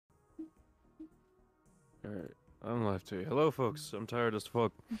Alright, I'm live too. Hello, folks. I'm tired as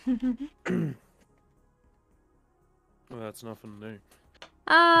fuck. Well, that's nothing new.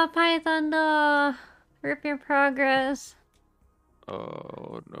 Ah, Python, no. Rip your progress.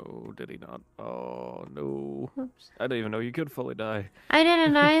 Oh no, did he not? Oh no. Oops. I didn't even know you could fully die. I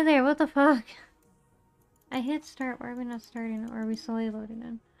didn't either. What the fuck? I hit start. Why are we not starting? Or are we slowly loading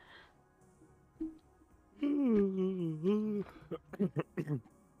in?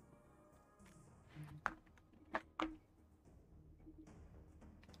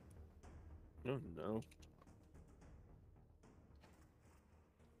 Oh no.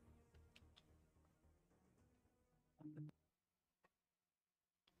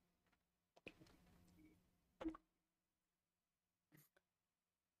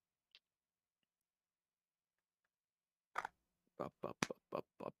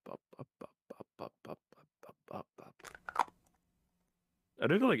 I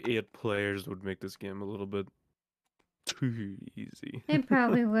do feel like 8 players would make this game a little bit too easy. It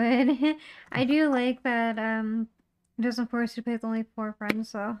probably would. I do like that, it doesn't force you to play with only 4 friends,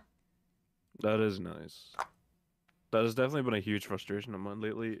 so. That is nice. That has definitely been a huge frustration of mine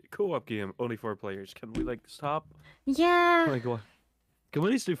lately. Co-op game, only 4 players. Can we like stop? Yeah. Like what? Can we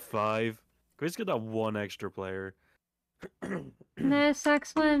at least do 5? Can we just get that one extra player? No, it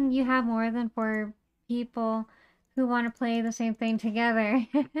sucks when you have more than 4 people who want to play the same thing together.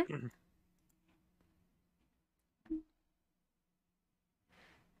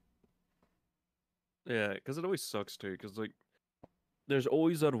 Yeah, because it always sucks too. Because like, there's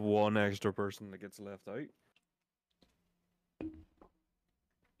always that one extra person that gets left out.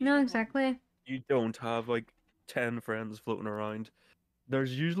 No, exactly. You don't have like 10 friends floating around.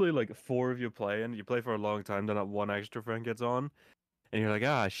 There's usually like 4 of you playing. You play for a long time, then that one extra friend gets on, and you're like,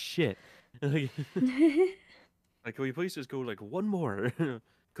 ah, shit. Like, can we please just go like one more? Can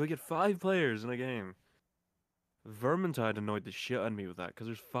we get 5 players in a game? Vermintide annoyed the shit out of me with that because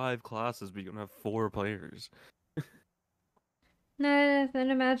there's 5 classes, but you can have 4 players. No,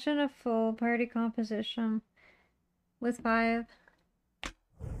 then imagine a full party composition with 5.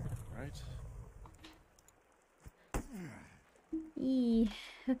 Right.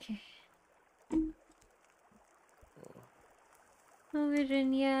 Okay. Oh,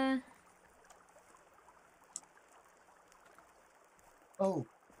 Virginia. Oh,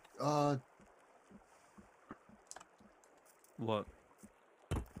 uh, What?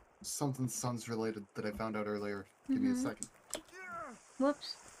 something Suns related that I found out earlier. Give me a second.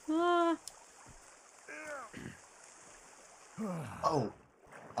 Whoops. Ah. Oh,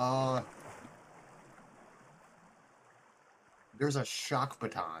 uh, there's a shock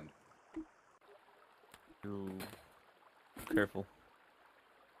baton. Ooh. Careful.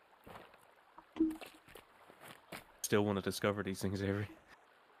 Still want to discover these things, Avery.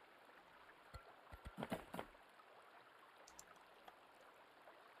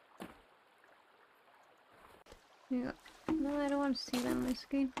 Yeah. No, I don't want to see that on my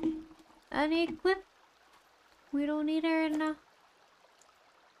screen. Unequip. We don't need her right now.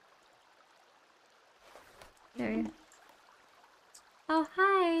 There you go. Oh,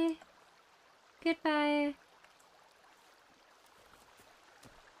 hi. Goodbye.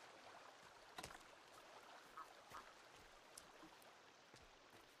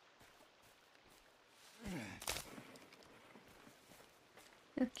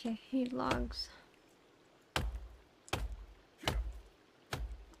 Okay, he logs.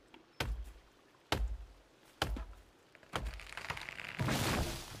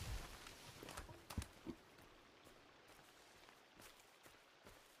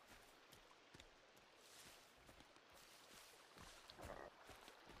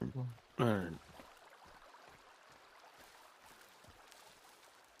 Alright.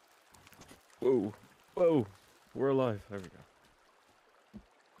 Whoa. Whoa. We're alive. There we go.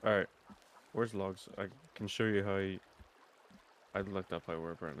 Alright. Where's logs? I can show you how I looked up how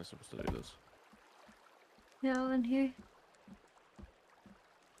we're apparently supposed to do this. Yeah, in here.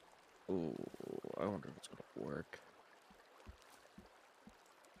 Ooh, I wonder if it's gonna work.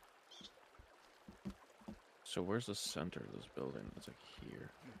 So where's the center of this building? It's like here.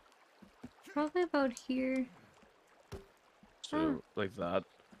 Probably about here. So like that,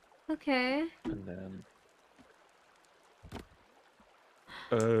 Okay. and then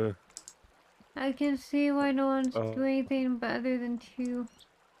I can see why no one's oh doing anything but other than 2.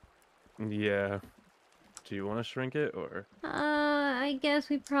 yeah. Do you want to shrink it or? I guess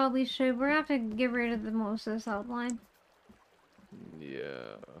we probably should. We're gonna have to get rid of the most of this outline.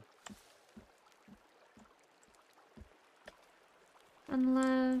 Yeah.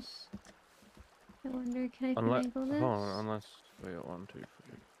 Unless... I wonder, can I Unless finagle this? hold on, unless wait 1, 2, 3.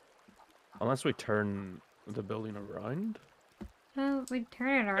 Unless we turn the building around? Oh, we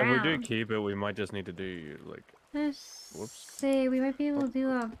turn it If we do around. keep it, we might just need to do like. Let's Whoops. see. We might be able to do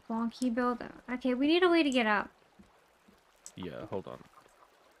a wonky build. Okay, we need a way to get up. Yeah, hold on.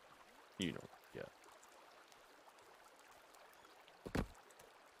 You know, yeah.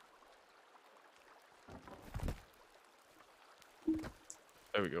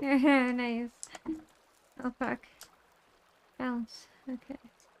 There we go. Nice. Oh fuck. Bounce. Okay.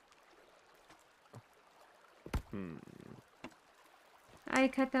 Hmm. I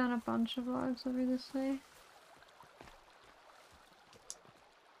cut down a bunch of logs over this way.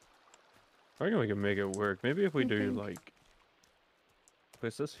 I reckon we can make it work. Maybe if we I do think. like.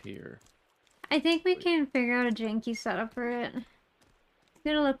 Place this here. I think we Wait. can figure out a janky setup for it. It's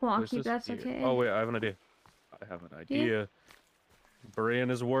gonna look Place wonky, but this that's here. okay. Oh wait, I have an idea. I have an idea. Brain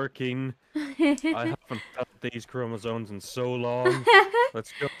is working. I haven't felt these chromosomes in so long.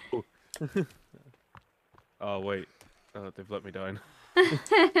 Let's go. Oh wait. They've let me down.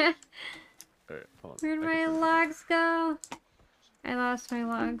 Alright, hold on. Where'd I can my figure it out. logs go? I lost my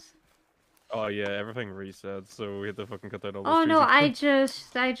logs. Oh yeah, everything resets, so we had to fucking cut down all those Oh trees no, again.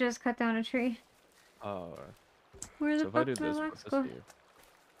 I just cut down a tree. Oh, Where the so if I fuck do did my this, logs put go? this here.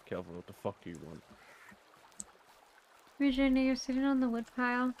 Calvin, what the fuck do you want? Regina, you're sitting on the wood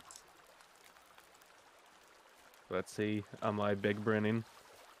pile. Let's see. Am I big braining?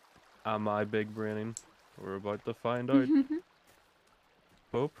 Am I big braining? We're about to find out.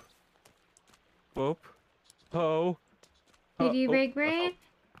 Boop. Boop. Ho. Did you Oh, break I brain? fell.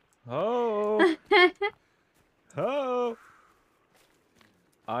 Ho. Ho.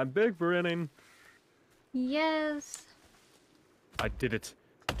 I'm big braining. Yes. I did it.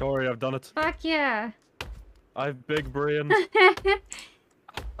 Tori, I've done it. Fuck yeah. I've big brained.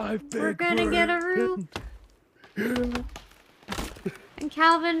 I've big We're gonna get a roof. And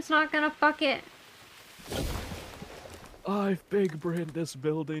Calvin's not gonna fuck it. I've big brained this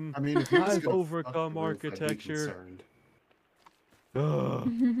building. I mean, if he was I've gonna overcome fuck the roof, I'd be architecture. concerned.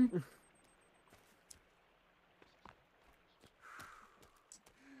 Ugh.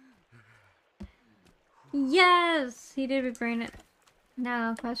 Yes! He did brain it.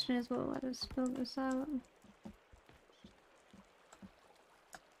 Now, the question is, will let us build this out?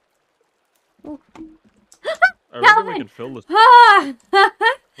 Ooh. I reckon we Calvin! can fill this. Ah!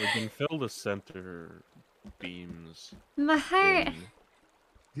 We can fill the center beams. My heart! in.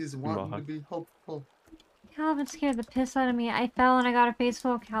 He's wanting Mah. to be helpful. Calvin scared the piss out of me. I fell and I got a face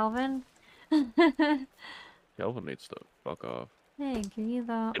full of Calvin. Kelvin needs to fuck off. I agree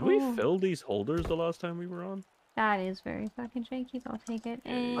though. Did we Oh, fill these holders the last time we were on? that is very fucking janky, but I'll take it.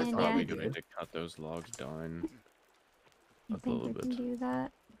 Yeah, And you're thought yeah, probably we gonna did. need to cut those logs down I a think little we can bit. do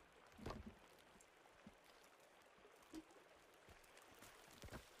that.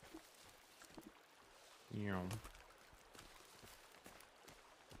 Yeah.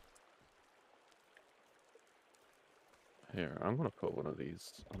 Here, I'm gonna put one of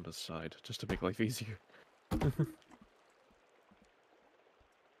these on the side just to make life easier.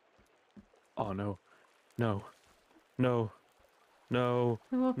 Oh no. No. No. No.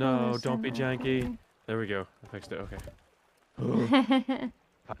 We'll fill No, this don't be in janky. There we go. I fixed it, okay. after.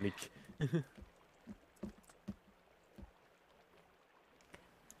 Panic.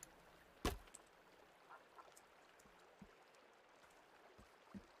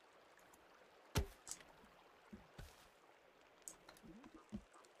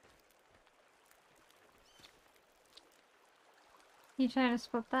 You trying to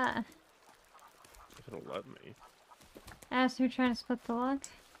split that? If it'll let me. As you're trying to split the log?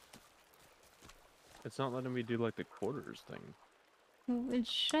 It's not letting me do like the quarters thing. It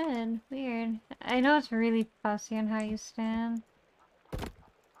should. Weird. I know it's really fussy on how you stand.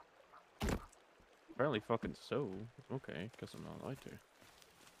 Apparently fucking so. Okay, guess I'm not allowed to.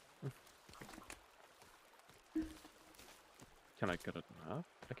 Can I cut it in half?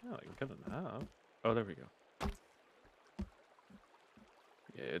 I can cut it in half. Oh, there we go.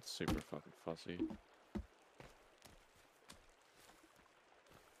 Yeah, it's super fucking fussy.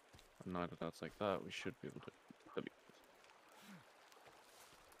 And now that that's like that, we should be able to...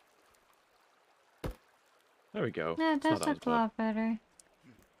 There we go. Yeah, it It's not does as look a bad. lot better.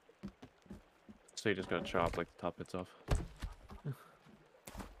 So you just gotta chop like the top bits off.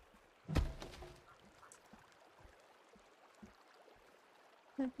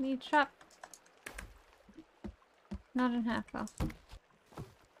 Let me chop. Not in half though.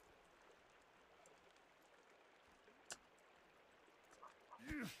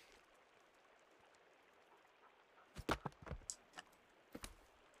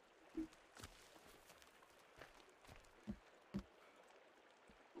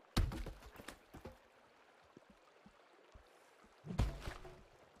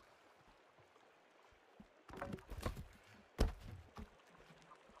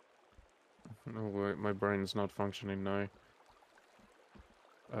 No, wait, my brain's not functioning now.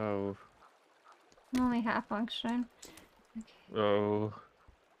 Oh. I'm only half functioning. Oh.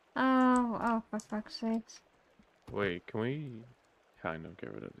 Oh, for fuck's sakes. Wait, can we kind of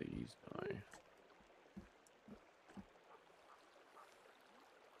get rid of these now?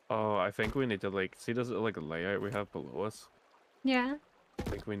 Oh, I think we need to, like, see this, like, layout we have below us? Yeah. I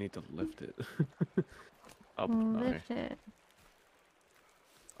think we need to lift it. Up Lift it.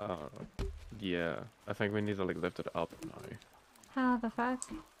 now. Yeah. I think we need to, like, lift it up now. How the fuck?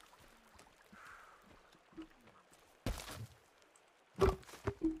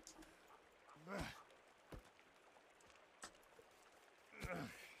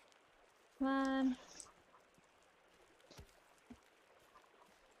 Come on.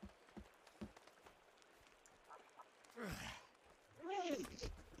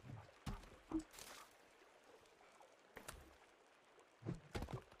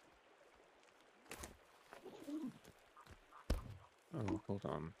 Oh, hold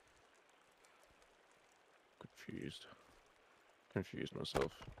on. Confused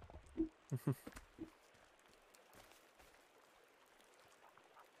myself.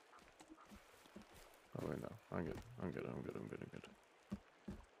 Oh wait, no. I'm good. I'm good.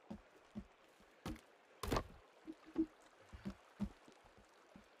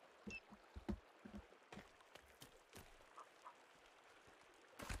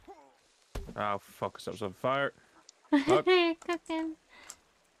 Oh fuck, stuff's on fire. Fuck. Cooking.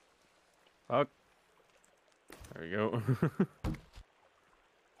 Fuck. There you go.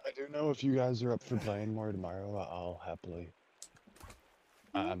 I do know if you guys are up for playing more tomorrow, I'll happily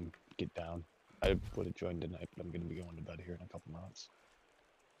get down. I would have joined tonight, but I'm gonna be going to bed here in a couple months.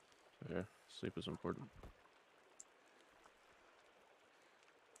 Yeah, sleep is important.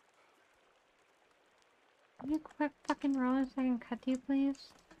 Can you quick fucking roll so I can cut you, please?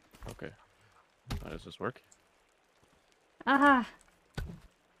 Okay. How does this work? Ah!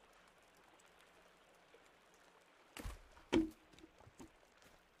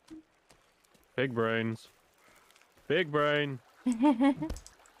 Big brains. Big brain.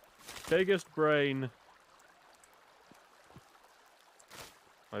 Biggest brain.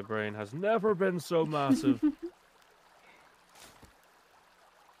 My brain has never been so massive.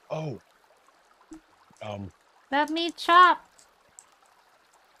 Oh. Let me chop!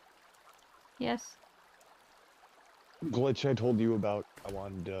 Yes. Glitch I told you about, I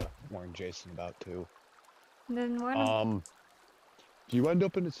wanted to warn Jason about too. Then what? Do you end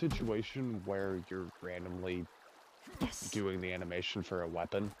up in a situation where you're randomly Yes. doing the animation for a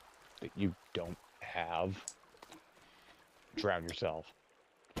weapon that you don't have? Drown yourself.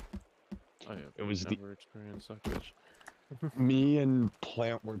 I have It was never experienced that glitch. Me and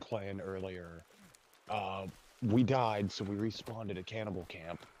Plant were playing earlier. We died, so we respawned at a cannibal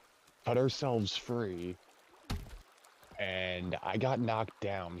camp, cut ourselves free, and I got knocked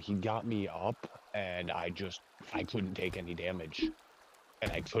down. He got me up, and I couldn't take any damage,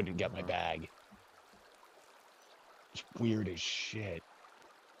 and I couldn't get my bag. It's weird as shit.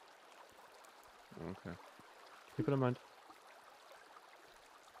 Okay. Keep it in mind.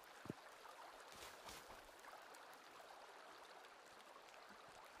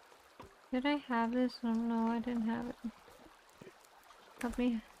 Did I have this? Oh no, I didn't have it. Let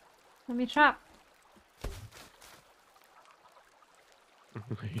me chop.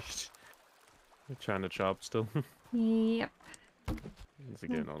 You're trying to chop still. Yep. He's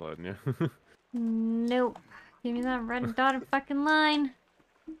getting all out in you. Nope. Give me that red dotted fucking line.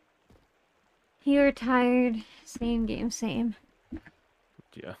 You're tired. Same game, same.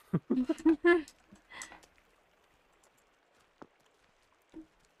 Yeah.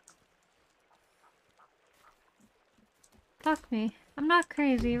 Fuck me. I'm not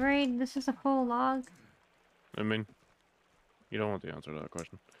crazy, right? This is a full log. I mean, you don't want the answer to that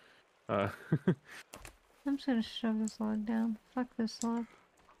question. I'm just gonna shove this log down. Fuck this log.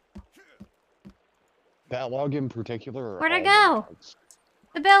 That log in particular. Where'd I all go? the logs.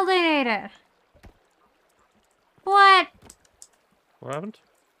 The building ate it. What? What happened?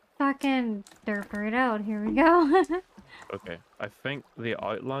 Fucking derp it out. Here we go. Okay, I think the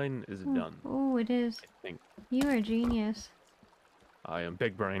outline is done. Oh, it is. I think You are a genius. I am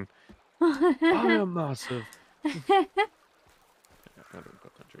big brain. I am massive. Yeah, I don't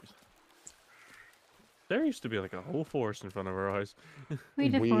cut that trees. There used to be like a whole forest in front of our house, We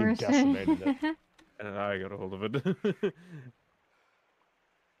deforested. decimated it. and then I got a hold of it.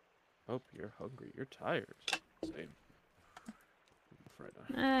 Hope you're hungry. You're tired. Same. Right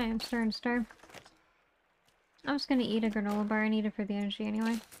now. I am starting to starve. I'm just gonna eat a granola bar. I need it for the energy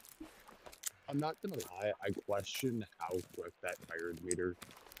anyway. I'm not gonna lie, I question how quick that tired meter,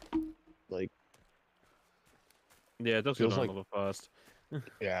 like, Yeah, it does go Feels down like- a little fast.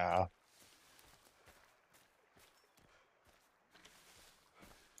 Yeah.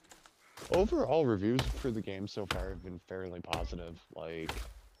 Overall reviews for the game so far have been fairly positive. Like,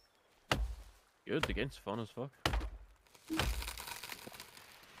 Good, the game's fun as fuck.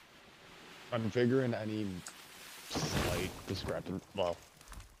 I'm figuring any slight discrepancy. Well,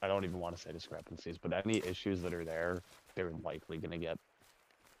 I don't even want to say discrepancies, but any issues that are there, they're likely gonna get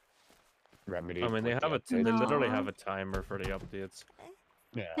remedied. I mean, they with have the a updates. they literally Aw. have a timer for the updates.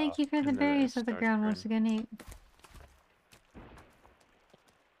 Yeah. Thank you for the in the berries that the start ground wants to screen. go eat.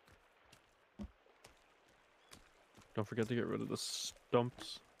 Don't forget to get rid of the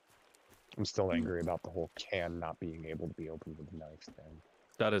stumps. I'm still angry about the whole can not being able to be opened with a knife thing.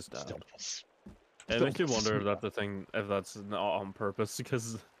 That is Still daft. does. It still makes me does wonder if me that's the thing, if that's not on purpose,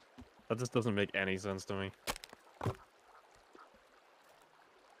 because that just doesn't make any sense to me.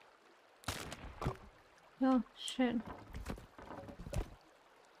 Oh, shit.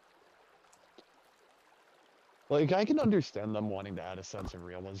 Like, I can understand them wanting to add a sense of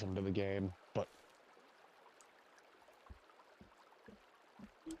realism to the game, but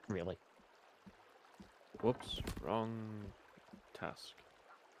really, Whoops, wrong task.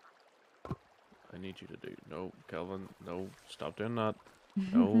 I need you to do. No, Kelvin, no, stop doing that.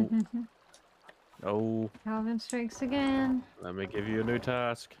 No. No, Calvin strikes again. let me give you a new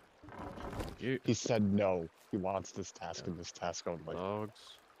task. You he said no. He wants this task and this task only. logs.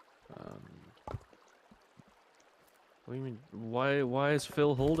 What do you mean? Why is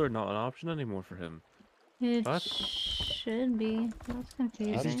Phil Holder not an option anymore for him? It What? should be. That's Is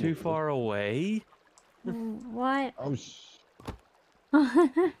confusing. he too far away? What? Oh,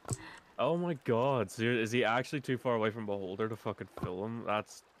 Oh my god, is he actually too far away from Beholder to fucking fill him?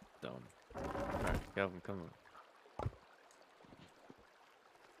 That's dumb. Alright, Kelvin, come on.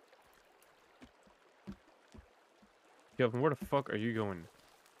 Kelvin, where the fuck are you going?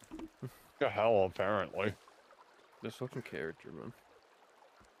 the hell, apparently. This fucking character, man.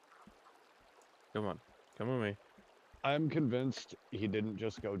 Come on, come with me. I'm convinced he didn't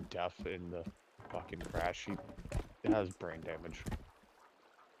just go deaf in the fucking crash. He has brain damage.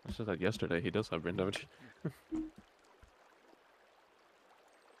 I said that yesterday, he does have brain damage.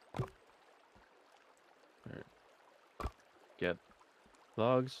 Alright. Get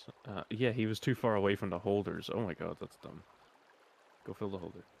logs. Yeah, he was too far away from the holders. Oh my god, that's dumb. Go fill the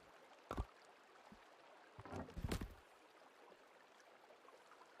holder.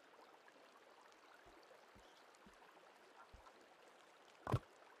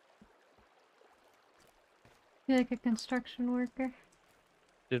 You're like a construction worker.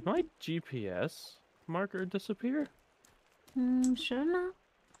 Did my GPS marker disappear? Should not.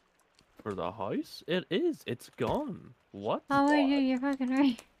 For the house? It is. It's gone. What? Oh, wait, What? you're fucking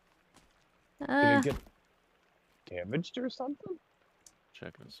right. Did Uh, it get damaged or something?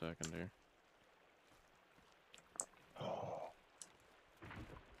 Check in a second here.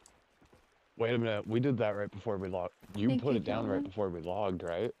 Wait a minute. We did that right before we logged. You Thank put you, it down right Calvin. before we logged,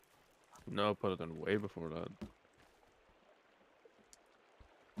 right? No, I put it in way before that.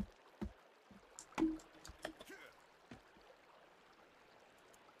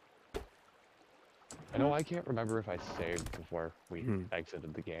 I know I can't remember if I saved before we Hmm.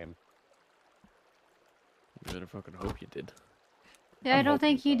 exited the game. You better fucking hope you did. yeah, I I'm don't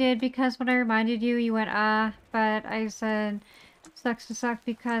hoping think you so. did because when I reminded you, you went, but I said, sucks to suck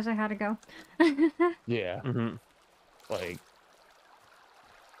because I had to go. Yeah, Mm-hmm. like...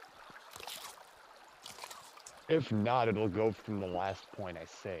 If not, it'll go from the last point I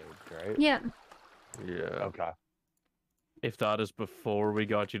saved, right? Yeah. Yeah. Okay. If that is before we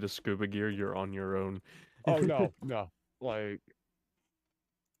got you to scuba gear, you're on your own. Oh, no, no. Like...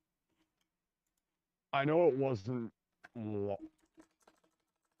 I know it wasn't...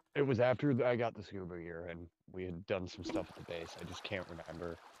 It was after I got the scuba gear and we had done some stuff at the base. I just can't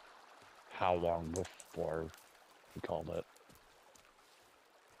remember how long before we called it.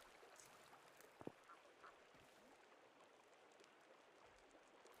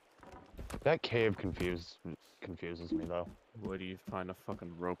 That cave confuses me though. Where do you find a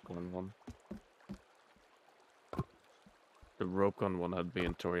fucking rope gun one? The rope gun one had me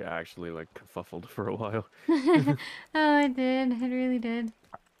and Tori actually like kerfuffled for a while. Oh, I did. I really did.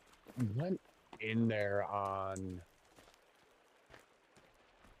 Went in there on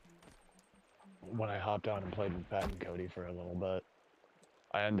when I hopped on and played with Pat and Cody for a little bit.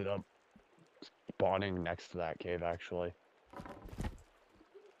 I ended up spawning next to that cave actually.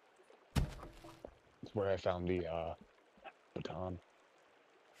 It's where I found the baton.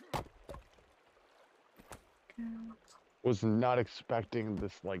 Was not expecting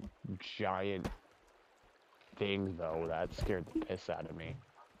this like giant thing though that scared the piss out of me.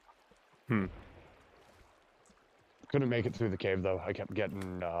 Hmm. Couldn't make it through the cave though. I kept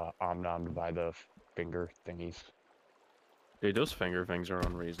getting omnommed by the finger thingies. Dude, those finger things are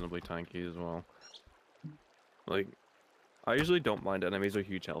unreasonably tanky as well. Like, I usually don't mind enemies with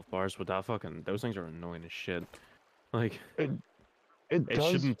huge health bars, but those things are annoying as shit. Like, It it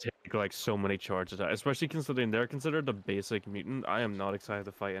does. shouldn't take like so many charges, especially considering they're considered the basic mutant. I am not excited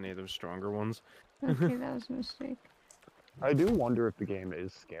to fight any of those stronger ones. Okay, that was a mistake. I do wonder if the game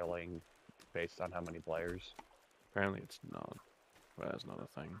is scaling based on how many players. Apparently, it's not. Well, that's not a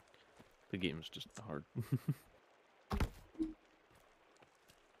thing. The game's just hard.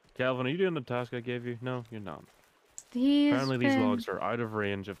 Calvin, are you doing the task I gave you? No, you're not. Apparently, these logs are out of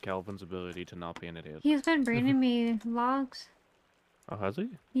range of Calvin's ability to not be an idiot. He's been bringing me logs. Oh, has he?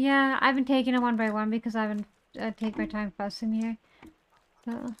 Yeah, I've been taking them one by one because I've been take my time fussing here.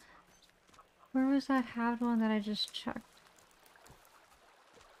 So, where was that halved one that I just chucked?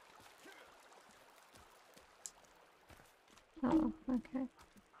 Oh, okay.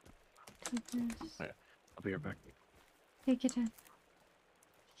 Take this. Oh, yeah. I'll be right back. Take your time.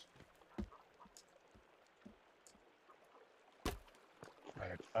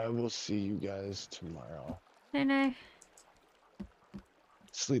 Alright, I will see you guys tomorrow. Night.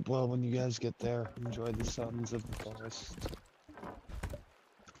 Sleep well when you guys get there. Enjoy the sounds of the forest.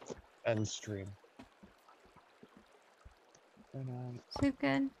 End stream. Good night. Sleep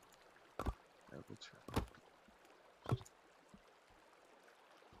good. I will try.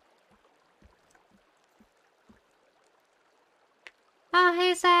 Oh,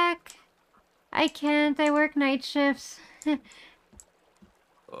 hey, Zach. I can't. I work night shifts.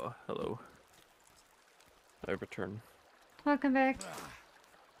 Oh, hello. I return. Welcome back.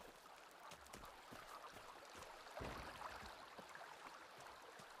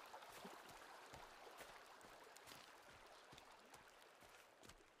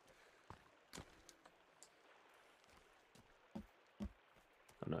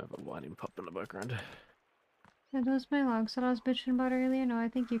 I know I have a whining pup in the background. Are those my logs that I was bitching about earlier? No, I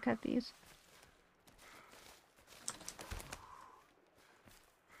think you cut these.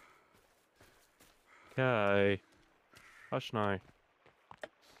 Okay. Hush now.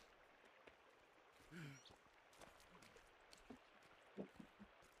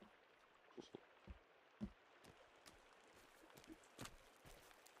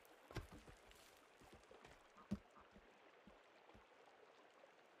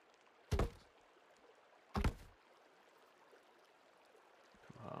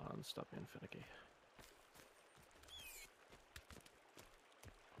 Come on, stop being finicky.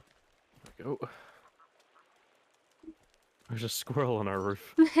 There we go. There's a squirrel on our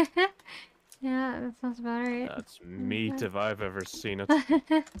roof. Yeah, that sounds about right. That's meat if I've ever seen it.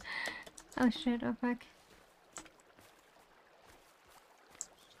 Oh shit, oh fuck.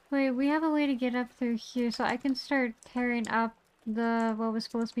 Wait, we have a way to get up through here, so I can start tearing up what was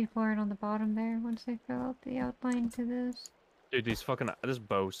supposed to be flooring on the bottom there once I fill out the outline to this. Dude, this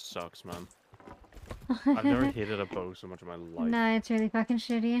bow sucks, man. I've never hated a bow so much in my life. Nah, it's really fucking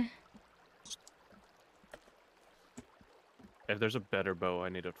shitty. If there's a better bow, I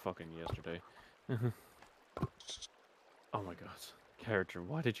need it fucking yesterday. Oh my god. Character,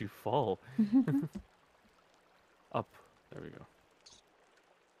 why did you fall? Up. There we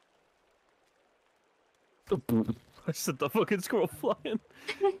go. I sent the fucking squirrel flying.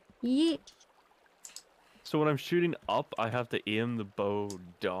 Yeet. So when I'm shooting up, I have to aim the bow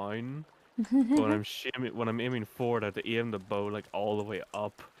down. But when I'm aiming forward, I have to aim the bow like all the way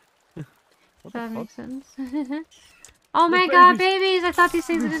up. What That the makes fuck? sense. Oh my god, babies! I thought these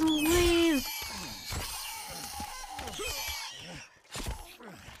things didn't leave!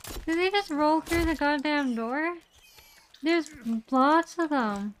 Did they just roll through the goddamn door? There's lots of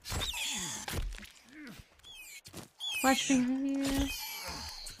them. Watch behind you.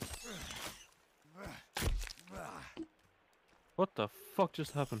 What the fuck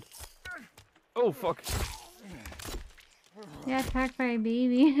just happened? Oh fuck! Yeah, attacked by a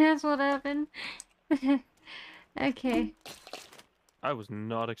baby. That's what happened. Okay. I was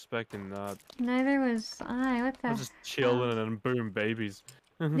not expecting that. Neither was I. What the? I was just chilling and then boom, babies.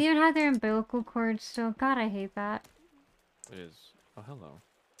 They even have their umbilical cords still. God, I hate that. It is. Oh, hello.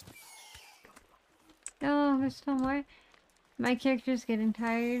 Oh, there's still more. My character's getting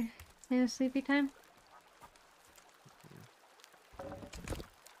tired. It was sleepy time.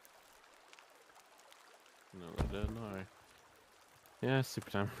 No, they're dead now. Yeah,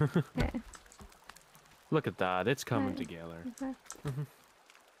 super time. Okay. Look at that, it's coming Right. together. Okay.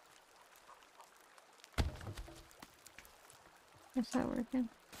 Is that working?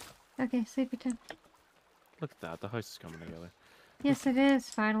 Okay, sleepy time. Look at that, the house is coming together. Yes, it is,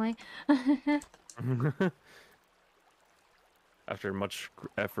 finally. After much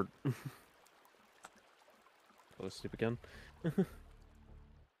effort. Go to sleep again.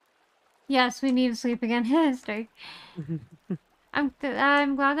 Yes, we need to sleep again. It's dark. I'm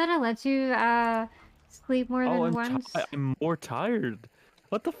glad that it lets you sleep more Oh, than once. I'm more tired.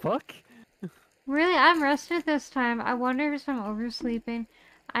 What the fuck? Really, I'm rested this time. I wonder if I'm oversleeping.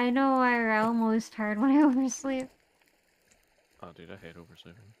 I know I'm always tired when I oversleep. Oh, dude, I hate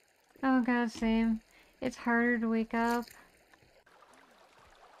oversleeping. Oh god, same. It's harder to wake up.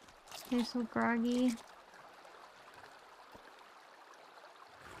 You're so groggy.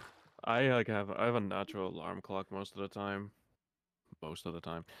 I have a natural alarm clock most of the time. Most of the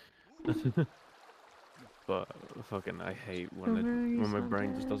time. But fucking I hate when Blueberries my all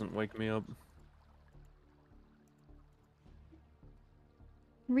brain just day. doesn't wake me up.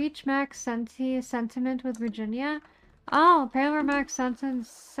 Reach max sentiment with Virginia? Oh, apparently we're max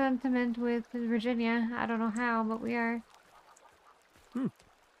sentiment with Virginia. I don't know how, but we are. Hmm.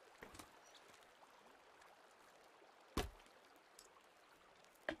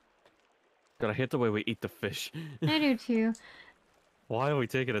 God, I hate the way we eat the fish. I do too. Why are we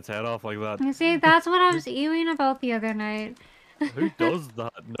taking its head off like that? You see, that's what I was ewing about the other night. Who does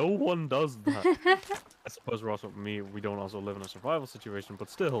that? No one does that. I suppose we don't also live in a survival situation, but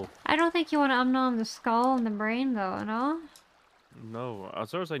still. I don't think you want to umnom the skull and the brain, though, no? No,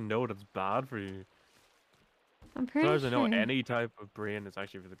 as far as I know, that's bad for you. I'm As far pretty as I know, sure. any type of brain is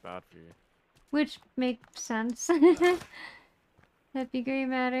actually really bad for you. Which makes sense. That'd be great,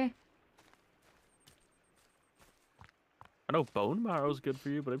 Maddie. I know bone marrow is good for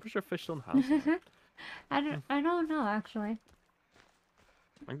you, but I'm pretty sure fish don't have that. I don't know, actually.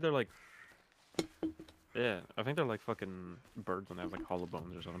 I think they're like... Yeah, I think they're like fucking birds and they have like hollow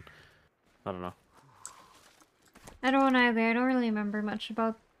bones or something. I don't know. I don't either. I don't really remember much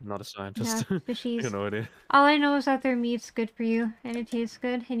about I'm not a scientist. I fishies. have no idea. All I know is that their meat's good for you, and it tastes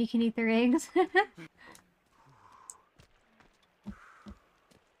good, and you can eat their eggs.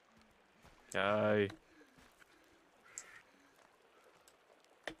 Guy.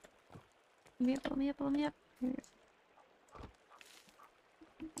 Let me up, let me up, let me up. Here.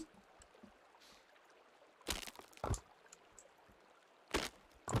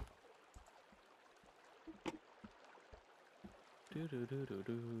 Do do do do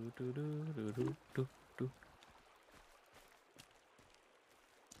do do do do do do.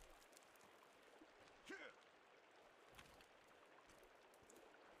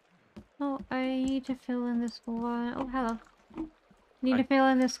 Oh, I need to fill in this one. Oh, hello. Need to fill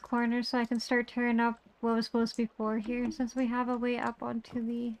in this corner so I can start tearing up what was supposed to be floor here, since we have a way up onto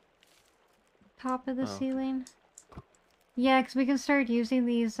the top of the ceiling. Yeah, because we can start using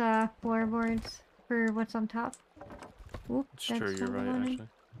these floorboards for what's on top. Oop, It's true, you're not right, loading.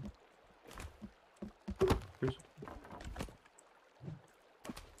 actually. Here's...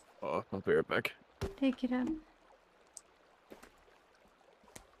 Oh, I'll be right back. Take it out.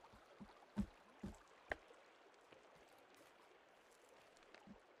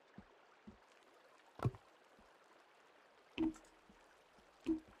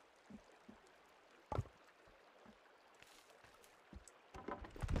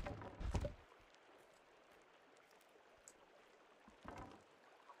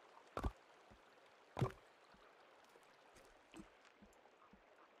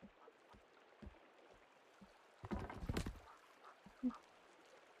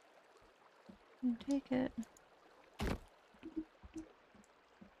 Take it.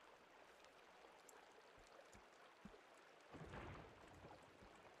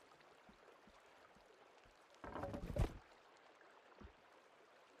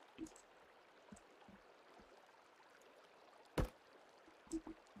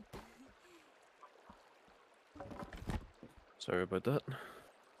 Sorry about that.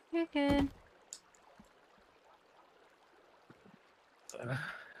 You're good.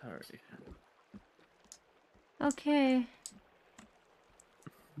 Alrighty. Okay.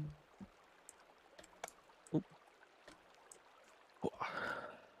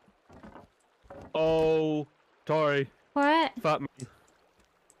 Oh, Tori. What? Fat man.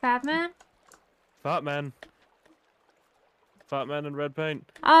 Batman? Fat man. Fat man in red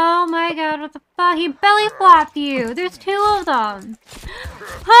paint. Oh my god, what the fuck? He belly flopped you! There's two of them!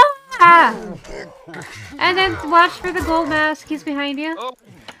 Ah! And then watch for the gold mask, he's behind you.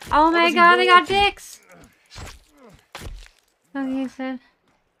 Oh my god, they got dicks! Okay, so...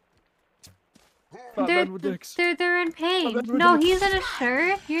 Fat man with dicks. They're in pain. with No, dicks. he's in a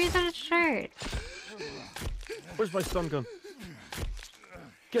shirt. He's in a shirt. Where's my stun gun?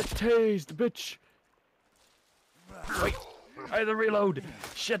 Get tased, bitch. Wait! I had to reload!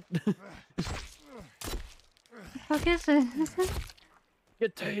 Shit! Fuck is it?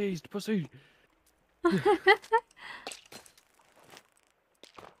 Get tased, pussy!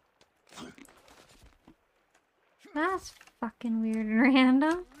 That's fucking weird and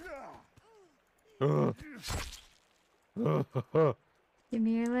random. Give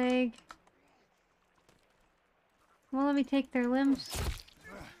me your leg. Well, let me take their limbs.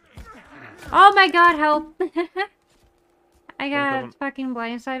 Oh my god, help! I got fucking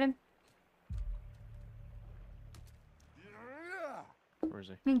blindsided. Where is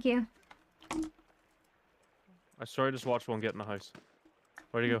he? Thank you. I swear I just watched one get in the house.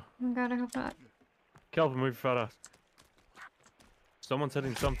 Where'd he go? Oh god, I hope not. Kelvin, move your fat ass. Someone's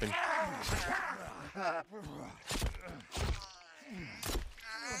hitting something.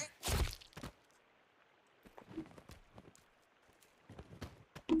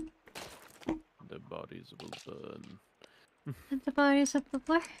 The bodies will burn. The bodies of the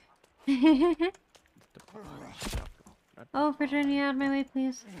floor. Oh, Virginia, out of my way,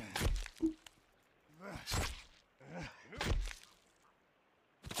 please.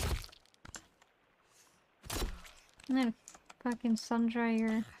 I'm gonna fucking sun dry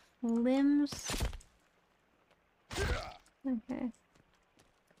your limbs. Okay.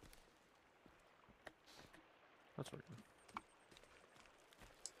 That's working.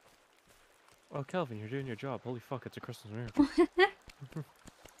 Oh, Kelvin, you're doing your job. Holy fuck, it's a Christmas miracle.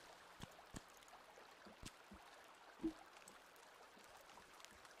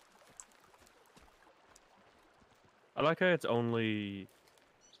 I like how it's only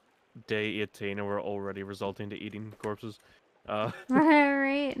day 18 and we're already resulting to eating corpses.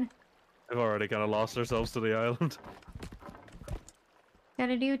 Right. We've already kind of lost ourselves to the island.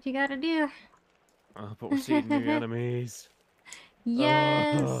 Gotta do what you gotta do. But we're seeing new enemies.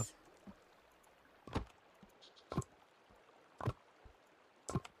 Yes!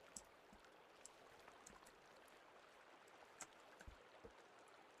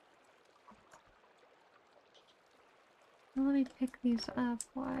 Let me pick these up.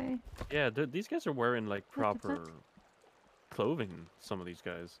 Why? Yeah, these guys are wearing like proper clothing. Some of these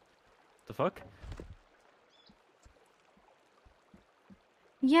guys. The fuck?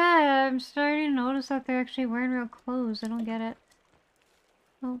 Yeah, I'm starting to notice that they're actually wearing real clothes. I don't get it.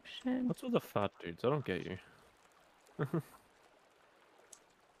 Oh shit. What's with the fat dudes? I don't get you. The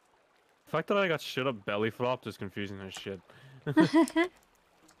fact that I got shit up belly flopped is confusing as shit. I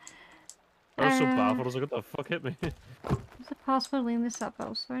was so baffled. I was like, what the fuck hit me? Is it possible to lean this up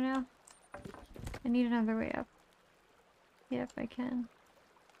elsewhere now? I need another way up. Yep, I can.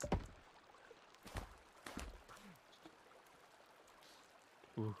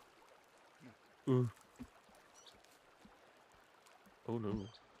 Ooh. Ooh. Oh no.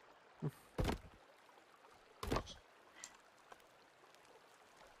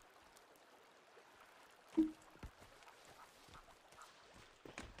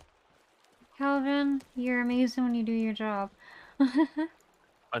 Calvin, you're amazing when you do your job.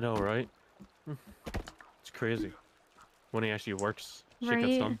 I know, right? It's crazy. When he actually works, shit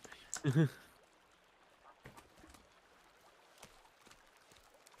gets Right. done.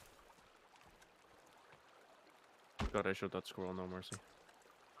 God, I showed that squirrel no mercy.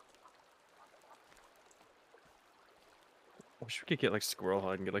 I wish we could get like squirrel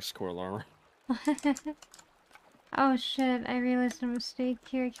hide and get like squirrel armor. Oh shit, I realized a mistake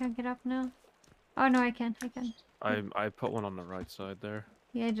here. I can't get up now. Oh no, I can. I put one on the right side there.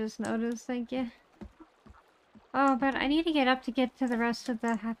 Yeah, I just noticed. Thank you. Oh, but I need to get up to get to the rest of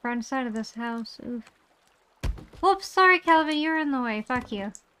the front side of this house. Oof. Whoops, sorry, Calvin. You're in the way. Fuck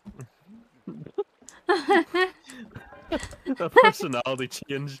you. That personality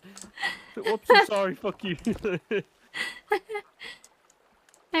change. Whoops, I'm sorry. Fuck you.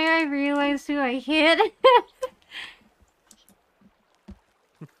 I realized who I hit.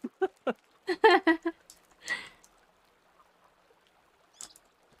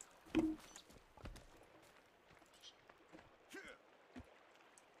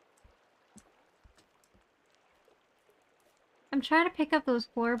 I'm trying to pick up those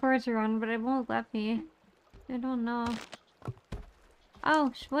floorboards around, but it won't let me. I don't know.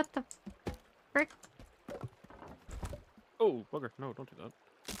 Oh, what the frick? Oh, bugger. No, don't do that.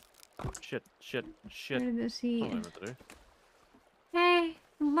 Shit. Where did this That's not eat? what I meant to do. Hey,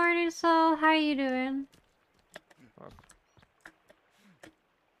 good morning, Soul. How you doing? There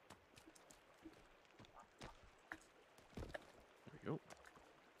we go.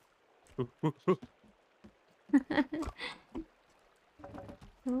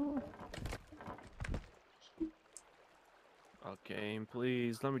 Ooh. Okay,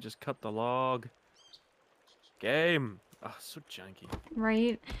 please. Let me just cut the log. Game. Ah, so janky.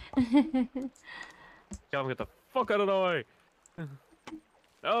 Right? Calvin, get the fuck out of the way.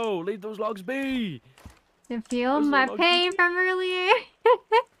 No, leave those logs be. You feel Those my little logs pain be. from earlier?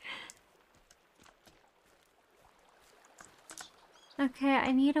 Okay,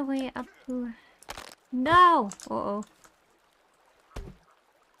 I need a way up to... No! Uh-oh.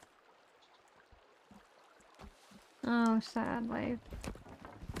 Oh, sad life.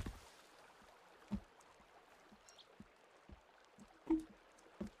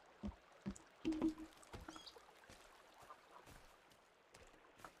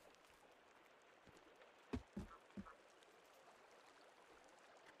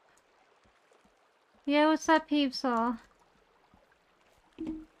 Yeah, what's that peep saw?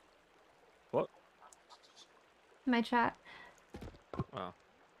 What? My chat. Wow.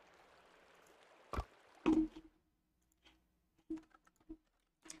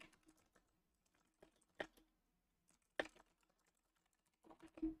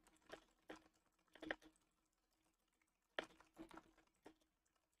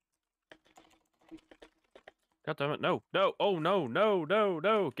 God damn it! No, no! Oh no, no, no,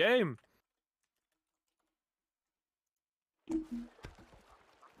 no! Game.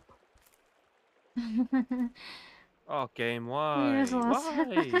 Oh, game. We just Why? lost.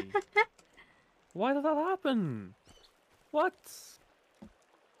 Why? Why did that happen? What?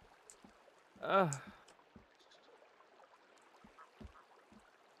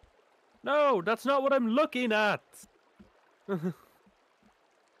 No, that's not what I'm looking at.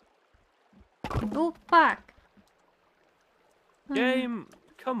 Oh, fuck. Game,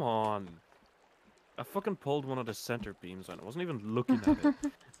 come on. I fucking pulled one of the center beams and I wasn't even looking at it.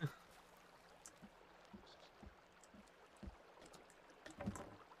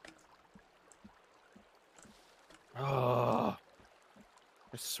 Oh,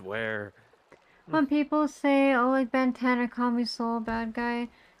 I swear. When people say, oh, like Ben 10 or Call Me Soul, bad guy,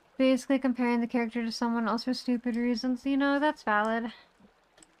 basically comparing the character to someone else for stupid reasons, you know, that's valid.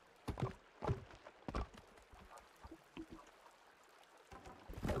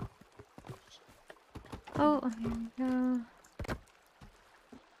 Oh, here we go.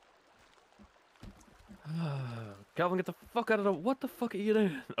 Calvin, get the fuck out of the... What the fuck are you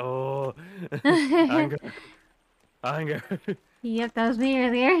doing? Oh, anger. Anger. Yep, that was me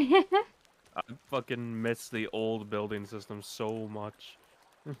earlier. I fucking miss the old building system so much.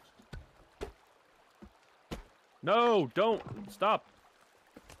 No, don't. Stop.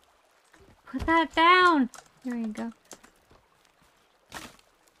 Put that down! There you go.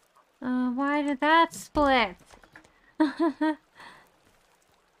 Why did that split? I'm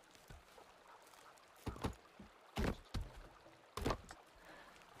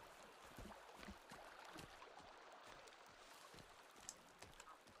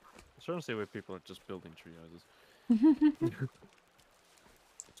starting to see why people are just building tree houses.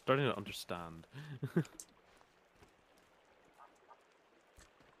 Starting to understand. What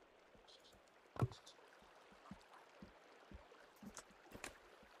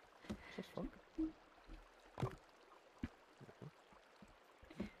the fuck?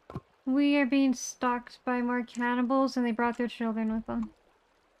 We are being stalked by more cannibals and they brought their children with them.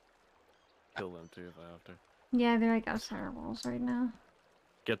 Kill them too if I have to. Yeah, they're like upside walls right now.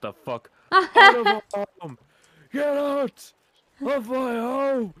 Get the fuck out of my home! Get out of my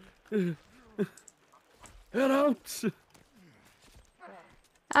home! Get out! The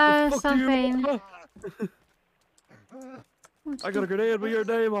fuck do you Something. want? I got a grenade with your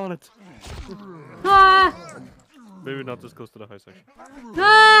name on it. Ah! Maybe not this close to the high section.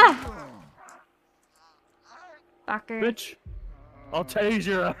 Ah! Fucker. Bitch! I'll tase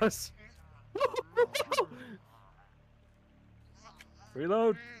your ass!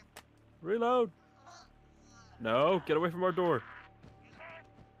 Reload! Reload! No, get away from our door.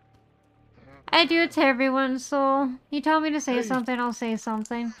 I do it to everyone, so you tell me to say Hey. something, I'll say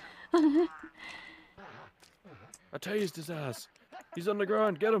something. I tased his ass. He's on the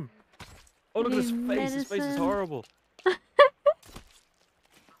ground. Get him. Oh, look at his Need face. His face is medicine. horrible.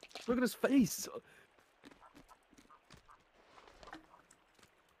 Look at his face.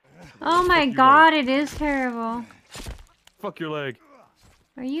 Oh my you god, it is terrible. Fuck your leg.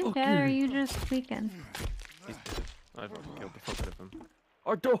 Are you Fuck dead or are you. you just tweaking? He's dead. I've already killed the fuck out of him.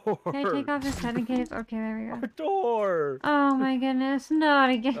 Our door. Can I take off his head in case? Okay, there we Our go. door. Oh my goodness, not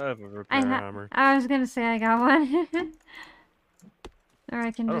again. I have a repair hammer. I was gonna say I got one. Or I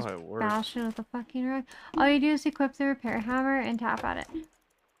can I don't just know how it works. bash it with a fucking rug. All you do is equip the repair hammer and tap at it.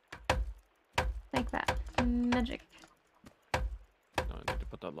 Like that. Magic. No, I need to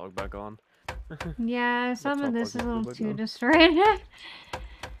put that log back on. Yeah, some of top this is log a little back too on. destroyed.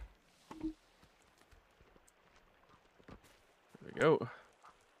 go.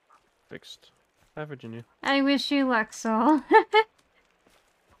 Fixed. Hi, Virginia. I wish you luck, Soul.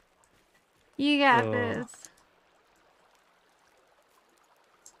 You got Oh. this.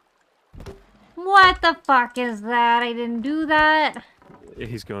 What the fuck is that? I didn't do that.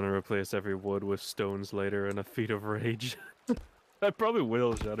 He's gonna replace every wood with stones later in a feat of rage. I probably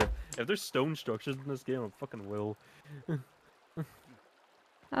will, Shadow. If there's stone structures in this game, I fucking will.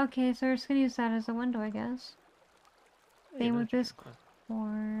 Okay, so we're just gonna use that as a window, I guess. Hey, Same nice with this chicken.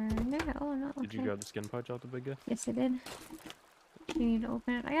 corner. Oh no, okay. Did you grab the skin pouch out the big guy? Yes, I did. You need to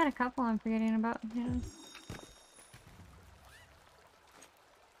open it. I got a couple I'm forgetting about. Yeah.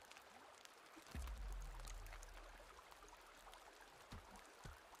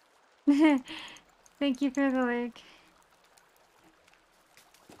 Thank you for the like.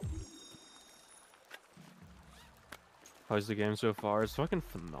 How's the game so far? It's fucking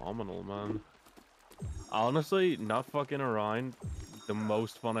phenomenal, man. Honestly, not fucking around, the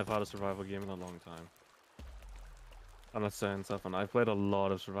most fun I've had a survival game in a long time. I'm not saying stuff, and I've played a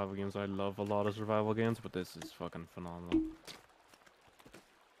lot of survival games. I love a lot of survival games, but this is fucking phenomenal.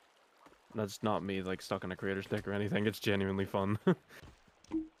 That's not me like stuck in a creator stick or anything. It's genuinely fun.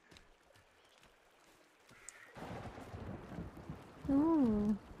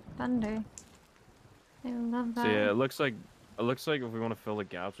 Ooh, thunder. I love that. So yeah, it looks like if we want to fill the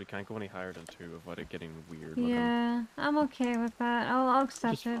gaps, we can't go any higher than 2 without it getting weird. Yeah, I'm okay with that. I'll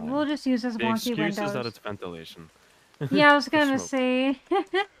accept Just it. fine. We'll just use this The wonky excuse windows. is that it's ventilation. Yeah, I was For gonna smoke. say.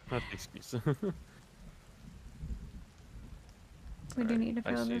 That's the excuse. We do Alright, need to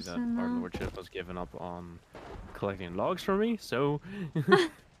I fill see this that in our though. lordship has given up on collecting logs for me, so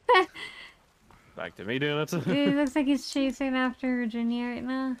back to me doing it. It looks like he's chasing after Virginia right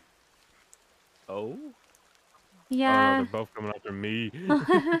now. Oh? Oh no, Yeah. they're both coming after me.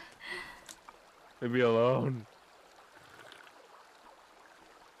 Leave me alone.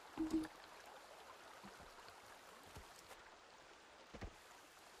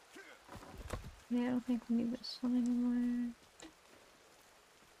 Yeah, I don't think we need this one anymore.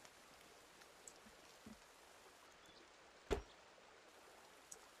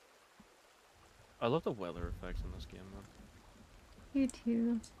 I love the weather effects in this game, man. You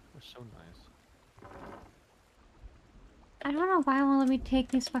too. They're so nice. I don't know why it won't let me take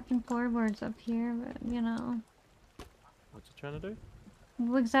these fucking floorboards up here, but you know. What's it trying to do?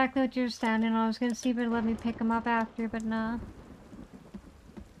 Exactly what you're standing on. I was gonna see if it'd let me pick them up after, but nah.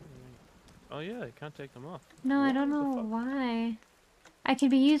 Oh yeah, you can't take them off. No, I don't What the know fuck? why. I could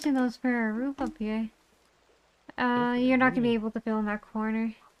be using those for a roof up here. Okay, You're not let gonna be me- able to fill in that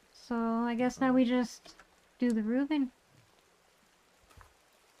corner. So I guess now Oh. we just do the roofing.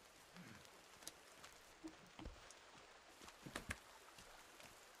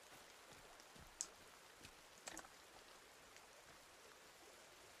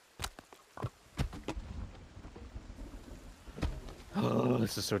 Oh,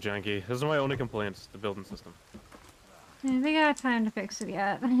 this is so janky. This is my only complaint, the building system. They got time to fix it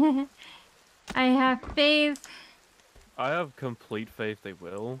yet. I have faith. I have complete faith they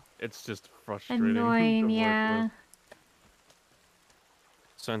will. It's just frustrating Annoying, to work yeah. with.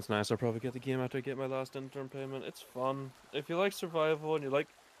 Sounds nice. I'll probably get the game after I get my last intern payment. It's fun. If you like survival and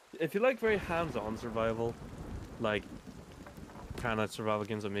if you like very hands-on survival, like kind of survival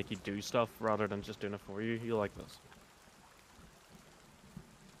games that make you do stuff rather than just doing it for you, you'll like this.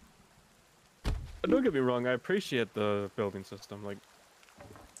 And don't get me wrong, I appreciate the building system. Like,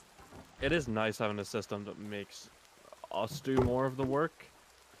 it is nice having a system that makes us do more of the work.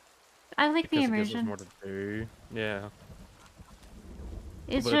 I like the Because it gives us immersion. more to do. Yeah.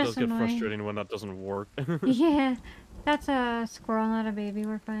 It's But it does just get annoying. frustrating when that doesn't work. Yeah, that's a squirrel, not a baby.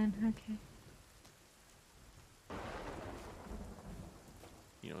 We're fine. Okay.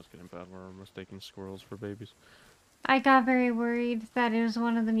 You know, it's getting bad when we're mistaking squirrels for babies. I got very worried that it was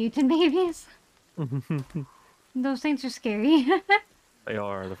one of the mutant babies. Those things are scary. They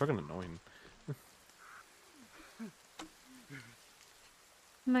are. They're fucking annoying.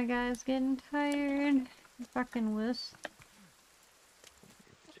 My guy's getting tired. Fucking wuss.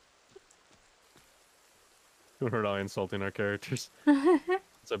 We're not insulting our characters.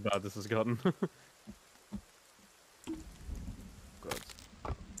 That's how bad this has gotten. God.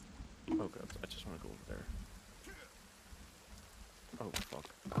 Oh god, I just want to go over there. Oh fuck.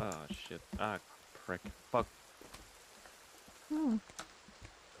 Ah shit. Ah prick. Fuck. Oh.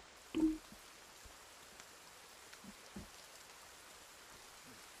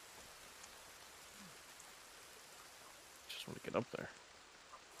 Just want to get up there.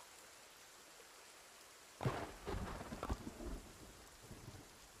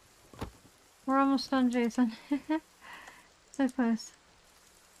 We're almost done, Jason. So close.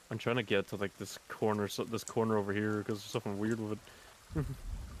 I'm trying to get to like this corner, this corner over here, because there's something weird with it.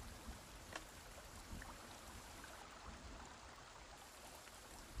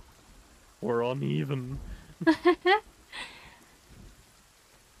 We're uneven.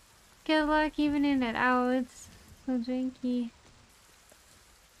 Good luck evening it out. It's so janky.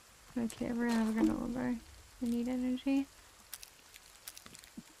 Okay, we're gonna have a granola bar. I need energy.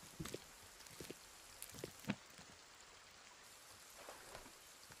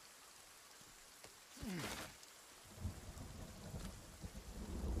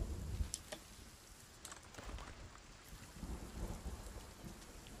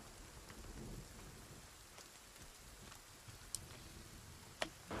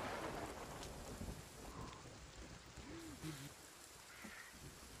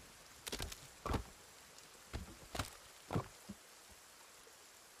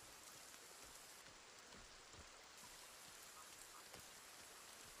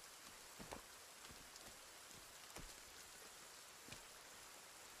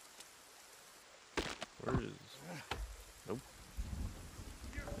 Where is? Nope.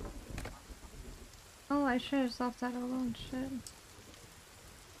 Oh, I should have left that alone. Shit.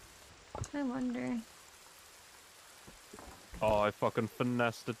 I wonder. Oh, I fucking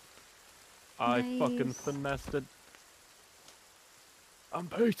finessed it. I fucking Nice. finessed it. I'm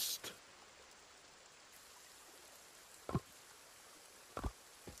beast.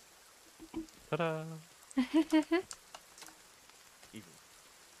 Ta-da! Evil.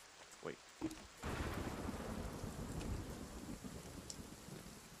 Wait.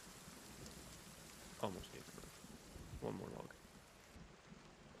 Almost gave it. One more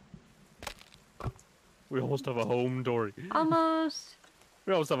log. We almost have a home, Dory. Almost.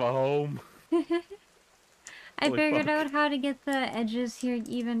 We almost have a home. I Holy figured fuck. out how to get the edges here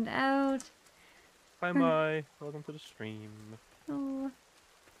evened out. Hi, Mai. Welcome to the stream. Oh.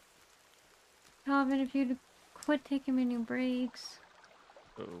 Calvin, if you'd quit taking many breaks.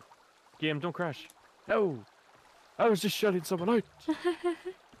 Uh-oh. Game, don't crash. No! I was just shutting someone out.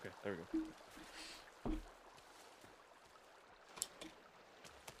 Okay, there we go.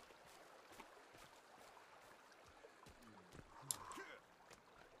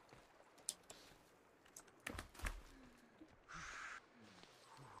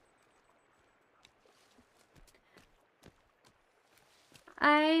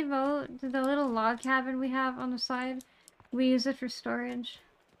 I vote the little log cabin we have on the side, we use it for storage.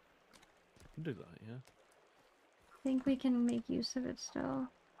 You can do that, yeah. I think we can make use of it still.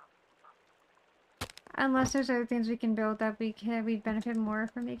 Unless there's other things we can build that we'd benefit more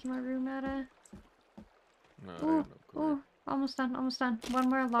from making more room out of. No, I Ooh, have no clue. ooh, almost done, almost done. One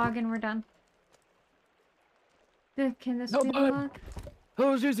more log and we're done. Can this No, be the bud. log? I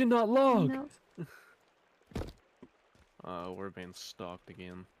was using that log! No. We're being stalked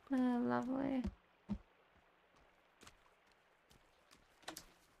again. Lovely.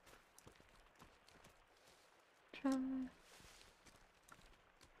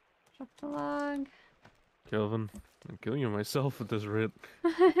 Drop the log. Kelvin, I'm killing myself at this rate.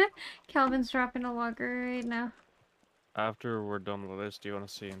 Calvin's dropping a log right now. After we're done with this, do you want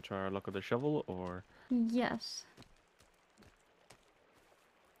to see and try our luck with the shovel, or? Yes.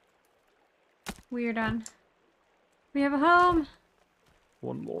 We're done. We have a home!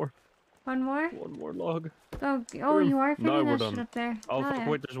 One more. One more? One more log. Oh, Boom. you are Now fitting we're that shit done. up there. Oh, Hell fuck, yeah.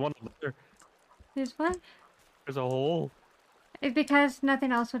 wait, there's one up there. There's what? There's a hole. It's because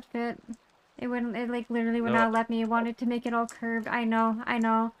nothing else would fit. It wouldn't, it like literally would No. not let me. It wanted to make it all curved. I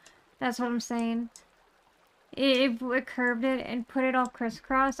know. That's what I'm saying. It curved it and put it all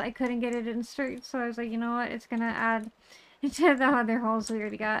crisscross. I couldn't get it in straight, so I was like, you know what? It's gonna add to the other holes we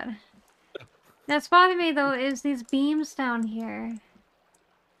already got. That's bothering me though, is these beams down here.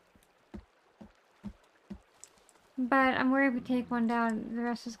 But I'm worried if we take one down, the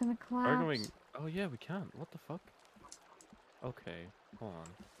rest is gonna collapse. Arguing. Oh yeah, we can. What the fuck? Okay, hold on.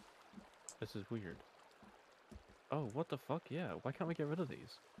 This is weird. Oh, what the fuck? Yeah, why can't we get rid of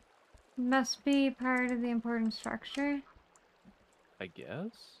these? Must be part of the important structure. I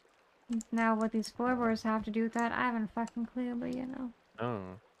guess? Now what these floorboards have to do with that, I haven't a fucking clue, but you know. Oh.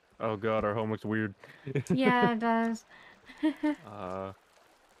 Oh god, our home looks weird. Yeah, it does. Can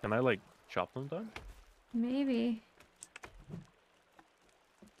I like chop them down? Maybe.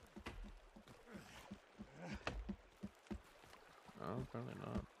 Oh, probably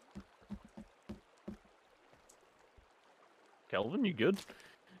not. Kelvin, you good?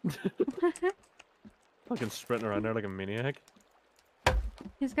 Fucking sprinting around there like a maniac.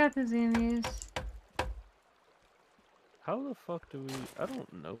 He's got the zoomies. How the fuck do we... I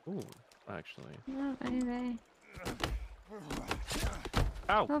don't know, actually. No, anyway.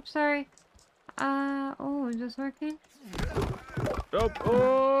 Ow! Oops, sorry. Oh, is this working? Oh!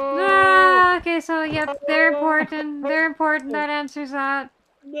 Oh! Ah, okay, so yep, they're important. They're important. That answers that.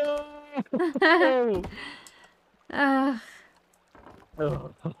 No! Ugh,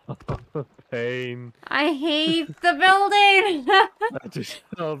 Oh. Pain. I hate the building. I just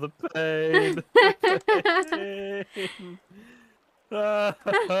feel the pain. The pain. Oh.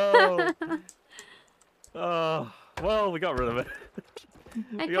 Oh. Well, we got rid of it.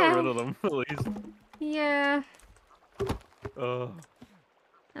 We got rid Okay. of them, at least. Yeah, Oh.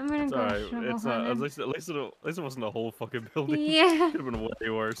 I'm gonna It's go alright. shovel It's not. hunting. At least it wasn't a whole fucking building. Yeah. Could have been way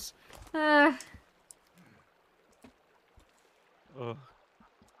worse. Uh, Oh.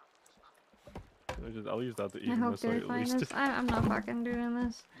 I'll use that to I even hope this they out at find least. us. I'm not fucking doing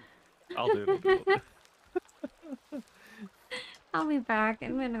this. I'll do it. I'll do it. I'll be back.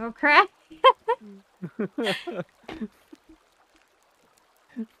 I'm gonna go cry.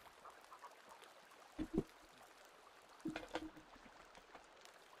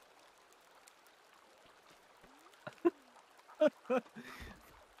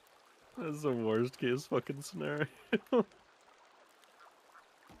 That's the worst case fucking scenario.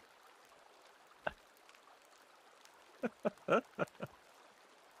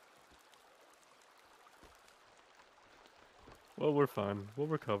 Well, we're fine. We'll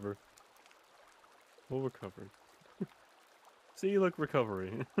recover. We'll recover. See, look,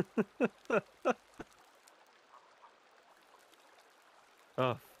 recovery.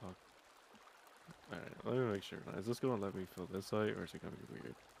 Oh, fuck. Alright, let me make sure. Is this gonna let me fill this out, or is it gonna be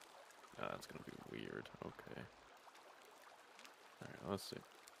weird? Ah, it's gonna be weird. Okay. Alright, let's see.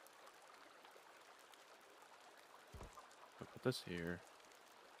 I'll put this here.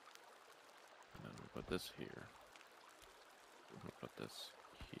 And then we put this here. We'll put this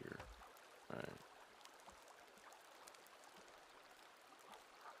here. Alright.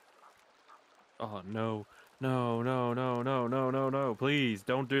 Oh, no. No, no, no, no, no, no, no. Please,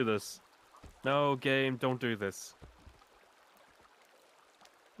 don't do this. No, game, don't do this.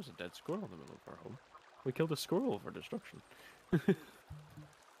 There's a dead squirrel in the middle of our home. We killed a squirrel for destruction.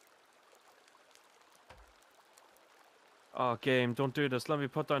 Oh, game, don't do this. Let me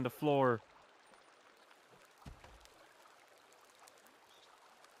put down the floor.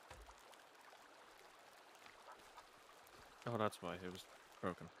 Oh, that's why it was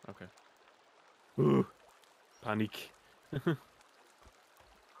broken. Okay. Ooh, panic. What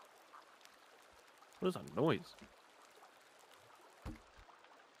is that noise?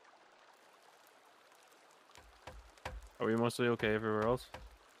 Are we mostly okay everywhere else?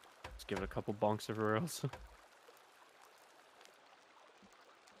 Let's give it a couple bonks everywhere else.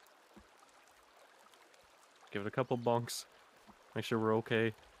 Give it a couple bonks. Make sure we're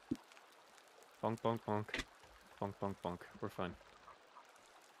okay. Bonk, bonk, bonk. Bonk, bonk, bonk. We're fine.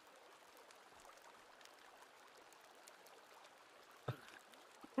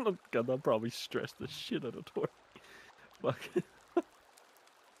 Oh god, that probably stressed the shit out of Tori. Fuck.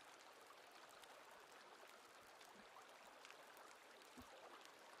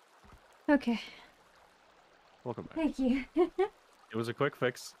 Okay. Welcome back. Thank you. It was a quick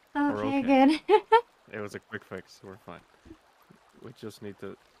fix. We're Okay, okay. good. It was a quick fix. We're fine. We just need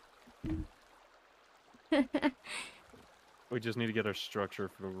to... We just need to get our structure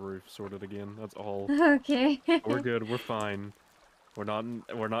for the roof sorted again. That's all. Okay. We're good. We're fine. We're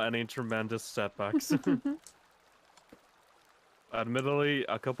not any tremendous setbacks. Admittedly,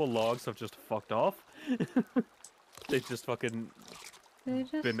 a couple logs have just fucked off. They've just fucking They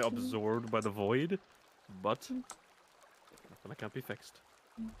just... been absorbed by the void. But nothing that can't be fixed.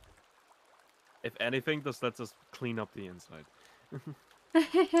 If anything, this lets us clean up the inside.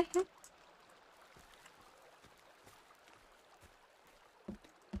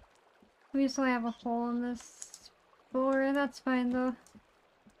 We still have a hole in this floor. That's fine though.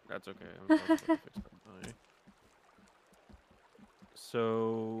 That's okay. I'm about to fix that now.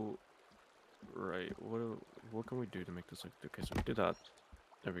 So, right, what can we do to make this look? Okay, so we did that.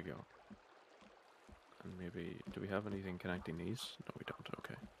 There we go. And maybe, do we have anything connecting these? No, we don't.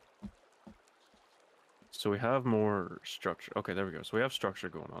 Okay. So we have more structure. Okay, there we go. So we have structure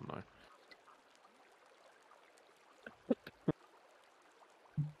going on now.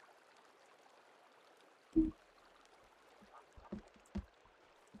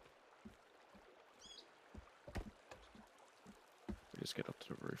 We just get up to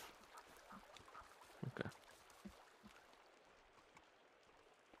the roof. Okay.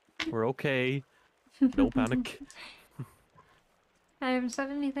 We're okay. No panic. I haven't said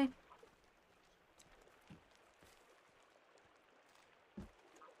anything.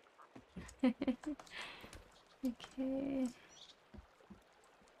 Okay.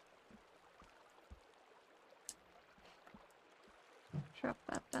 Drop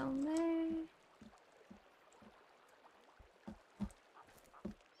that down there.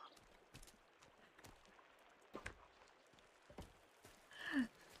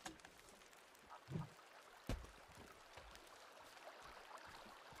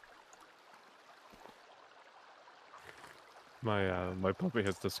 My puppy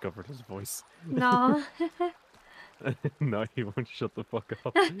has discovered his voice. No. No, he won't shut the fuck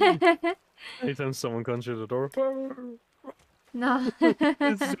up. Anytime someone comes through the door, No.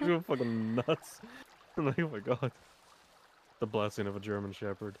 it's so fucking nuts. I'm like, oh my god. The blessing of a German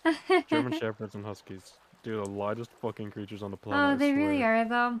Shepherd. German Shepherds and Huskies. Dude, the loudest fucking creatures on the planet, Oh, I they swear. really are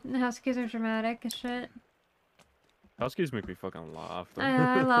though. The Huskies are dramatic as shit. Huskies make me fucking laugh. I know,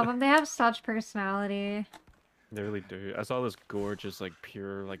 I love them. They have such personality. They really do. I saw this gorgeous, like,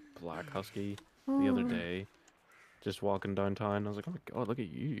 pure, like, black husky the other Ooh. day. Just walking downtown. I was like, oh my god, look at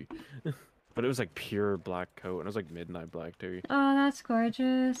you. But it was, like, pure black coat, and it was, like, midnight black, too. Oh, that's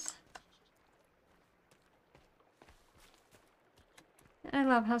gorgeous. I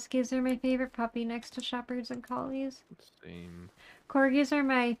love Huskies. They're my favorite puppy next to Shepherds and Collies. Same. Corgis are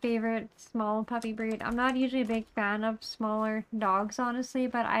my favorite small puppy breed. I'm not usually a big fan of smaller dogs, honestly,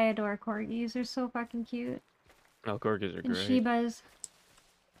 but I adore Corgis. They're so fucking cute. Oh, corgis are And great. Shibas.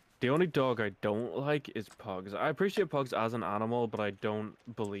 The only dog I don't like is pugs. I appreciate pugs as an animal, but I don't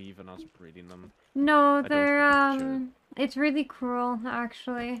believe in us breeding them. No, I don't they're, think we should. it's really cruel,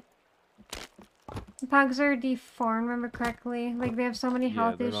 actually. Pugs are deformed, remember correctly. Like, they have so many Yeah,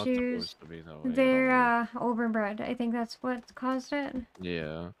 health they're not issues. supposed to be that way at They're, all. overbred. I think that's what caused it.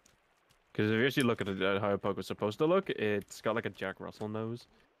 Yeah. Because if you actually look at, how a pug was supposed to look, it's got like a Jack Russell nose.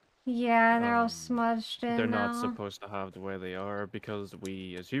 Yeah, they're all Um, smudged in They're not now. supposed to have the way they are because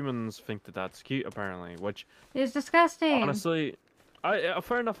we as humans think that that's cute, apparently. Which, It's disgusting. honestly,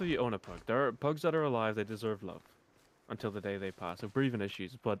 fair enough if you own a pug. There are pugs that are alive, they deserve love until the day they pass. So breathing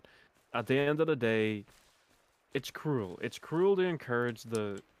issues, but at the end of the day, it's cruel. It's cruel to encourage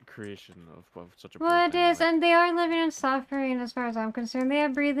the creation of such a poor Well, it thing. is, Like, and they are living in suffering as far as I'm concerned. They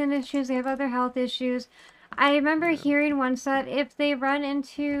have breathing issues, they have other health issues. I remember yeah, hearing once that if they run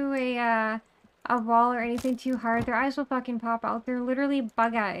into a wall or anything too hard, their eyes will fucking pop out. They're literally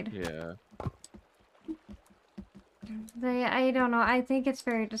bug-eyed. yeah, I don't know, I think it's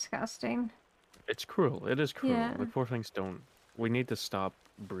very disgusting. it's cruel. It is cruel. Yeah. Like, poor things don't. We need to stop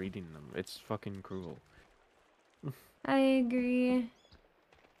breeding them. It's fucking cruel. I agree.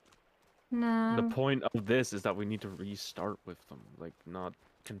 The No. point of this is that we need to restart with them, like, not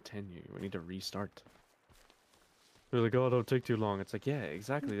continue. We need to restart. They're like, oh, it'll take too long. It's like, yeah,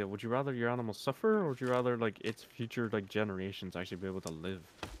 exactly. Would you rather your animals suffer, or would you rather, like, its future, like, generations actually be able to live?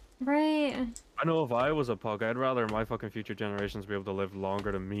 Right. I know if I was a pug, I'd rather my fucking future generations be able to live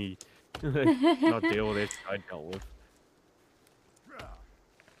longer than me. Not deal with it I dealt with.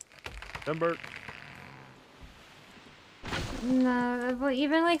 Timber. No, well,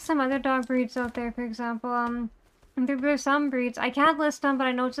 even like some other dog breeds out there, for example, there's some breeds, I can't list them, but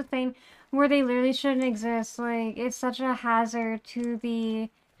I know it's a thing, where they literally shouldn't exist. Like, it's such a hazard to the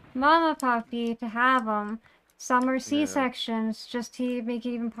mama puppy to have them. Some are Yeah. C-sections just to make it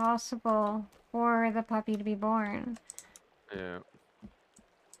even possible for the puppy to be born. Yeah.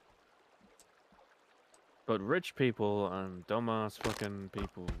 But rich people and dumbass fucking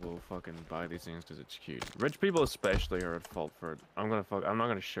people will fucking buy these things because it's cute. Rich people especially are at fault for it. I'm not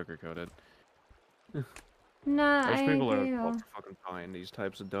gonna sugarcoat it. No, I Rich people are agree at fault though. for fucking buying these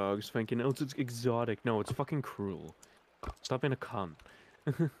types of dogs, thinking, oh, it's exotic. No, it's fucking cruel. Stop being a cunt.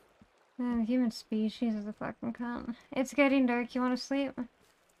 The human species is a fucking cunt. It's getting dark, you wanna sleep?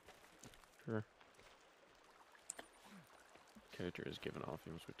 Sure. Character is giving off,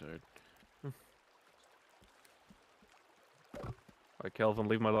 he must be tired. Alright, Kelvin,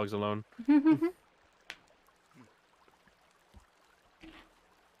 leave my logs alone.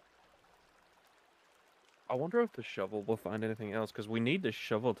 I wonder if the shovel will find anything else, because we need the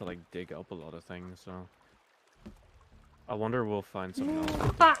shovel to, like, dig up a lot of things, so... I wonder we'll find something else. with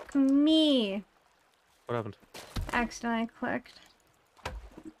it. Fuck me! What happened? Accidentally clicked.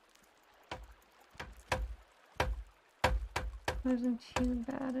 Wasn't too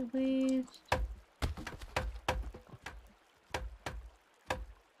bad at least.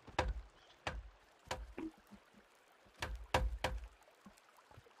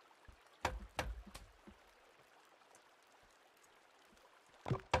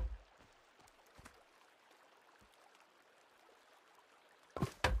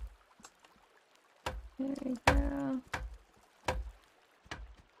 There we go.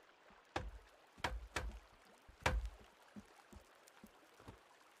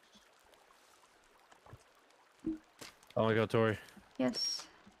 Oh my god, Tori. Yes.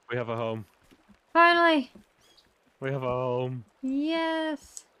 We have a home. Finally! We have a home.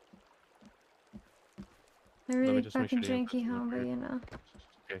 Yes! A Let me really just make fucking sure the janky inputs are home, but clear. you know.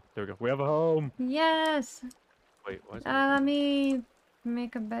 Okay, there we go. We have a home. Yes! Wait, why is it? Let me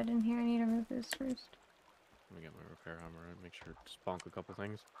make a bed in here. I need to move this first. Let me get my repair hammer and make sure to bonk a couple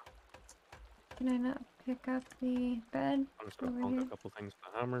things. Can I not pick up the bed I'm just gonna over bonk here? a couple things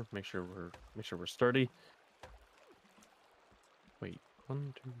with the hammer. Make sure we're sturdy. Wait,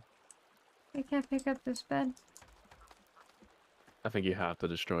 1, 2. I can't pick up this bed. I think you have to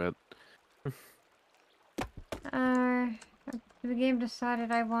destroy it. The game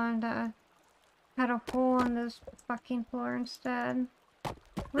decided I wanted to cut a hole in this fucking floor instead.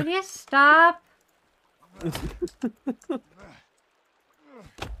 Would you stop?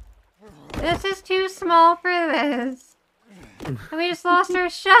 This is too small for this. And we just lost our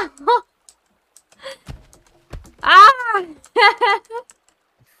shell. Ah!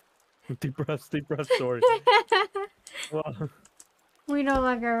 Deep breaths, Tori. Well, We no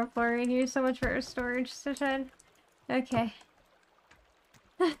longer have a floor in here. So much for our storage session. Okay.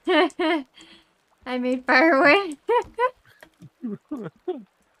 I made firewood.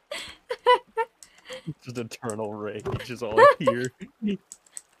 just internal rage is all I hear.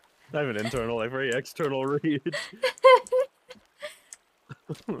 Not even internal, like very external rage.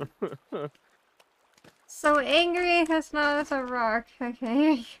 So angry, that's not as a rock. Okay,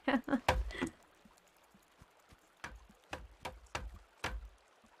 here you go.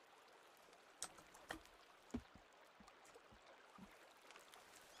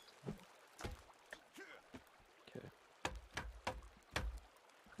 Okay.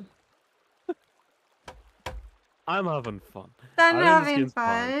 I'm having fun. I'm I think having the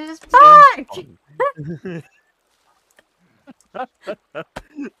skin's fun. fun. It's Skin's fun!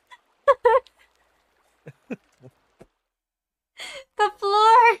 fun. The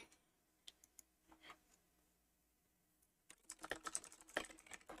floor!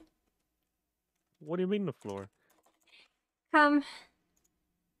 What do you mean the floor? Come.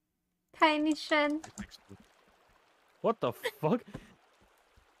 Tiny shed. What the fuck?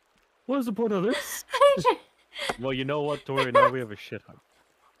 What is the point of this? Well, you know what, Tori? Now we have a shit hut.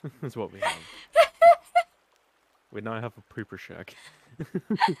 That's what we have. We now have a pooper shack.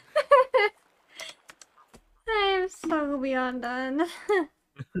 I am so beyond done.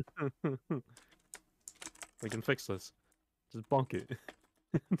 We can fix this. Just bonk it.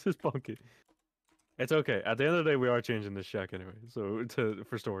 Just bonk it. It's okay. At the end of the day, we are changing this shack anyway, so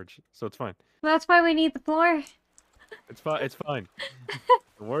for storage, so it's fine. That's why we need the floor. It's fine. It's fine.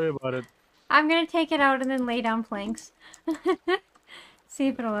 Don't worry about it. I'm gonna take it out and then lay down planks. See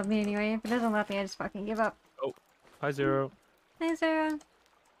if it'll let me anyway. If it doesn't let me, I just fucking give up. Oh, hi Zero. Hi, Sarah.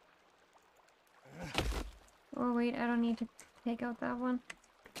 Oh wait, I don't need to take out that one.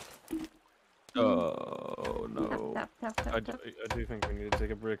 Oh no. Tap, tap, tap, I tap, do think we need to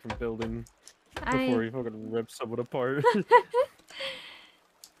take a break from building tap. before we fucking rip someone apart.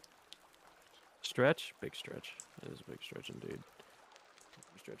 Stretch? Big stretch. It is a big stretch indeed.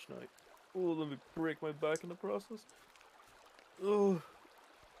 Stretch night. Oh, let me break my back in the process. Oh.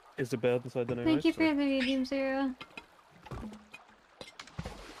 Is the bed inside the new Thank house? you for the medium, Zero.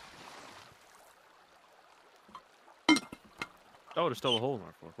 Oh, there's still a hole in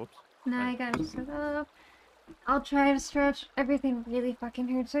our floor. Whoops. Now I got it set up. I'll try to stretch. Everything really fucking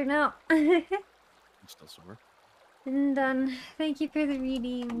hurts right now. It's still sore. And done. Thank you for the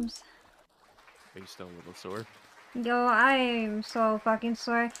redeems. Are you still a little sore? Yo, I'm so fucking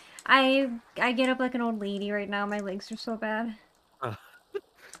sore. I get up like an old lady right now. My legs are so bad.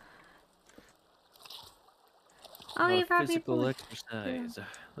 Oh, you brought me physical food. exercise.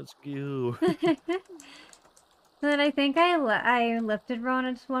 Let's go. Then I think I lifted wrong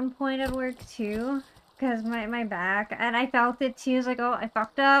at one point at work too, because my back, and I felt it too. I was like, oh, I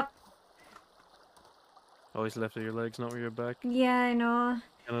fucked up. Always left with your legs, not with your back. Yeah, I know.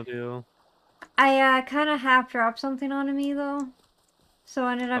 Kind of deal. I kind of half dropped something onto me though, so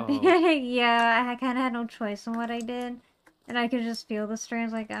I ended up yeah, I kind of had no choice in what I did, and I could just feel the strain. I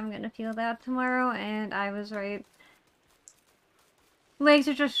was like, I'm gonna feel that tomorrow, and I was right. Legs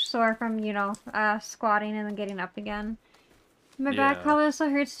are just sore from, you know, squatting and then getting up again. My back probably also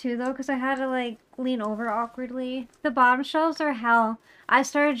hurts too, though, because I had to, like, lean over awkwardly. The bottom shelves are hell. I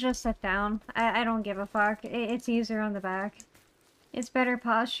started to just sit down. I don't give a fuck. It's easier on the back. It's better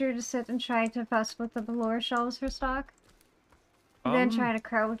posture to sit and try to fuss with the lower shelves for stock than try to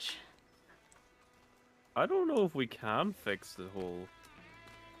crouch. I don't know if we can fix the whole...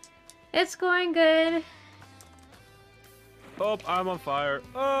 It's going good. Oh, I'm on fire.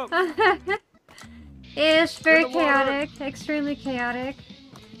 Oh! It's We're in very the water. chaotic, extremely chaotic.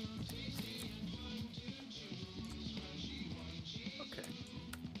 Okay.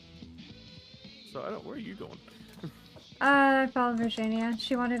 So I don't. Where are you going? I followed Virginia.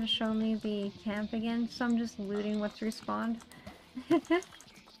 She wanted to show me the camp again, so I'm just looting what's respawned.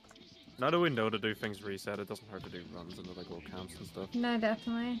 Now that we know to do things reset, it doesn't hurt to do runs into like little camps and stuff. No,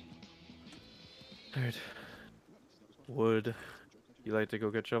 definitely. Alright. Would you like to go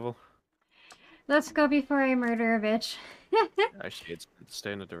get shovel? Let's go before I murder a bitch. Actually, it's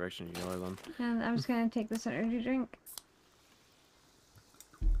stay in the direction you are then. And I'm just gonna take this energy drink.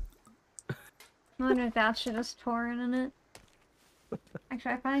 I wonder if that shit is torn in it.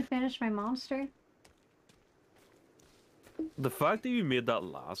 Actually, I finally finished my monster. The fact that you made that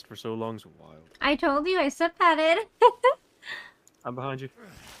last for so long is wild. I told you, I sip at it. I'm behind you.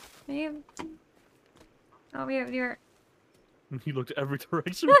 Babe. Oh, you're... You looked every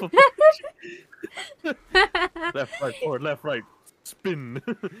direction. Left, right, forward, left, right. Spin.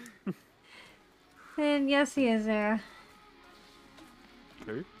 And yes, he is there.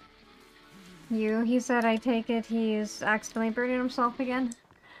 Who? You. He said, I take it he's accidentally burning himself again.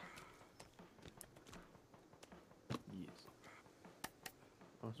 Yes.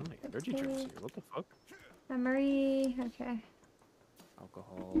 Oh, so many energy drinks here. What the fuck? Memory. Okay.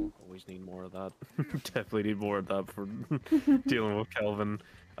 Alcohol. Always need more of that. Definitely need more of that for dealing with Kelvin.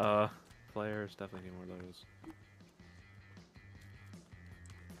 Players definitely need more of those.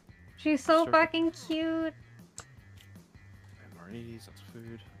 She's so Sure. fucking cute. Memories, that's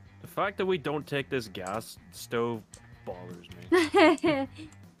food. The fact that we don't take this gas stove bothers me.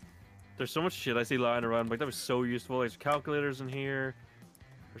 There's so much shit I see lying around. Like, that was so useful. There's calculators in here.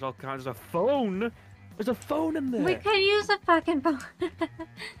 There's all kinds of phone. There's a phone in there. We could use a fucking phone.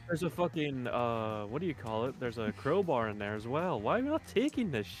 There's a fucking, what do you call it? There's a crowbar in there as well. Why are we not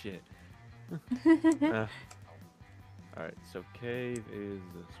taking this shit? Alright, so cave is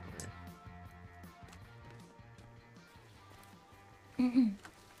this way.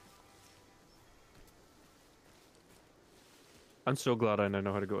 I'm so glad I now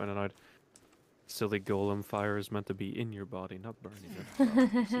know how to go in and out. Silly golem, fire is meant to be in your body, not burning it. Well,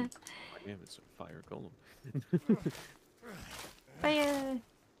 see, my name is Fire Golem. Fire.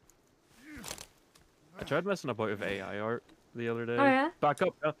 I tried messing about with AI art the other day. Oh, yeah? Back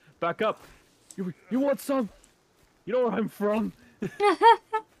up, back up. You want some? You know where I'm from.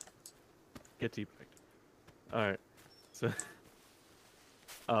 Get deep. All right, so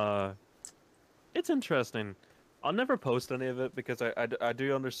it's interesting. I'll never post any of it because I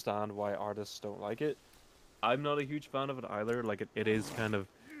do understand why artists don't like it. I'm not a huge fan of it either. Like it is kind of.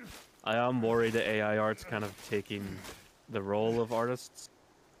 I am worried that AI art's kind of taking the role of artists,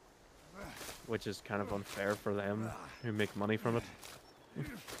 which is kind of unfair for them who make money from it.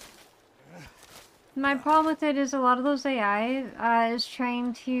 My problem with it is a lot of those AI is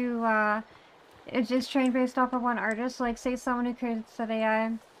trying to, it's just trained based off of one artist. Like, say someone who creates that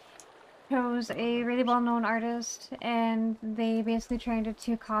AI chose a really well-known artist, and they basically trained it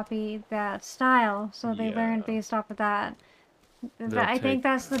to copy that style, so they learned Yeah. based off of that. They'll I think take-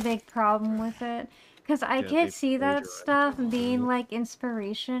 that's the big problem with it. Because I Yeah, can they see that plagiarize stuff it. being, like,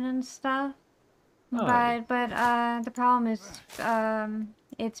 inspiration and stuff. Aye. But the problem is,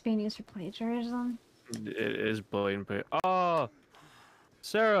 it's being used for plagiarism. It is blatant. Oh,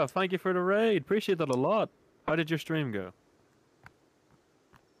 Sarah, thank you for the raid. Appreciate that a lot. How did your stream go?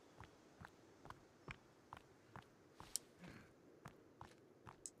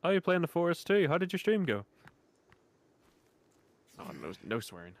 Oh, you're playing the forest too. How did your stream go? Oh, no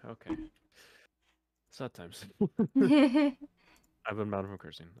swearing. Okay. Sad times. I've been banned from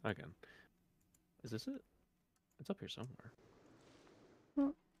cursing again. Is this it? It's up here somewhere.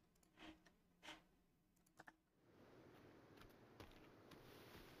 Well.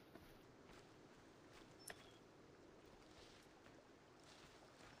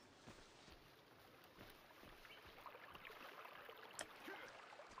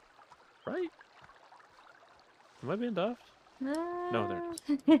 Right? Am I being daft? No, there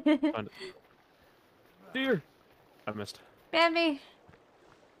it is. Find it. Deer! I missed. Bambi!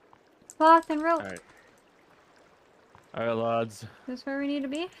 Cloth and rope. Alright. Alright, lads. This is where we need to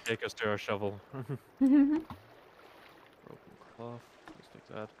be. Take us to our shovel. Rope and cloth. Let's take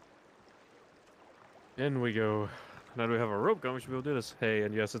that. In we go. Now that we have a rope gun, we should be able to do this. Hey,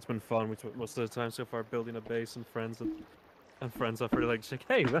 and yes, it's been fun. We took most of the time so far building a base and friends I've really like,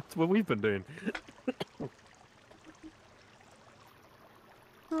 hey, that's what we've been doing.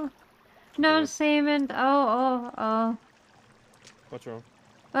 No, Yeah. same and oh. What's wrong?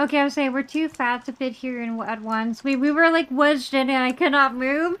 Okay, I was saying we're too fat to fit here at once. We were like wedged in and I could not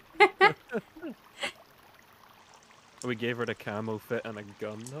move. We gave her the camo fit and a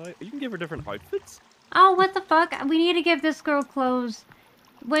gun. You can give her different outfits. Oh, what the fuck? We need to give this girl clothes.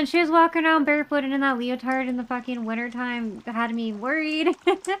 When she was walking around barefooted in that leotard in the fucking wintertime, it had me worried.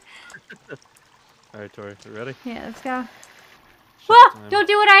 Alright, Tori, you ready? Yeah, let's go. Shut Whoa! the time. Don't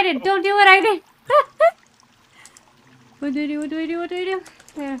do what I did! Don't do what I did! What do I do? What do I do? What do I do?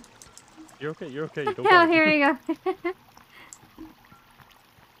 Yeah. You're okay, you're okay. Don't Oh, worry. here we go.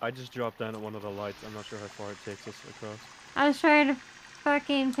 I just dropped down at one of the lights. I'm not sure how far it takes us across. I was trying to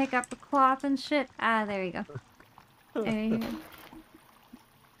fucking pick up the cloth and shit. Ah, there we go. There you go.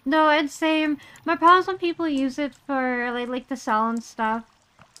 No, it's same. My problem's when people use it for like to sell and stuff,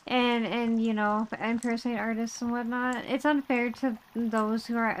 and you know, impersonate artists and whatnot. It's unfair to those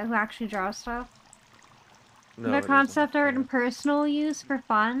who actually draw stuff. No, The it concept isn't. art and personal use for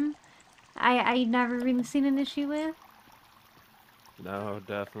fun, I never really seen an issue with. No,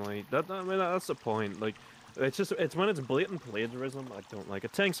 definitely. I mean, that's the point. Like, it's when it's blatant plagiarism. I don't like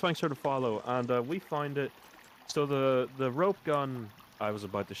it. Thanks for the follow. And we find it. So the rope gun I was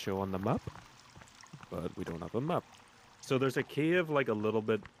about to show on the map, but we don't have a map. So there's a cave like a little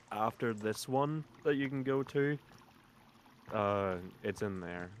bit after this one that you can go to. It's in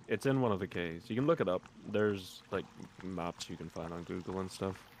there. It's in one of the caves. You can look it up. There's like maps you can find on Google and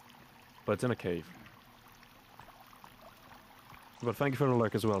stuff. But it's in a cave. But thank you for the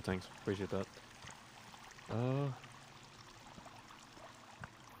lurk as well, thanks. Appreciate that.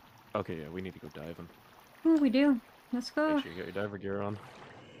 Okay, yeah, we need to go diving. Ooh, we do. Let's go. Make sure you get your diver gear on.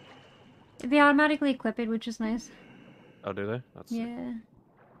 They automatically equip it, which is nice. Oh, do they? That's sick. Yeah.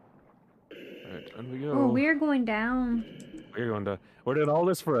 Alright, and we go. Oh, we're going down. We're doing all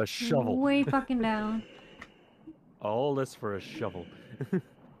this for a shovel. Way fucking down. All this for a shovel.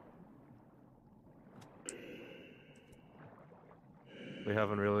 We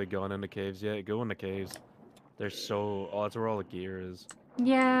haven't really gone into caves yet. Go into caves. They're so... Oh, that's where all the gear is.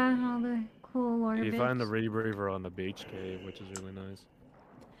 Yeah, all the cool lore You bits. find the rebreather on the beach cave, which is really nice.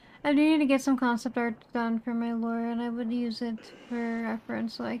 I do need to get some concept art done for my lore, and I would use it for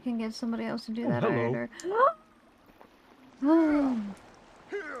reference so I can get somebody else to do that hello. art. Or...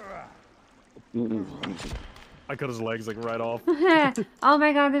 I cut his legs like right off. Oh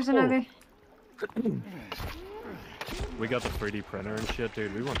my god, there's another. We got the 3D printer and shit,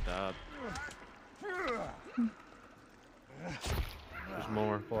 dude. We want that. There's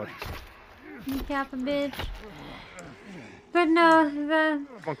more. Watch. You cap a bitch. But no,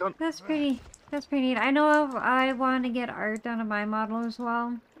 Come on, that's pretty neat. I know I want to get art done of my model as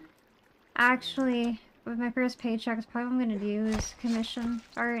well. Actually, with my first paycheck, it's probably what I'm gonna do is commission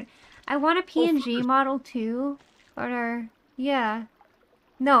art. I want a PNG model too, or yeah,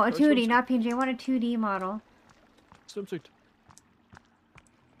 no, a 2D, not PNG. I want a 2D model. Swimsuit.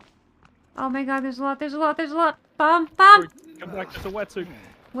 Oh my god, there's a lot, there's a lot, there's a lot. Bomb. Come back, there's a wetsuit.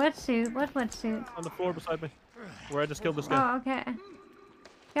 Wetsuit? What wetsuit? On the floor beside me. Where I just killed this guy. Oh, okay.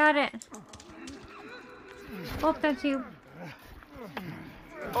 Got it. Oh, that's you.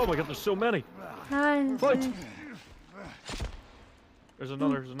 Oh my god, there's so many. Fight! There's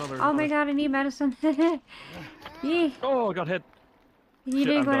another, Oh my god, I need medicine. Yee. Oh, I got hit. You Shit,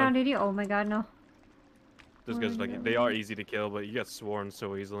 didn't I'm go down. down, did you? Oh my god, no. Those guys, like, they are easy to kill, but you get sworn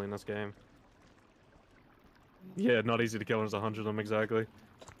so easily in this game. Yeah, not easy to kill, there's 100 of them exactly.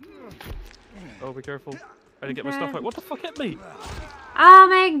 Oh, be careful. I didn't get my stuff out. What the fuck hit me? Oh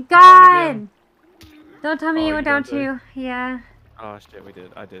my god! Don't tell me Oh, you you went down got there. too. Yeah. Oh shit, we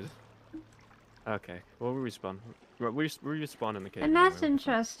did. I did. Okay, well, we respawn. We respawn in the cave. And that's anyway.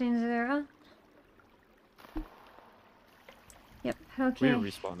 interesting, Zero. Yep, We okay.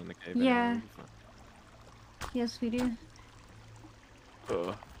 respawn in the cave. Yeah. Anyway. Yes, we do.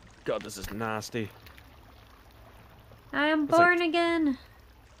 Oh, God, this is nasty. I am It's like- born again!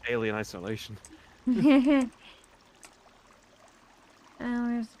 Alien isolation. Oh,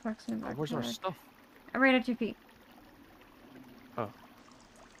 where's the box in the Oh, back? where's our stuff? Right at your feet.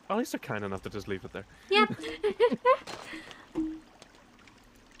 At least they're kind enough to just leave it there. Yep.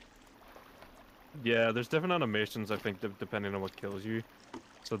 Yeah, there's different animations, I think, depending on what kills you.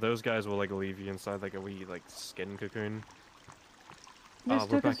 So those guys will, like, leave you inside, like, a wee, like, skin cocoon. This we're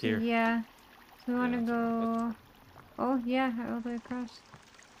took back us- here. Yeah. So we want to Yeah, go... Oh, yeah, all the way across.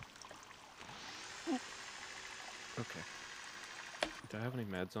 Okay. Do I have any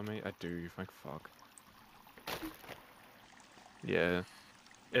meds on me? I do, thank fuck. Yeah.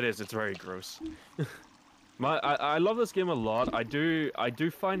 It is, it's very gross. I love this game a lot. I do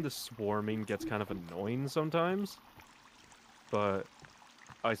find the swarming gets kind of annoying sometimes. But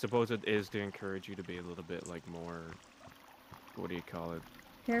I suppose it is to encourage you to be a little bit like more, what do you call it?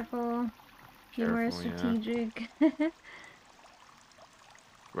 Careful. Be more Careful, yeah. strategic.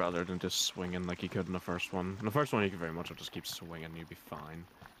 Rather than just swinging like you could in the first one. In the first one, you could very much just keep swinging, you'd be fine.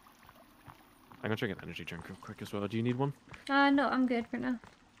 I'm gonna drink an energy drink real quick as well. Do you need one? No, I'm good for now.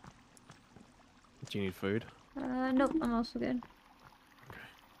 Do you need food? Nope, I'm also good. Okay.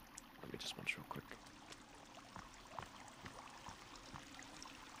 Let me just munch real quick.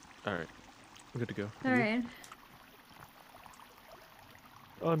 Alright. I'm good to go. Alright.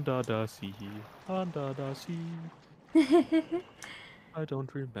 Under the sea. Under the sea. I don't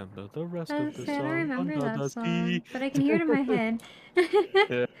remember the rest of the I don't song. remember Under that the song, sea. but I can hear it in my head.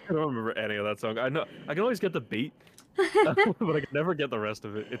 Yeah, I don't remember any of that song. I know I can always get the beat, but I can never get the rest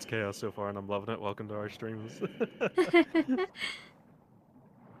of it. It's chaos so far, and I'm loving it. Welcome to our streams.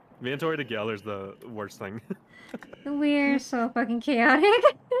 Me and Tori together is the worst thing. We're so fucking chaotic.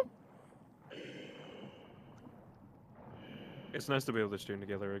 It's nice to be able to stream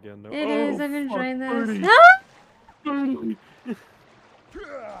together again, though. It Oh, is, I'm fuck, enjoying this. Birdie. No!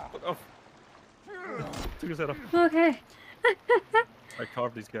 Fuck off. Took his head off. Okay. I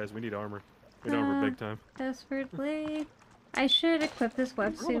carved these guys. We need armor. We need armor big time. Desperately. I should equip this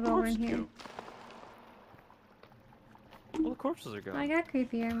wetsuit while we're in here. All the corpses are gone. I got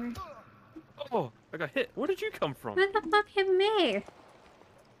creepy armor. Oh, I got hit. Where did you come from? What the fuck hit me?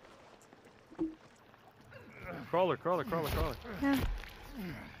 Crawler, crawler, crawler, crawler. Yeah.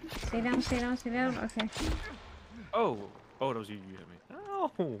 Stay down, stay down, stay down. Okay. Oh, that was you. You hit me.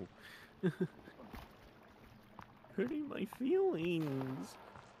 Ow. Hurting my feelings.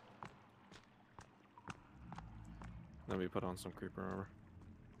 Let me put on some creeper armor.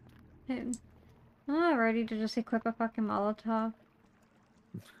 I'm not ready to just equip a fucking Molotov.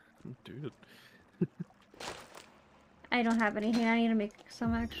 Dude. I don't have anything. I need to make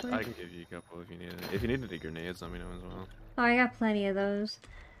some actually. I can give you a couple if you need it. If you need any grenades, let me know as well. Oh, I got plenty of those.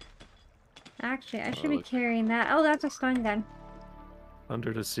 Actually, I should be look. carrying that. Oh, that's a stun gun.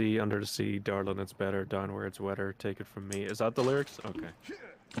 Under the sea, darling, it's better. Down where it's wetter, take it from me. Is that the lyrics? Okay.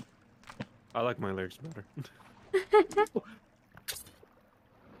 I like my lyrics better.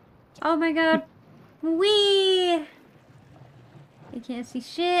 Oh my god. Wee! I can't see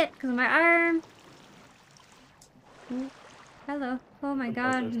shit because of my arm. Ooh. Hello. Oh my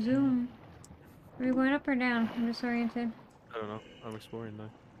god. Zoom. Are we going up or down? I'm disoriented. I don't know. I'm exploring now.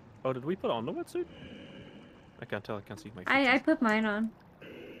 Oh, did we put on the wetsuit? I can't tell. I can't see my feet. I put mine on.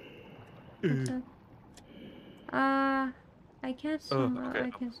 I can't swim. okay. I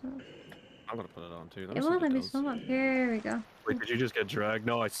can't swim. I'm gonna put it on too. It won't let me swim up. Here we go. Wait, did you just get dragged?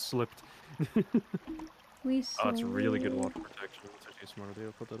 No, I slipped. We Oh, it's really good water protection. It's actually a smart idea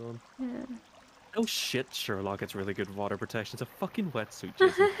to put that on. Yeah. Oh shit, Sherlock, it's really good water protection. It's a fucking wetsuit,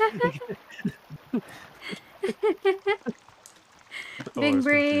 Jason. Big I was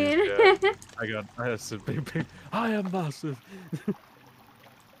brain. confused, yeah. I have some big. I am massive.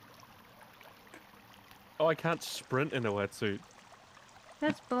 Oh, I can't sprint in a wetsuit.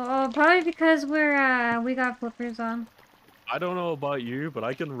 That's probably because we got flippers on. I don't know about you, but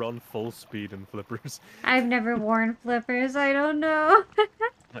I can run full speed in flippers. I've never worn flippers. I don't know.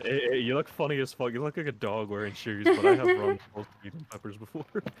 You look funny as fuck. You look like a dog wearing shoes, but I have run full speed in flippers before.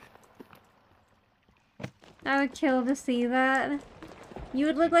 I would kill to see that. You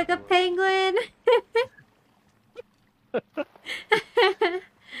would look like a penguin.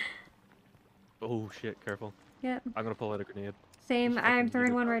 Oh shit, careful. Yep. I'm gonna pull out a grenade. Same. Just I'm fucking throwing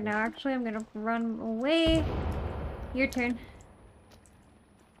leave it one that right way. now. Actually, I'm gonna run away. Your turn.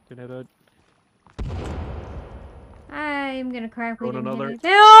 Grenade out. I'm gonna cry if we Throwing didn't hit another.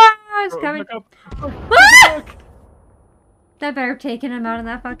 anything. Oh, it's Throw it coming. back up. Ah! That better have taken him out in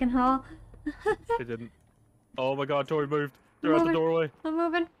that fucking hall. It didn't. Oh my god, Tori moved. They're out the Moving. doorway. I'm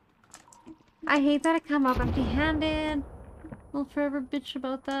moving. I hate that I come up empty-handed. I'll forever bitch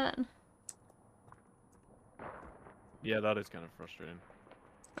about that. Yeah, that is kind of frustrating.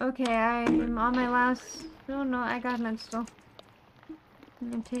 Okay, I'm on my last... Oh no, I got meds still. I'm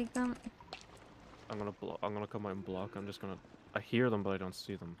gonna take them. I'm gonna come out and block. I'm just gonna. I hear them, but I don't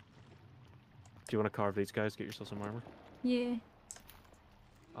see them. Do you want to carve these guys? Get yourself some armor. Yeah.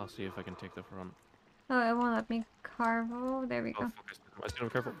 I'll see if I can take the front. Oh, it won't let me carve. Oh, there we Oh, go. fuck, I see them.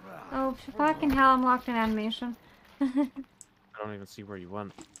 Careful. Oh, fucking hell, I'm locked in animation. I don't even see where you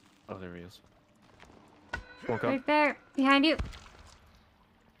went. Oh, there he is. Come on, come. Right there, behind you.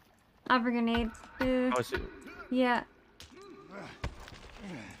 I have a grenade. Oh, I see. Yeah.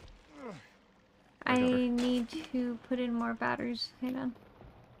 I I got her. need to put in more batteries. Hang on.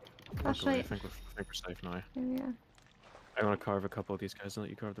 Luckily, I Actually, think we're safe now. there we are. I'm gonna carve a couple of these guys and let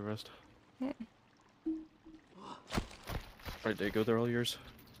you carve the rest. Okay. Right, there you go. They're all yours.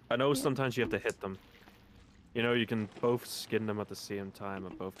 I know sometimes you have to hit them. You know, you can both skin them at the same time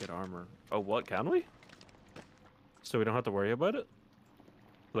and both get armor. Oh, what? Can we? So we don't have to worry about it?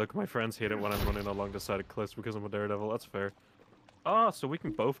 Look, my friends hate it when I'm running along the side of cliffs because I'm a daredevil. That's fair. Ah, so we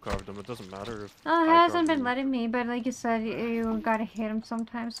can both carve them. It doesn't matter if Oh, it I hasn't carve been them. letting me, but like you said, you gotta hit him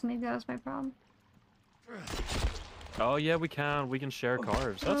sometimes. So maybe that was my problem. Oh, yeah, we can. We can share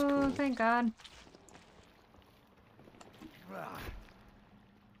carves. That's oh, cool. thank God.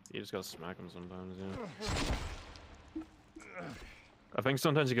 You just gotta smack them sometimes, yeah. I think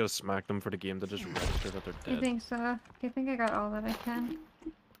sometimes you gotta smack them for the game to just register that they're I dead. think so. I think I got all that I can.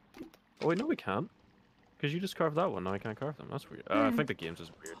 Oh, wait, no, we can't. Because you just carved that one, now I can't carve them. That's weird. I think the game's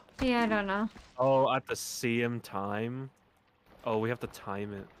just weird. Yeah, I don't know. Oh, at the same time? Oh, we have to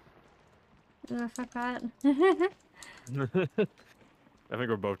time it. Ugh, fuck that. I think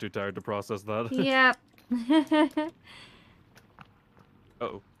we're both too tired to process that. Yep.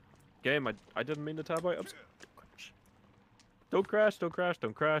 Uh-oh. Game, I didn't mean to tab out. Don't crash, don't crash,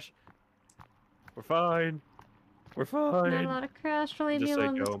 don't crash. We're fine. We're fine. Not a lot of crash. Leave me Just say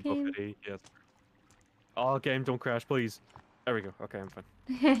alone go this and buff game. it, yes. Oh, game, don't crash, please. There we go. Okay, I'm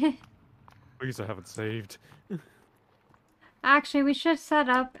fine. Please, I haven't saved. Actually, we should set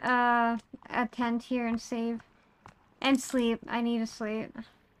up a tent here and save. And sleep. I need to sleep. Okay,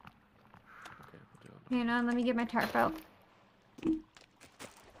 we'll do it. You know, let me get my tarp out.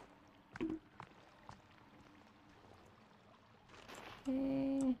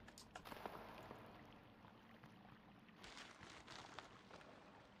 Okay.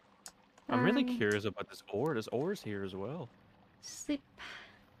 I'm really curious about this ore. This ore's here as well. Sleep.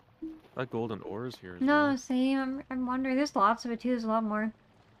 That golden ore is here as No, well. same. I'm wondering. There's lots of it too. There's a lot more.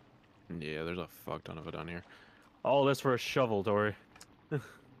 Yeah, there's a fuck ton of it down here. All this for a shovel, Tori.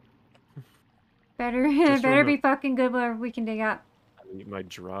 Better, Just better be remember- fucking good where we can dig up. I eat my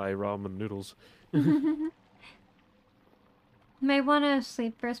dry ramen noodles. May want to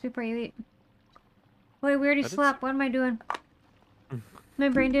sleep first before you eat. Wait, we already I did slept. What am I doing? My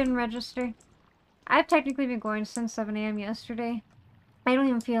brain didn't register. I've technically been going since 7 a.m. yesterday. I don't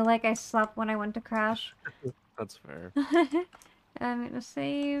even feel like I slept when I went to crash. That's fair. I'm gonna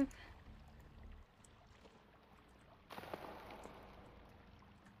save.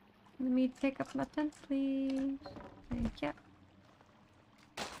 Let me pick up my tent, please. Thank you.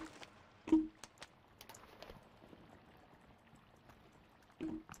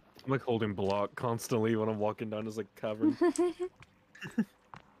 I'm like holding block constantly when I'm walking down this like cavern.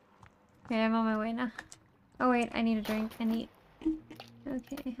 Okay, I'm on my way now. Oh wait, I need a drink. I need.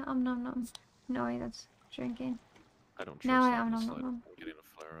 Okay, nom nom. No way, that's drinking. I don't trust Now I that nom in the nom slightest. nom. I'm getting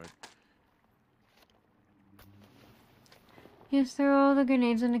a flare right. Just throw all the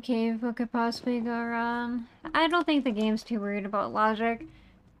grenades in the cave. What could possibly go wrong? I don't think the game's too worried about logic.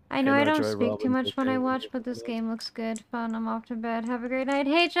 I know I don't speak too much when I watch, but this game looks good. Fun. I'm off to bed. Have a great night.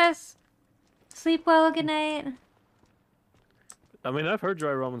 Hey, Jess! Sleep well. Good night. I mean, I've heard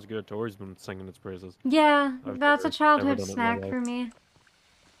dry ramen's good. Tori's been singing its praises. Yeah, I've that's a never childhood done it in my snack life. for me.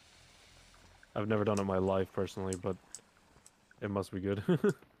 I've never done it in my life personally, but it must be good.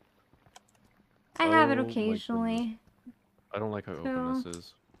 I have it Oh my goodness. occasionally. I don't like how open this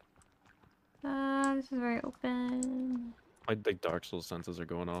is. This is very open. My like Dark Souls senses are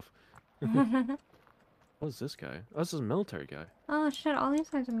going off. Oh What's this guy? Oh, this is a military guy. shit, all these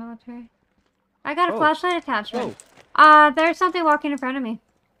guys are military. I got a Oh. flashlight attachment. Oh, There's something walking in front of me.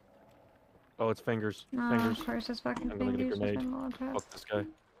 oh, it's fingers. No, Fingers. of course it's fucking I'm gonna get a fingers. grenade. It's been Molotov. Fuck this guy.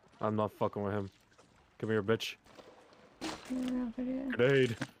 I'm not fucking with him. Come here, bitch. Yeah,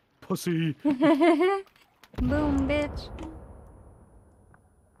 Grenade. Pussy. Boom, bitch.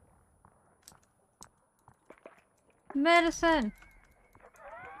 Medicine.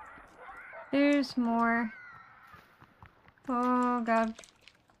 There's more. Oh god.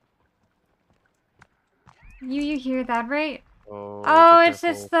 You hear that, right? Oh, Oh, be it's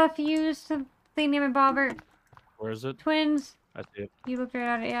careful. just the fuse thing named Bobber. Where is it? Twins. I see it. You looked right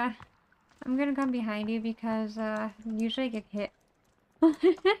at it, yeah. I'm gonna come behind you because usually I get hit.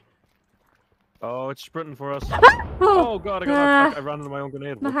 Oh, it's sprinting for us. Oh, Oh god, I ran into my own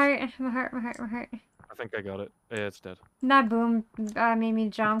grenade. my Whoops. heart, my heart, my heart, my heart. I think I got it. Yeah, it's dead. That boom made me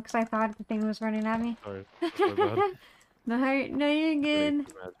jump because I thought the thing was running at me. Sorry. So bad. My heart, no, you're good. Really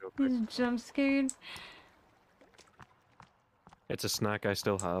mad real quick. Just jump scared. It's a snack I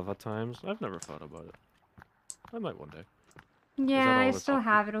still have at times. I've never thought about it. I might one day. Yeah, all I that's still on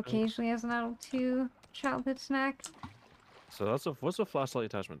have it the- occasionally as an adult too. Childhood snack. So that's a what's the flashlight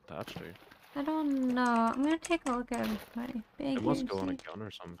attachment attached to? I don't know. I'm gonna take a look at my bag. It must here go on a and see. gun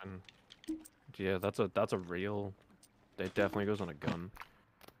or something. Yeah, that's a real. It definitely goes on a gun.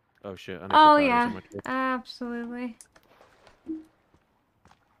 Oh shit, I need to Oh put batteries yeah, in my truck. absolutely.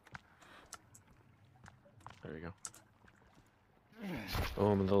 There you go. Oh,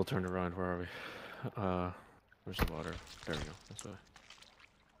 I'm a little turned around. Where are we? Where's the water? There we go. That's why.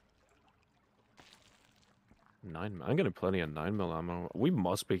 I'm getting plenty of 9mm ammo. We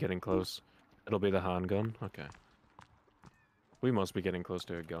must be getting close. It'll be the handgun. Okay. We must be getting close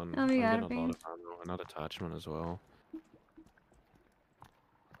to a gun. Oh, we I'm gotta getting a lot be. of ammo and that attachment as well.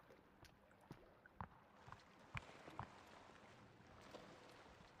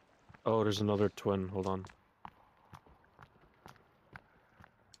 Oh, there's another twin. Hold on.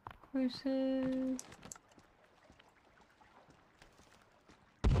 Horses.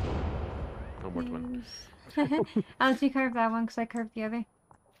 No more twin. Yes. I'll decarve that one because I carved the other.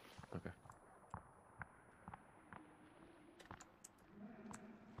 Okay.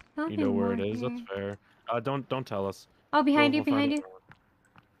 You Nothing know where more it is. That's here. fair. Don't tell us. Oh, behind you, We'll find behind it. you.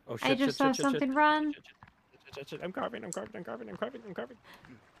 Oh I shit! just Shit! saw Shit! Shit! Shit! something Shit! run. Shit! Shit! Shit! Shit! I'm carving! I'm carving! I'm carving! I'm carving! I'm carving!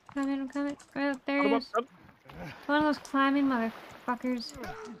 I'm coming. Oh, there Run he him up, is. run. One of those climbing motherfuckers.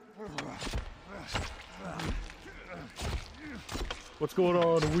 What's going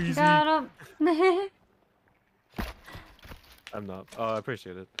on, Wheezy? Got him. I'm not. Oh, I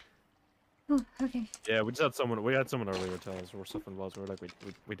appreciate it. Ooh, okay. Yeah, we just had someone. We had someone earlier tell us we're stuff involved. So we're like,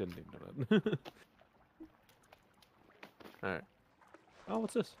 we didn't even know that. All right. Oh,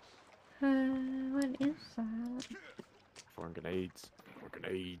 what's this? What is that? Foreign grenades. Foreign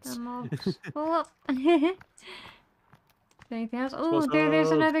grenades. I'm all full up. Anything else? Oh, there's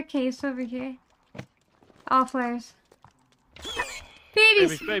Explosives. another case over here. All flares.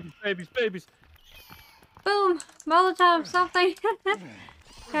 Babies! Babies. Boom! Molotov, something.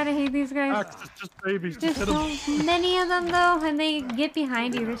 Gotta hate these guys. Ah, just babies. There's Just hit so 'em. many of them though, and they get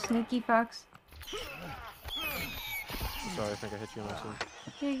behind you. They're sneaky fucks. Sorry, I think I hit you on accident.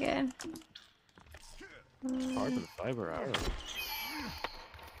 You're good. Carbon fiber arrow.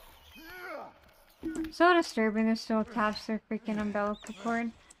 So disturbing. They're still attached to their freaking umbilical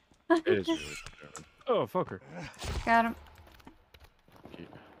cord. It is really disturbing. Oh, fucker. Got him.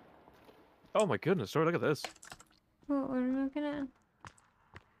 Oh my goodness, sorry, look at this. What are we looking at?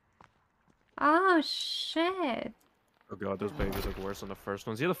 Oh shit! Oh god, those babies look worse than the first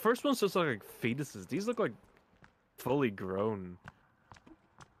ones. Yeah, the first ones just look like fetuses. These look like fully grown.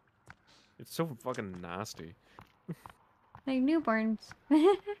 It's so fucking nasty. Like newborns.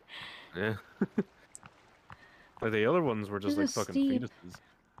 Yeah. Like the other ones were just like This is fucking steep. fetuses.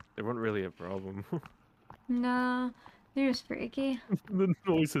 They weren't really a problem. No, they're just freaky. The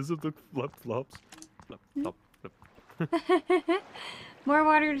noises of the flip flops. Flip flop flip. More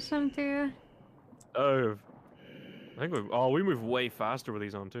water to swim through. Oh. I think we move way faster with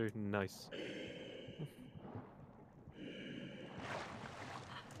these on too. Nice.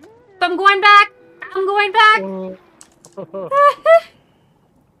 I'm going back! I'm going back!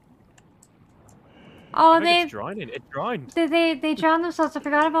 Oh, I think it's drowning. It drowned. they drowned themselves. I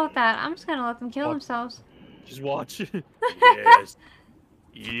forgot about that. I'm just gonna let them kill What? themselves. Just watch. Yes.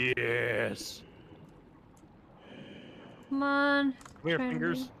 Yes. Come on. Come here, Try to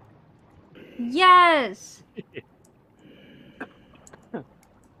fingers. be- Yes!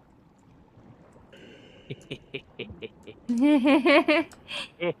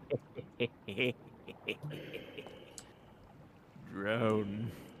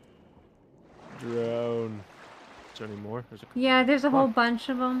 Drone. Drone. Is there any more? There's a... Yeah, there's a Come on. whole bunch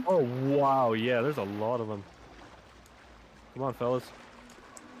of them. Oh, wow. Yeah, there's a lot of them. Come on, fellas.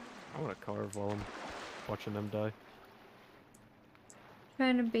 I want to carve while I'm watching them die.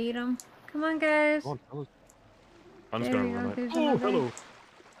 Trying to bait them. Come on, guys. Come on, fellas. I'm just There going we to go, run there's out. Oh, another. hello.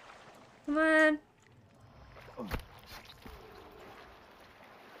 Come on.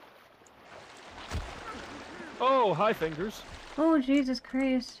 Oh, hi, fingers. Oh, Jesus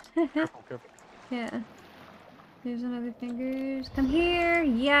Christ. Careful, careful. Yeah. There's another fingers. Come here.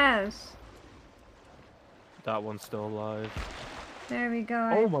 Yes. That one's still alive. There we go.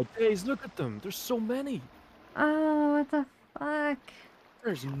 Oh my days, look at them. There's so many. Oh, what the fuck?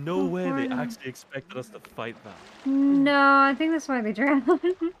 There's no Oh, way they Gordon. actually expected us to fight that. No, I think that's why they drowned.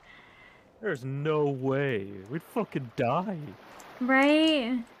 There's no way. We'd fucking die.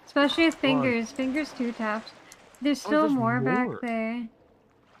 Right? Especially with Come on. fingers. Fingers two taps. There's Oh, still there's more back more. there.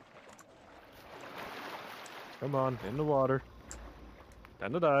 Come on, in the water.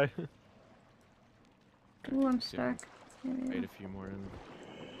 Time to die. Ooh, I'm See, stuck. There we Wait go. a few more in.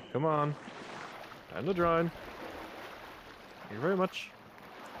 Come on. Time to drown. Thank you very much.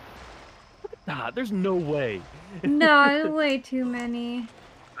 Look at that. There's no way. No, there's way too many.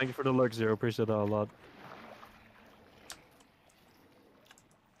 Thank you for the lurk, Zero. Appreciate that a lot.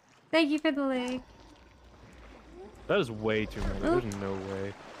 Thank you for the leg. That is way too many. Oop. There's no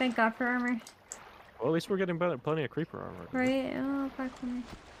way. Thank God for armor. Well, at least we're getting plenty of creeper armor. Right? Oh, fuck me.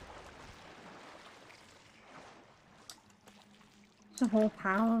 There's a whole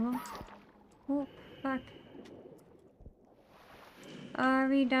pile of them. Oh, fuck. Are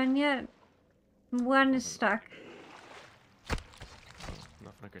we done yet? One is stuck. Oh,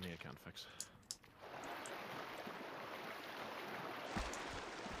 nothing a grenade can't fix.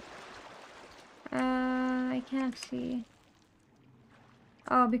 I can't see.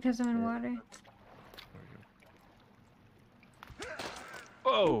 Oh, because I'm in water.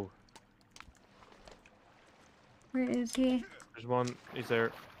 Oh! Where is he? There's one. He's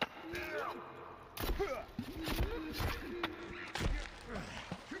there.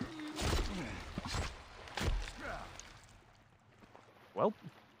 Well,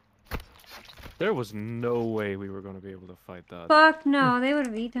 there was no way we were going to be able to fight that. Fuck no, they would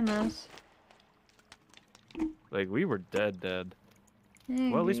have eaten us. Like, we were dead. I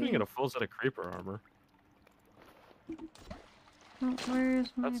Well, at least we agree. can get a full set of creeper armor. Oh, where's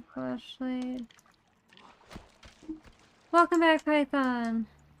my That's- flashlight? Welcome back, Python.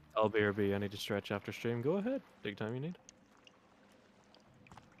 LBRB, I need to stretch after stream. Go ahead. Take time you need.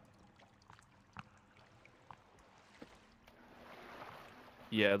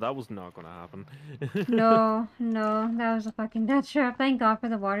 Yeah, that was not gonna happen. No, that was a fucking death trap. Thank God for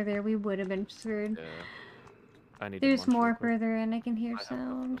the water there. We would have been screwed. Yeah. I need to There's munch real more quick. further in. I can hear I have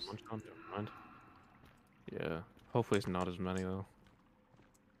nothing to sounds. munch on, never mind. Yeah. Hopefully it's not as many though.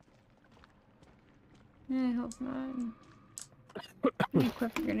 I hope not. Let me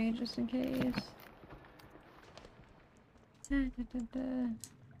equip a grenade just in case.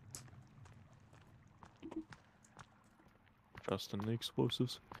 Trust in the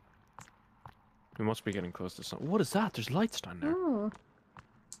explosives. We must be getting close to something. What is that? There's lights down there. Oh.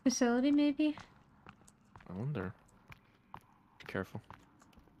 Facility, maybe? I wonder. Be careful.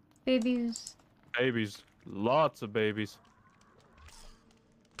 Babies. Babies. Lots of babies.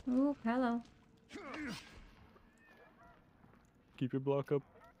 Oh, hello. Keep your block up.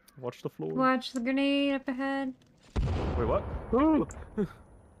 Watch the floor. Watch the grenade up ahead. Wait, what? Ooh!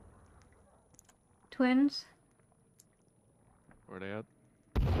 Twins. Where are they at?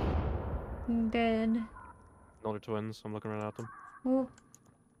 Dead. Another twins. I'm looking right at them. Oh.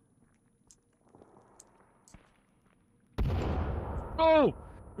 Oh!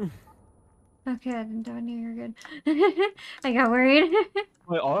 Okay, I didn't die near. You're good. I got worried.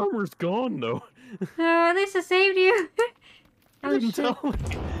 My armor's gone though. Oh, at least I saved you. You Oh didn't shit. tell me.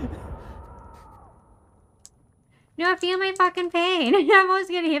 No, I feel my fucking pain. I'm always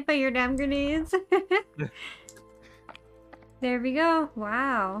getting hit by your damn grenades. There we go.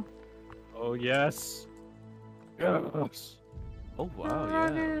 Wow. Oh yes. Yes. Oh wow, yeah.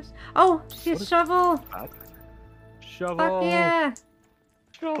 Loggers. Oh, she's What is shovel. that? Shovel. Fuck yeah.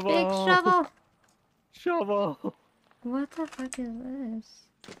 Shovel. Big shovel. Shovel. What the fuck is this?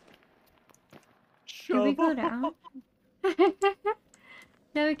 Shovel. Can we go down?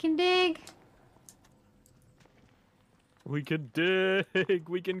 Now we can dig. We can dig.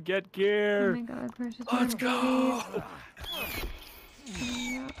 We can get Oh gear. my god, where's the Let's twin go. babies?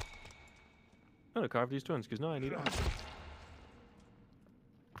 Yeah. I'm gonna carve these twins because now I need armor.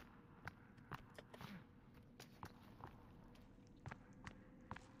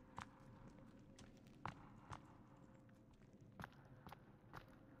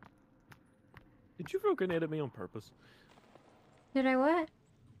 Did you throw a grenade at me on purpose? Did I what?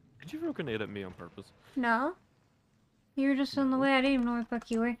 Did you throw a grenade at me on purpose? No. You were just in the No. way. I didn't even know where the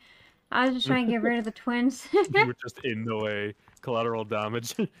fuck you were. I was just trying to get rid of the twins. You were just in the way. Collateral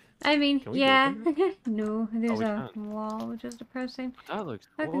damage. I mean, Can we go yeah. there? No, there's we a can't. wall, which is depressing. That looks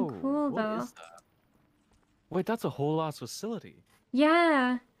Fucking whoa, cool, what though. is that? Wait, that's a whole ass facility.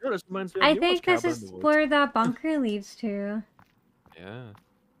 Yeah. You know, this reminds me of, I you watch think this Cabin in is the Woods? where that bunker leads to. Yeah.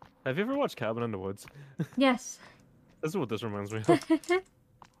 Have you ever watched Cabin in the Woods? Yes. This is what this reminds me of.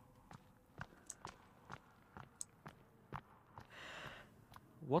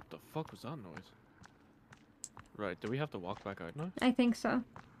 What the fuck was that noise? Right, do we have to walk back out now? I think so.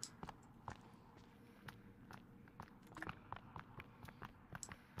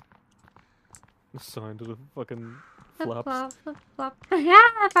 The sound of the fucking Flip flaps. flop, flip flop. Yeah,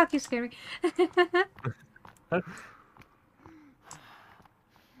 fuck, you scared me.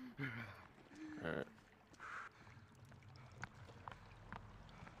 Alright.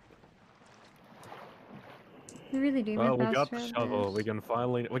 We really do. Well, make we got the fast shovel. travelers. We can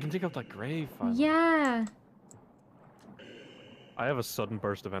finally... We can dig up that grave finally. Yeah. I have a sudden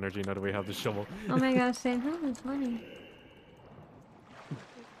burst of energy now that we have the shovel. Oh my god, same. Oh, it's money.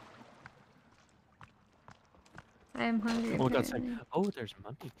 I'm hungry. Oh, that's like, oh, there's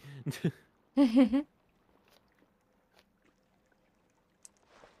money. Apparently.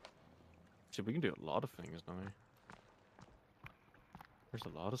 See, we can do a lot of things now. There's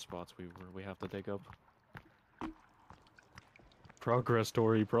a lot of spots we have to dig up. Progress,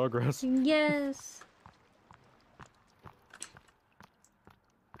 Tori, progress. Yes.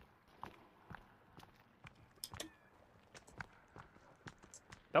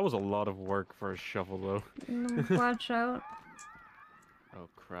 That was a lot of work for a shovel, though. Watch out. Oh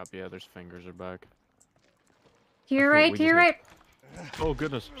crap! Yeah, there's fingers are back. To your Okay, right, we to just your need- right. Oh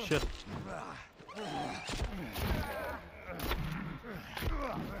goodness, shit.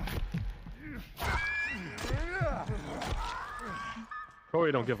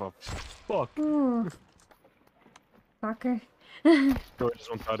 Tori don't give a fuck. Ooh. Fucker. Tori just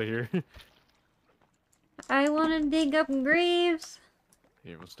wants out of here. I want to dig up graves.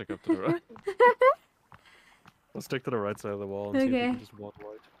 Here, we'll stick up to the right. We'll stick to the right side of the wall and see if we Okay. can just walk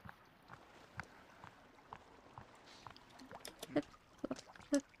right.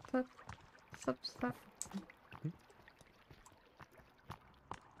 Stop.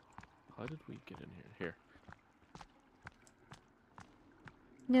 How did we get in here? Here.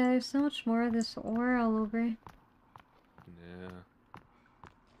 Yeah, there's so much more of this ore all over. Yeah.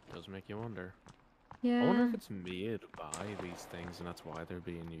 Does make you wonder. Yeah. I wonder if it's made by these things and that's why they're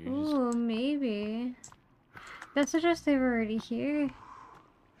being used. Ooh, maybe. That suggests they were already here.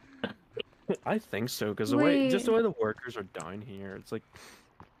 I think so, because the way just the Wait. way the workers are down here, it's like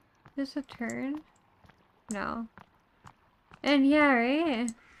There's a turn? No. And yeah,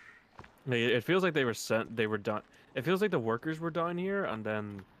 right? it feels like they were done. It feels like the workers were down here and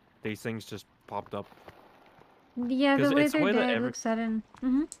then these things just popped up. Yeah, 'Cause the way it's the they're way that dead every- looks sudden.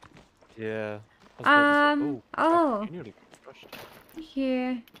 Mm-hmm. Yeah. Oh. I nearly crushed.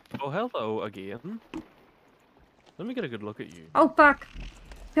 Here. Oh, hello again. Let me get a good look at you. Oh, fuck.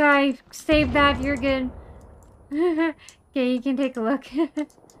 Guy, save that, you're good. Okay, you can take a look.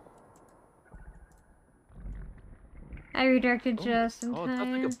 I redirected Oh, just in oh, that's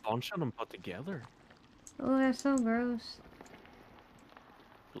like time. a bunch of them put together. Oh, that's so gross.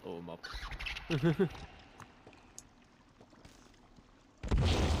 Blow them up.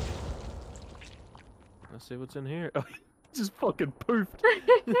 Let's see what's in here. Oh, just fucking poofed.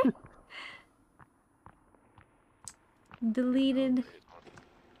 Deleted.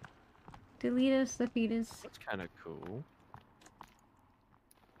 Delete us, the fetus. That's kind of cool.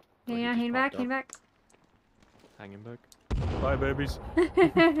 Hang he on, just hang back, popped hang back. Hanging back. Bye, babies.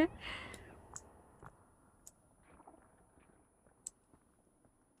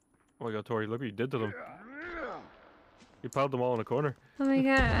 Oh my god, Tori, look what you did to them. You piled them all in a corner. Oh my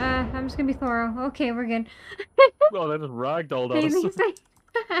god, I'm just gonna be thorough. Okay, we're good. Oh, that just ragdolled at us. Amazing.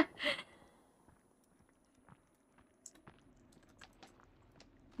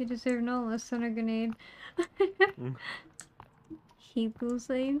 You deserve no less than a grenade. Mm. Hebrew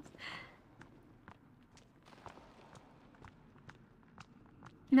slaves.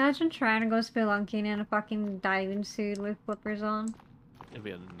 Imagine trying to go spelunking in a fucking diving suit with flippers on. It'd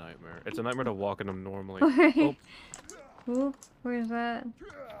be a nightmare. It's a nightmare to walk in them normally. Alright. Oh, Oop, where's that?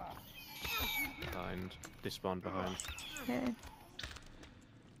 behind. They spawned behind. Okay.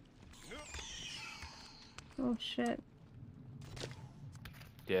 Oh shit.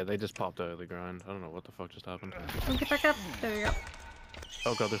 Yeah, they just popped out of the ground. I don't know what the fuck just happened. Oh, get back up. There we go.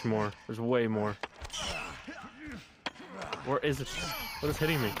 Oh god, there's more. There's way more. Where is it? What is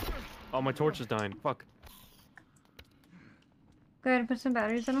hitting me? Oh, my torch is dying. Fuck. Go ahead and put some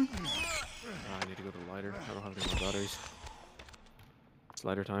batteries in them. I need to go to the lighter. I don't have any more batteries. It's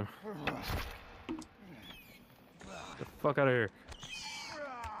lighter time. Get the fuck out of here.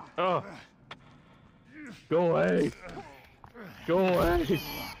 Oh! Go away! Go away!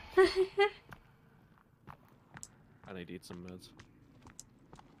 I need to eat some meds.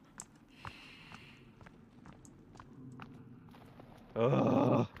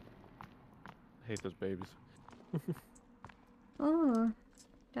 Ugh. I hate those babies. Oh,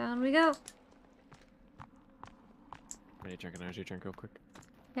 down we go. I need to drink an energy drink real quick.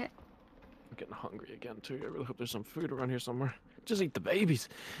 Okay. I'm getting hungry again too. I really hope there's some food around here somewhere. Just eat the babies.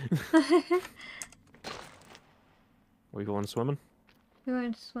 We going swimming? We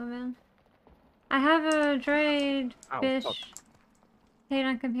went swimming. I have a dried Ow, fish. fuck. Hey,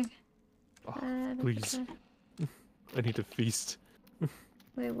 don't come here. Oh, please. I need to feast.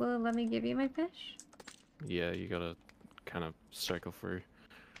 Wait, will it let me give you my fish? Yeah, you gotta kind of cycle through.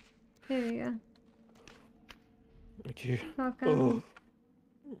 There we go. Thank you. Welcome.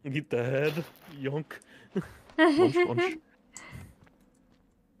 Oh, eat the head, yonk. Munch, munch.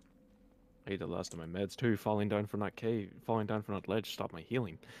 I ate the last of my meds too. Falling down from that ledge stopped my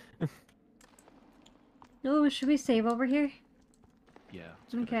healing. Oh, should we save over here? Yeah.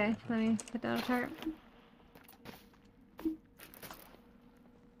 It's a good Okay, idea, let me put down a tarp.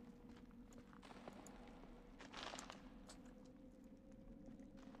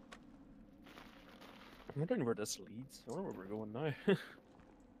 I'm wondering where this leads. I wonder where we're going now.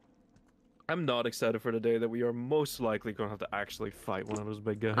 I'm not excited for the day that we are most likely going to have to actually fight one of those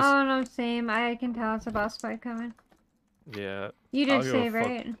big guys. Oh no, same. I can tell it's a boss fight coming. Yeah. You I'll did give a save, fuck.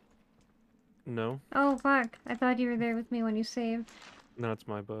 right? No. Oh fuck. I thought you were there with me when you saved. No, it's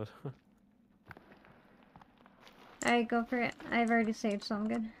my bad. Alright, go for it. I've already saved, so I'm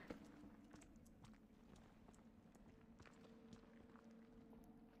good.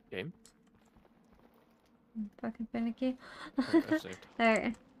 Game? I'm fucking finicky. Alright, I've saved.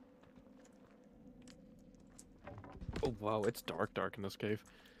 Alright. Oh wow, it's dark in this cave.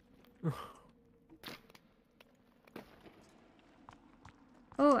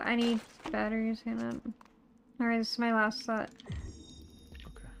 Oh, I need batteries. Hang on. Alright, this is my last slot.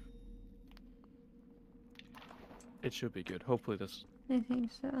 Okay. It should be good. Hopefully this I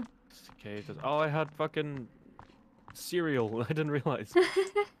think so. cave does. Oh, I had fucking cereal. I didn't realize.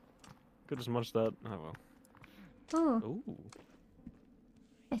 Could have munched that. Oh well. Oh, Ooh.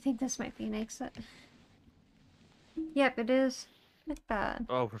 I think this might be an exit. Yep, it is. Not bad.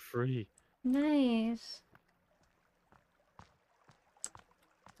 Oh, we're free. Nice.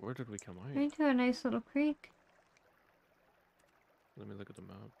 Where did we come out? Right to a nice little creek. Let me look at the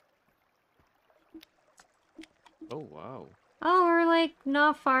map. Oh wow. Oh, we're like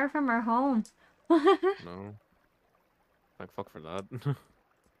not far from our home. No. Thank fuck for that.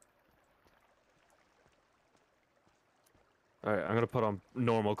 Alright, I'm gonna put on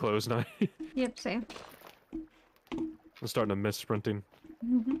normal clothes now. Yep, same. I'm starting to miss sprinting.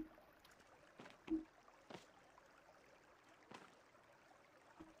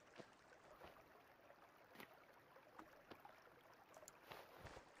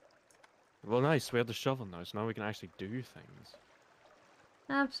 Well, nice. We have the shovel now, so now we can actually do things.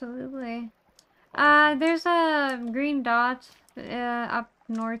 Absolutely. Awesome. There's a green dot up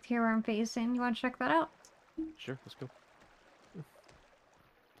north here where I'm facing. You want to check that out? Sure, let's go.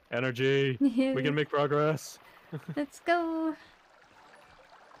 Energy! We can make progress! Let's go.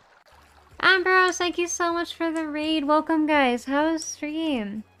 Ambrose, thank you so much for the raid. Welcome, guys. How's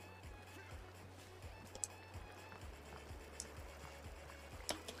stream?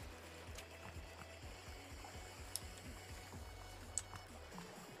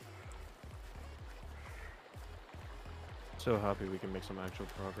 So happy we can make some actual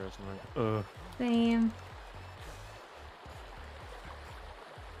progress now. Same.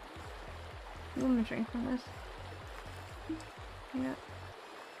 Ooh, I'm gonna drink from this. Yeah.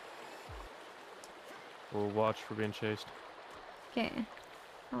 We'll watch for being chased. Okay.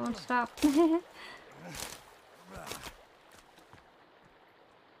 I won't stop.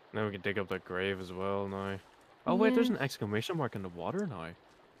 Now we can dig up that grave as well now. Oh wait, there's an exclamation mark in the water now.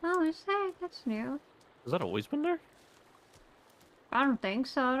 Oh, is there? That's new. Has that always been there? I don't think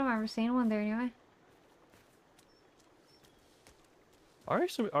so. I don't remember seeing one there anyway.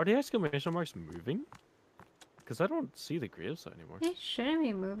 Are the exclamation marks moving? Because I don't see the gravesite anymore. They shouldn't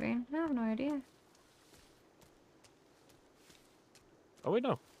be moving. I have no idea. Oh wait,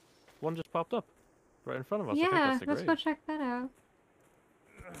 no. One just popped up. Right in front of us. I think Yeah, that's the let's grave. go check that out.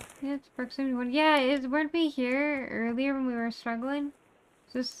 Yeah, it's proximity one. Yeah, weren't we here earlier when we were struggling?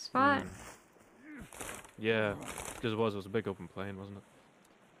 Is this the spot? Yeah, because it was a big open plain, wasn't it?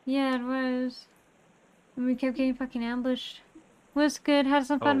 Yeah, it was. And we kept getting fucking ambushed. Was good. Had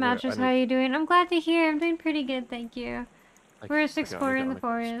some fun Oh, wait, matches. How are you doing? I'm glad to hear. I'm doing pretty good, thank you. We're just exploring the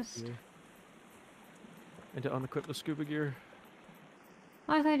forest. I need to unequip the scuba gear.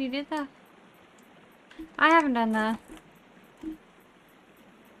 Oh, I thought you did that. I haven't done that.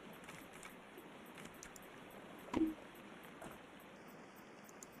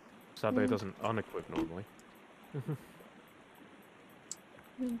 Sadly, it doesn't unequip normally. Is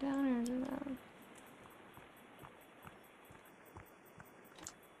it down or is it up?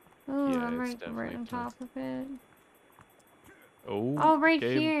 Oh, Yeah, I'm it's right on definitely top of it. Oh, Oh, right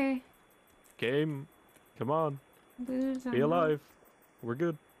game. here. Game, come on, Booze be alive. We're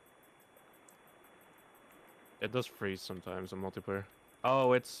good. It does freeze sometimes in multiplayer.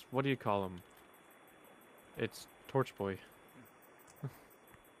 Oh, it's, what do you call him? It's Torch Boy.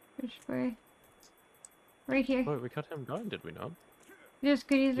 Which way? Right here. Wait, we cut him down, did we not? There's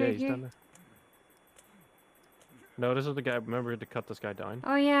goodies Yeah, right he's here. down there. No, this is the guy. Remember to cut this guy down.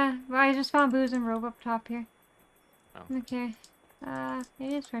 Oh yeah, well, I just found booze and rope up top here. Oh. Okay. It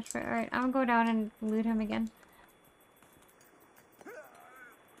is stretch for. Alright, I'm gonna go down and loot him again.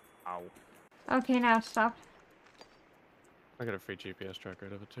 Ow. Okay, now it's stopped. I got a free GPS tracker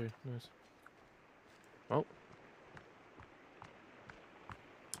out of it too. Nice. Oh.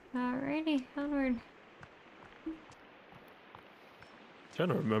 Alrighty, onward. Trying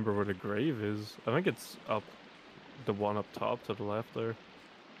to remember where the grave is. I think it's up, the one up top to the left there.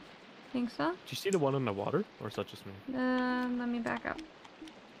 Think so? Do you see the one in the water, or is that just me? Let me back up.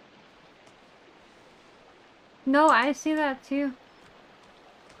 No, I see that too.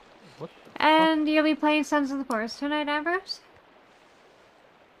 What the And you'll be playing Sons of the Forest tonight, Ambrose?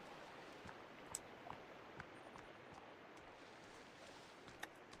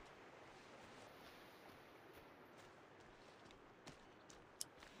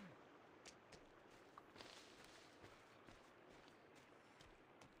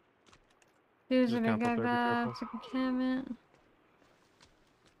 There's a There's a big camp up there, be guy, careful. it's like a cabin.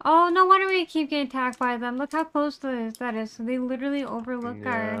 Oh, no wonder we keep getting attacked by them. Look how close that is. They literally overlook Yeah,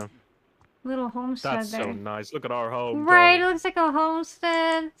 our little homestead that's there. so nice. Look at our home. Right, it Tori. looks like a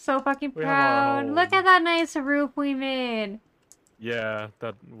homestead. So fucking We have our proud. Look home. at that nice roof we made. Yeah,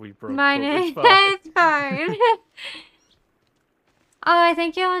 that we broke. Mine But is it's fine. it's fine. Oh, I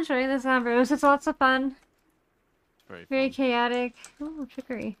think you'll enjoy this, Ambrose. It's lots of fun. Very Very fun. chaotic. Oh,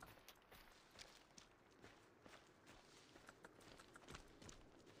 trickery.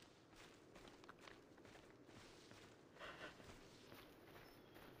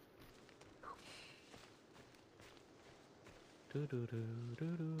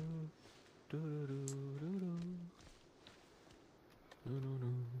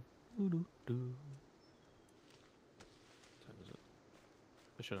 Time is it?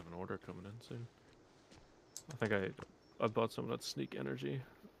 I should have an order coming in soon. I think I bought some of that sneak energy.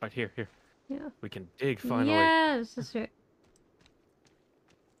 Right here. Yeah. We can dig finally. Yes, that's it.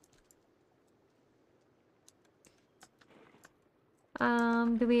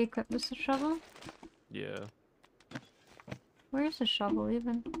 Do we equip this shovel? Yeah. Where's the shovel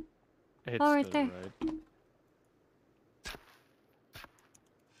even? It's Oh, right to the there. right.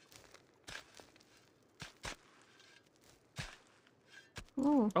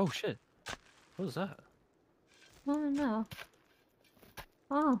 Ooh, Oh shit! What is that? oh no.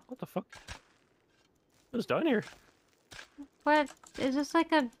 Oh, What the fuck? What is down here? what? Is this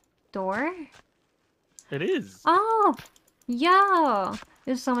like a door? It is. Oh! Yo!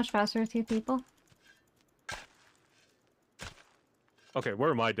 This is so much faster with two people. Okay,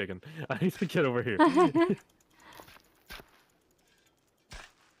 where am I digging? I need to get over here.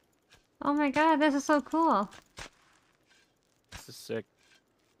 Oh my god, this is so cool. This is sick.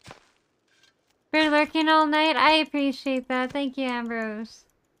 For lurking all night, I appreciate that. Thank you, Ambrose.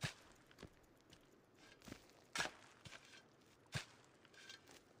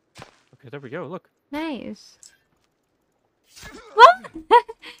 Okay, there we go. Look. Nice. What?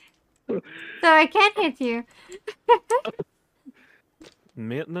 So I can't hit you.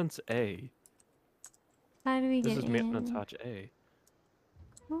 Maintenance A. How do we This get is maintenance in? hatch A.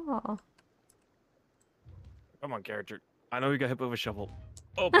 Cool. Come on, character. I know you got hit with a shovel.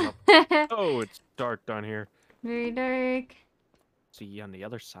 Open up. Oh, it's dark down here. Very dark. See you on the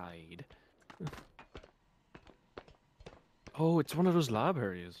other side. Oh, it's one of those lab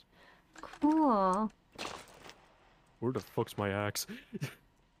areas. Cool. Where the fuck's my axe?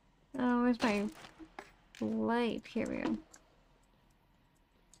 Oh, where's my light? Here we go.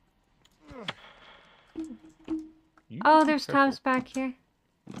 You Oh, be there's careful. tabs back here.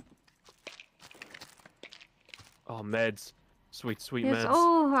 Oh, meds. Sweet, sweet Yes. meds.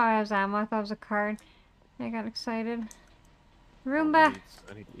 Oh, I was ammo. I thought it was a card. I got excited. Oh, Roomba.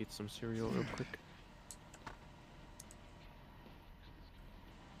 I need to eat some cereal real quick.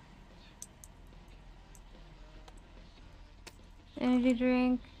 Energy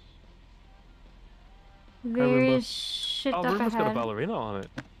drink. There Roomba. is shit Oh, up Roomba's got a ahead. ballerina on it.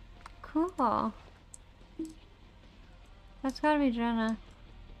 Cool. That's gotta be Jenna.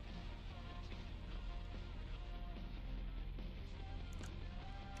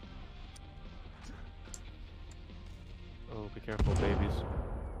 Oh, be careful, babies.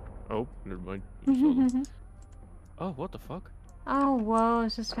 Oh, never mind. You saw them. Oh, what the fuck? Oh, whoa,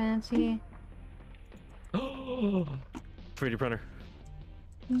 this is fancy. 3D printer.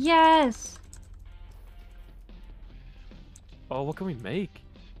 Yes! Oh, what can we make?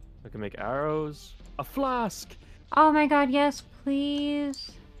 We can make arrows. A flask! Oh my god, yes,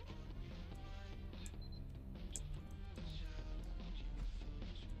 please.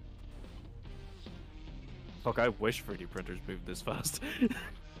 Fuck, I wish 3D printers moved this fast.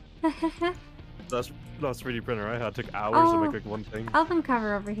 That's 3D printer I had. Took hours to make like one thing. Album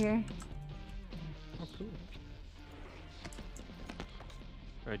cover over here. Oh, cool.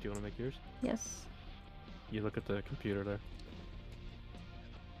 Alright, do you want to make yours? Yes. You look at the computer there.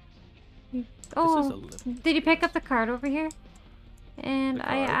 Oh, did you pick up the card over here? And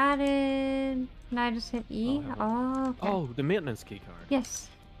The I card? added. And I just hit E. have it. Oh, okay. Oh, the maintenance key card. Yes.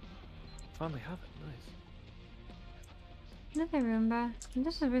 Finally have it. Nice. Another Roomba.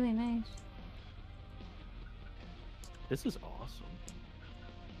 This is really nice. This is awesome.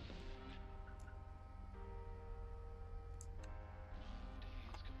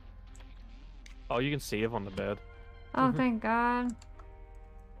 Oh, you can save on the bed. Oh, thank God.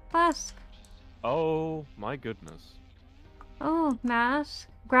 Flask. Oh my goodness. Oh, mask.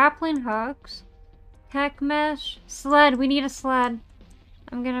 Grappling hooks. Heck mesh. Sled. We need a sled.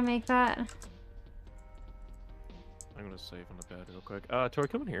 I'm gonna make that. I'm gonna save on the bed real quick. Tori,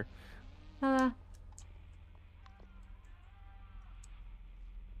 come in here. Hello.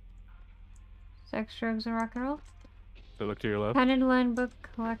 Sex, drugs, and rock and roll. So look to your left. Painted line book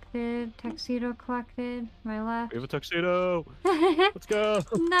collected. Tuxedo collected. My left. We have a tuxedo. Let's go.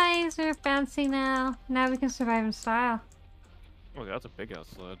 Nice, we're fancy now. Now we can survive in style. Oh, that's a big ass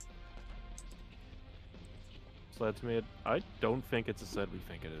sled. Sled's made. I don't think it's a sled we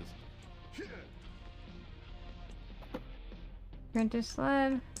think it is. Printer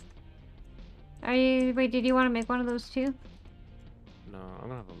sled. Are you? Wait, did you want to make one of those too? No, I'm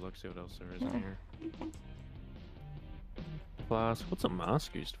gonna have a look, see what else there is Yeah. in here. Flask. What's a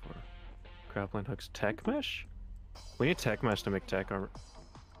mask used for? Grappling hooks. Tech mesh? We need tech mesh to make tech armor.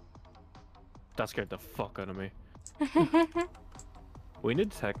 That scared the fuck out of me. We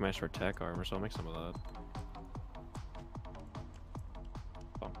need tech mesh for tech armor, so I'll make some of that.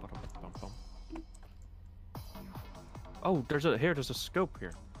 Bum, ba-dum, bum, bum. Oh, there's a scope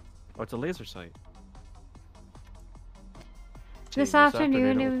here. Oh, it's a laser sight. This Gee,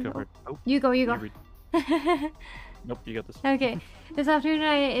 afternoon, it was it- covered- Oh, You go, you you go. read- Nope, you got this. Okay. This afternoon,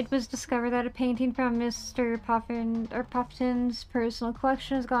 it was discovered that a painting from Mr. Puffton's personal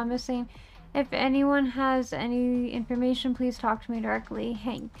collection has gone missing. If anyone has any information, please talk to me directly.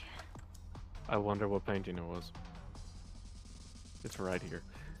 Hank. I wonder what painting it was. It's right here.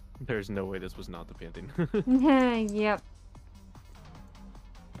 There's no way this was not the painting. Yep.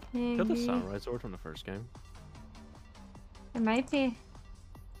 Got the Maybe. samurai sword from the first game. It might be.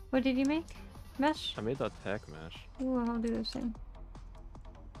 What did you make? Mesh? I made that tech mesh. Ooh, I'll do the same.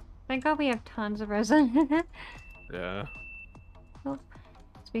 Thank God we have tons of resin. Yeah.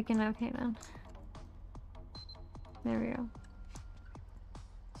 Speaking of, hang on. There we go.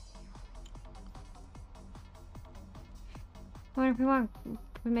 I wonder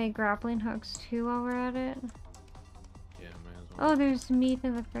if we make grappling hooks too while we're at it. Yeah, may as Oh, well. there's meat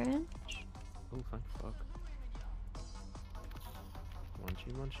in the fridge. Oh, thank fuck.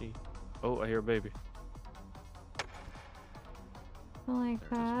 Munchy, munchy. Oh, I hear a baby. I like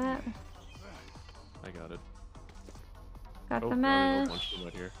There it is. that. I got it. Got Oh, the another little mesh. munchy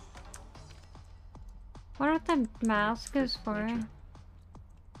right here. Wonder what the mask is for. Nature.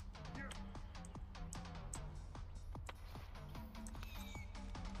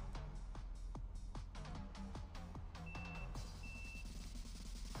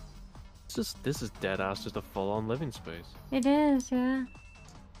 This is dead ass just a full on living space. It is, yeah.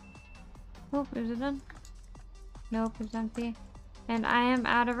 Oh, is it done? Nope, it's empty. And I am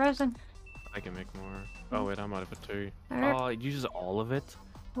out of resin. I can make more. Oh wait, I'm out of it too. Alright. Oh, it uses all of it.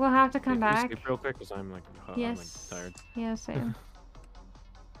 We'll have to come Wait, can we back. skip real quick, cause I'm like, Yes. I'm like tired. Yeah, same.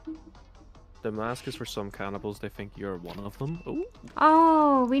 The mask is for some cannibals. They think you're one of them. Oh.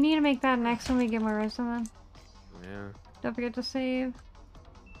 Oh, we need to make that next when we get more resin then. Yeah. Don't forget to save.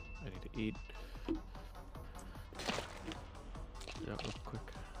 I need to eat. Yeah, real quick.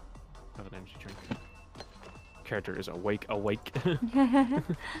 Have an energy drink. Character is awake.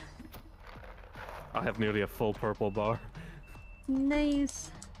 I have nearly a full purple bar. Nice.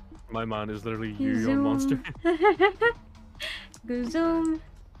 My man is literally you on Monster. Go zoom.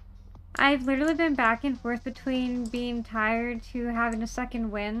 I've literally been back and forth between being tired to having a second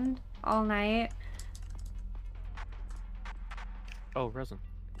wind all night. Oh, resin.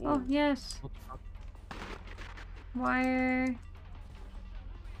 Oh, Ooh, yes. what the fuck? Wire.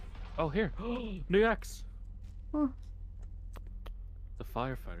 Oh, here. New axe. Ooh, The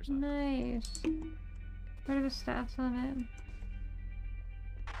firefighter's axe. nice. What are the stats on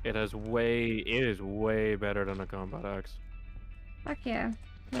It is way better than a combat axe. it? Fuck yeah.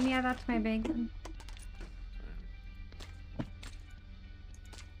 Let me add that to my bag then.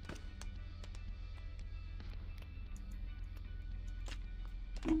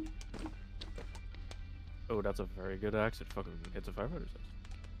 Oh, that's a very good axe. It's a firefighter's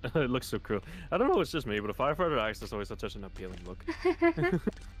axe. It looks so cool. I don't know, it's just me, but a firefighter axe is always such an appealing look.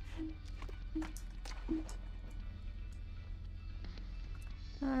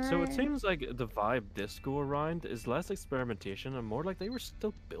 So it Alright. seems like the vibe this go around is less experimentation and more like they were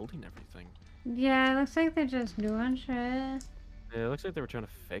still building everything. Yeah, it looks like they're just doing shit. Yeah, it looks like they were trying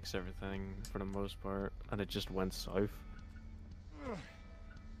to fix everything for the most part, and it just went south.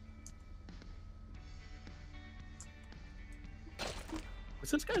 Is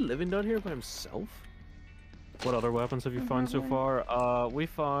this guy living down here by himself? What other weapons have you found so far? We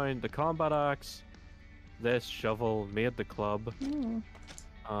found the combat axe, this shovel, made the club. Ooh.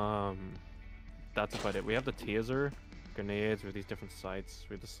 That's about it. We have the taser, grenades with these different sights.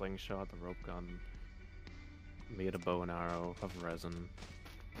 We have the slingshot, the rope gun. Made a bow and arrow, have resin.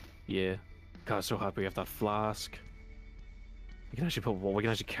 Yeah. God, so happy we have that flask. We can actually we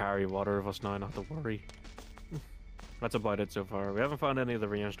can actually carry water of us now, not to worry. That's about it so far. We haven't found any of the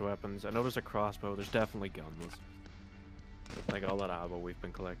ranged weapons. I know there's a crossbow, there's definitely guns. Like all that ammo we've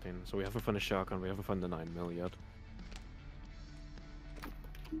been collecting. So we haven't found a shotgun, we haven't found the 9mm yet.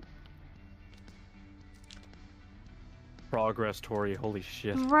 Progress, Tori, holy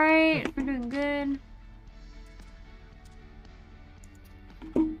shit. Right, we're doing good.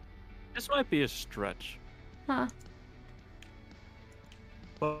 This might be a stretch, Huh.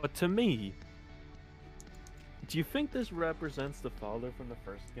 but to me, do you think this represents the father from the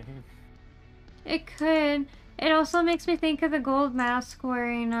first game? It could. It also makes me think of the gold mask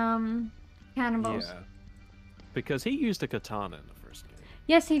wearing cannibals. Yeah. Because he used a katana in the first game.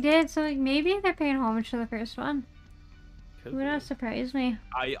 Yes, he did. So like, maybe they're paying homage to the first one. Could Would not be. surprise me.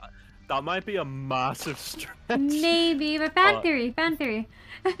 That might be a massive stretch. Maybe, but fan theory, fan theory.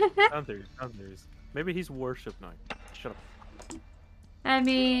 Panthers. Maybe he's worshipped now. Shut up. I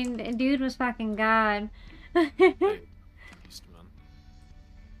mean, dude was fucking god. Hey, beast, man.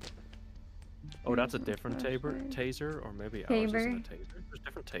 Oh, that's a different taser, or maybe ours isn't a taser. There's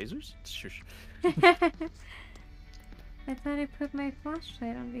different tasers? Shush. I thought I put my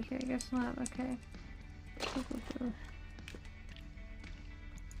flashlight under here. I guess not. Okay.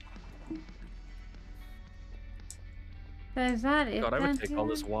 But is that it? God, I then would take all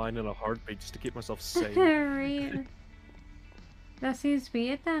here? this wine in a heartbeat just to keep myself sane. Right. That seems to be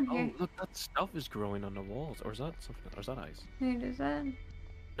it down Oh, here. look, that stuff is growing on the walls. Or is that something? Or is that ice? Wait, is that?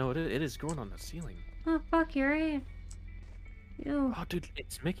 No, it is growing on the ceiling. Oh fuck, you're right. Ew. Oh, dude,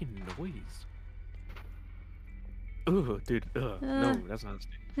 it's making noise. Ooh, dude, no, that's nasty.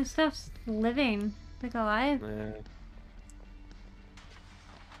 This stuff's living, like alive. Yeah.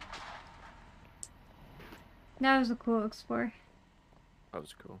 That was a cool explore. That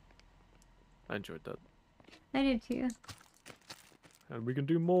was cool. I enjoyed that. I did too. And we can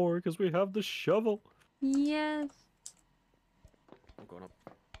do more because we have the shovel. Yes. I'm going up.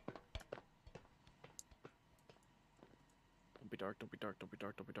 Don't be dark, don't be dark, don't be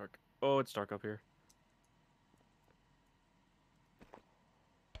dark, don't be dark. Oh, it's dark up here.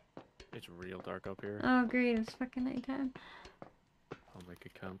 It's real dark up here. Oh great, it's fucking nighttime. I'll make a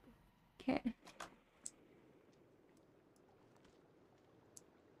camp. Okay.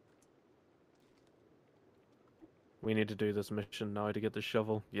 We need to do this mission now to get the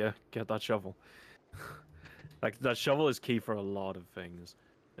shovel. Yeah, get that shovel. Like, that shovel is key for a lot of things,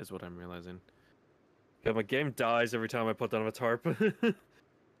 is what I'm realizing. Yeah, my game dies every time I put down a tarp.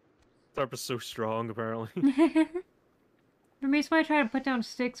 Tarp is so strong, apparently. For me, so I try to put down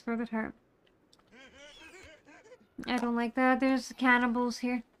sticks for the tarp. I don't like that. There's cannibals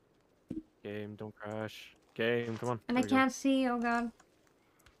here. Game, don't crash. Game, come on. And I There we go. can't see, oh god.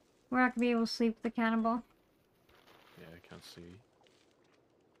 We're not gonna be able to sleep with the cannibal. Yeah, I can't see.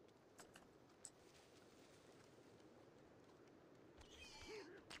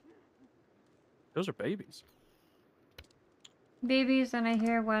 Those are babies. Babies, and I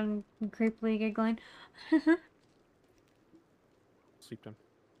hear one creepily giggling. Sleep time.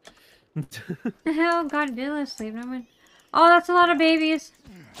 Oh god, did I sleep? Never mind. Oh, that's a lot of babies.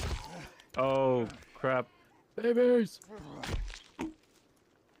 Oh, crap. Babies!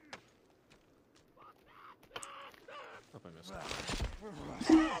 Hope I missed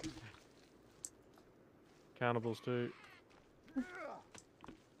that. Cannibals too.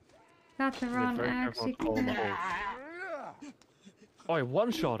 Got the wrong Very axe. careful to fall in the hole. Oh, I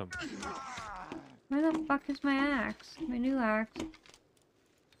one-shot him! Where the fuck is my axe? My new axe.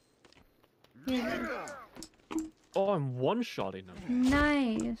 Here. Oh, I'm one-shotting him.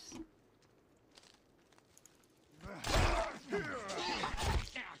 Nice.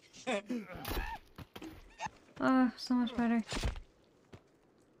 Oh, so much better.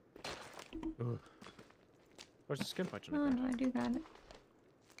 Ugh. Where's the skin patch in the Oh ground? no, I do got it.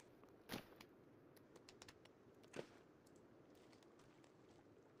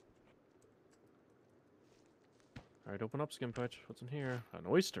 Alright, open up skin patch. What's in here? An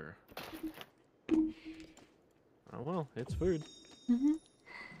oyster. Oh well, it's food. Mm-hmm.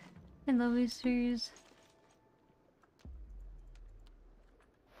 And the oysters.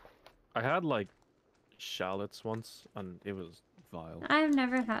 I had like shallots once, and it was vile. I've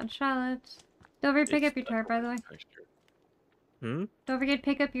never had shallots. Don't forget to pick It's up your that tarp, by the way. texture. Hmm? Don't forget to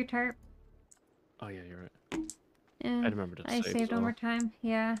pick up your tarp. Oh yeah, you're right. Yeah, I remember to I save saved as one more well. time.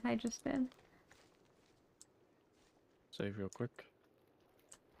 Yeah, I just did. Save real quick.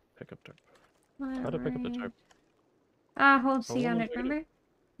 Pick up tarp. How to pick up the Alright. tarp? Hold Oh, C well, on let it, me pick remember?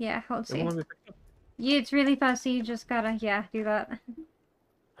 Yeah, hold It won't C. let me pick it up. Yeah, it's really fussy, you just gotta, yeah, do that.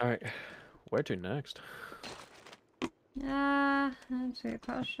 Alright, where to next? That's a good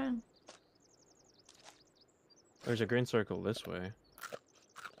question. There's a green circle this way.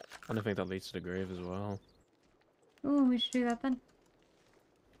 And I think that leads to the grave as well. Ooh, we should do that then.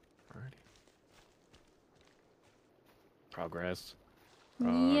 Alrighty. Progress.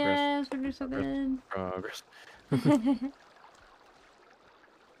 Yes, we're doing so good. Progress. I'm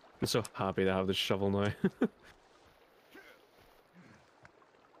so happy to have this shovel now.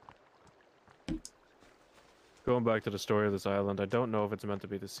 Going back to the story of this island, I don't know if it's meant to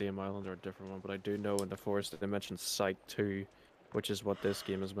be the same island or a different one, but I do know in the forest that they mentioned Site 2, which is what this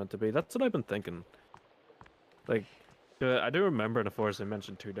game is meant to be. That's what I've been thinking. Like, I do remember in the forest they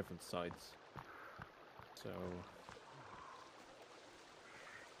mentioned 2 different sites. So...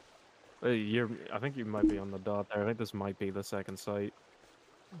 I think you might be on the dot there. I think this might be the second site.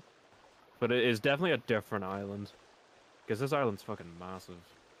 But it is definitely a different island. Because this island's fucking massive.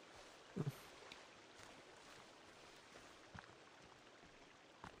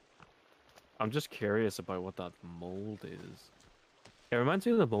 I'm just curious about what that mold is. It reminds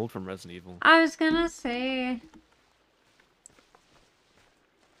me of the mold from Resident Evil. I was gonna say...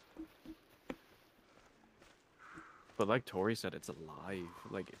 But like Tori said, it's alive.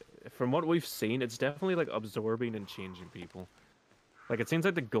 Like, from what we've seen, it's definitely like absorbing and changing people. Like, it seems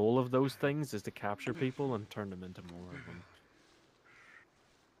like the goal of those things is to capture people and turn them into more of them.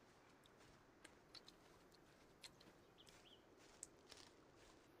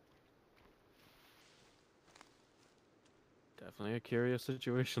 Definitely a curious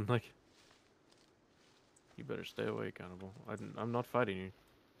situation, like... You better stay away, Cannibal. I'm not fighting you.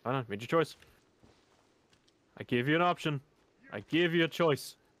 I know, made your choice. I gave you an option. I gave you a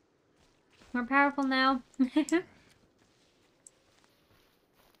choice. More powerful now.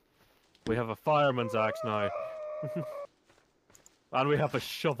 We have a fireman's axe now. And we have a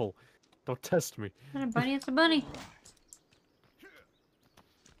shovel. Don't test me. Not a bunny, it's a bunny.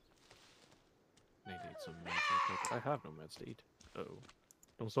 Need to eat some meds real quick. I have no meds to eat. Uh oh.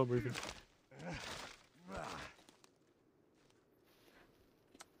 Don't stop breathing.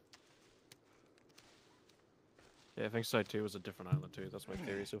 Yeah, I think Side 2 was a different island too. That's my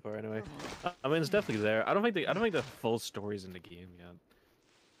theory so far, anyway. I mean, it's definitely there. I don't think the full story's in the game yet.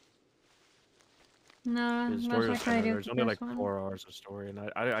 No, The most story was likely I do there's for only like this one. 4 hours of story, and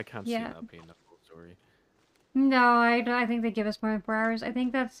I can't see Yeah. that being the full story. No, I think they give us more than 4 hours. I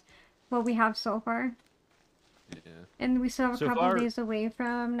think that's what we have so far. Yeah. And we still have a So couple far- days away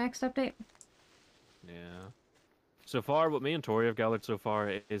from next update. Yeah. So far, what me and Tori have gathered so far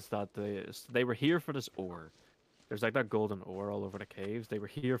is that they were here for this ore. There's like that golden ore all over the caves. They were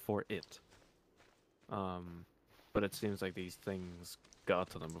here for it. But it seems like these things got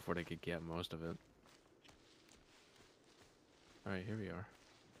to them before they could get most of it. Alright, here we are.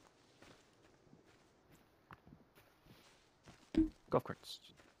 Golf carts.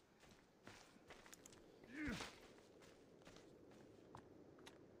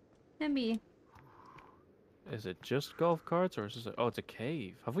 Maybe. Is it just golf carts, or is this oh, it's a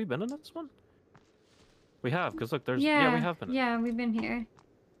cave. Have we been in this one? We have, because look, there's... Yeah, we have been in Yeah, we've been here.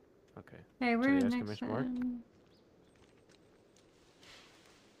 Okay. Hey, So we're the next exclamation mark? one.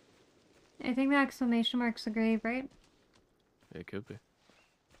 I think the exclamation mark's the grave, right? It could be.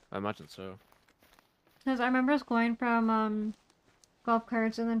 I imagine so. Because I remember us going from golf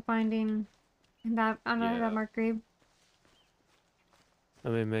carts and then finding that Yeah. that marked grave. I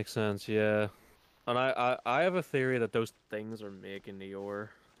mean, makes sense, yeah. And I have a theory that those things are making the ore.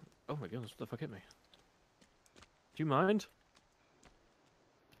 Oh my goodness, what the fuck hit me? Do you mind?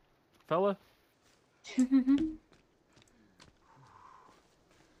 Fella?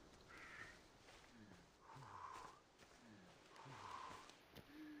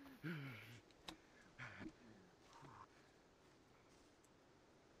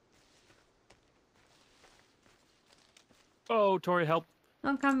 Oh, Tori, help!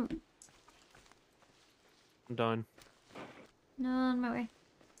 Oh, come. I'm done. No, on my way.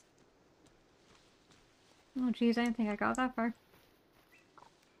 Oh, jeez, I didn't think I got that far.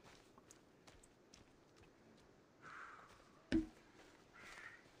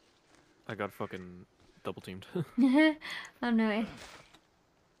 I got fucking double teamed. On my way.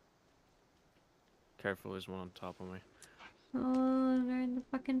 Careful, there's one on top of me. Oh, they're in the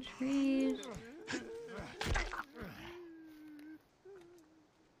fucking trees.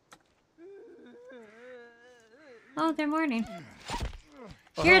 Oh, they're mourning.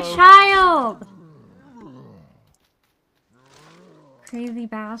 You're a Oh. child! Crazy Here,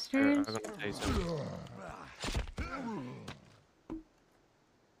 bastards. I'm gonna taste him.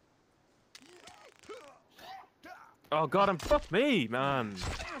 Oh god, fuck me, man!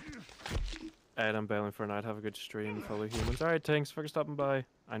 Ed, I'm bailing for a night. Have a good stream, fellow humans. Alright, thanks for stopping by.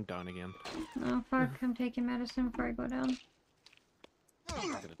 I'm down again. Oh, fuck. I'm taking medicine before I go down. I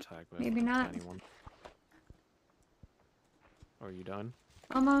get attacked by a Maybe fucking not. tiny one. Are you done?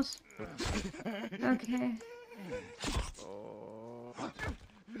 Almost. Okay. Oh.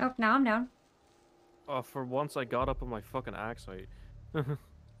 Oh, now I'm down. Oh, for once I got up on my fucking axe height.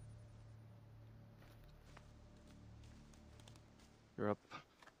 You're up.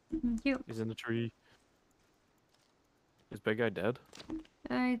 Thank you. He's in the tree. Is big guy dead?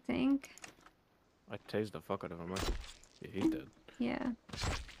 I think. I tased the fuck out of him. Yeah, he's dead. Yeah.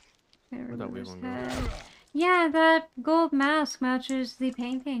 I Where'd that remember wee his one go? head. Yeah, that gold mask matches the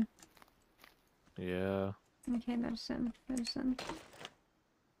painting. Yeah. Okay, medicine. Medicine.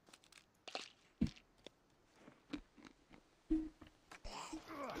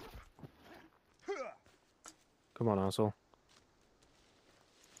 Come on, asshole.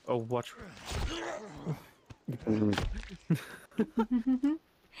 Oh, watch.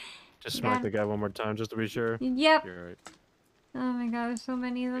 Just smack Yeah. the guy one more time just to be sure. Yep. You're right. Oh my god, there's so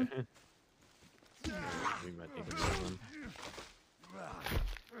many of them. We might need another one.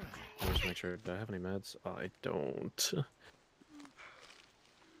 Let me just make sure. Do I have any meds? I don't.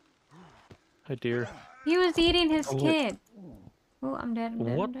 Hi, dear. He was eating his Oh, kid. Oh, I'm dead. I'm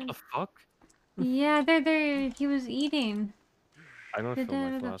dead. What I'm dead. the fuck? Yeah, there. He was eating. I'm gonna The fill my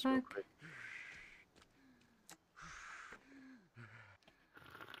dead of the flask real fuck. quick.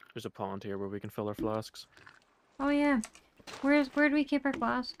 There's a pond here where we can fill our flasks. Oh yeah. Where do we keep our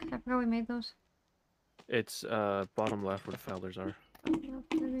flask? I forgot we made those. It's bottom left where the feathers are. Oh,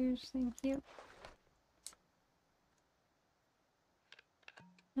 feathers, thank you.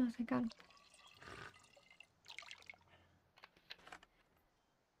 Oh, thank God.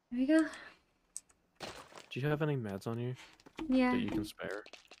 There we go. Do you have any meds on you Yeah. that you can spare?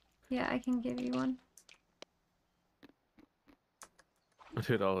 Yeah, I can give you one. I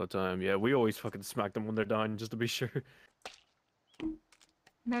do it all the time. Yeah, we always fucking smack them when they're down just to be sure.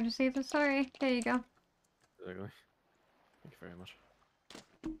 Better safe than sorry. There you go. Exactly. Thank you very much.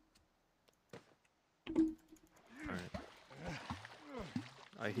 Alright.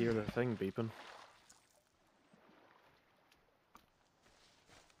 I hear the thing beeping.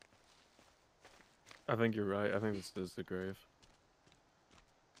 I think you're right. I think this is the grave.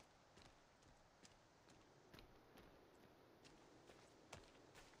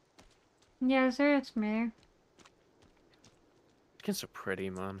 Yeah, sir, it's me. It's so pretty,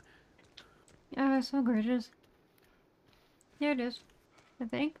 man. Oh, it's so gorgeous. There it is. I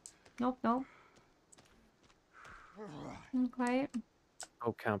think. Nope, nope. Quiet.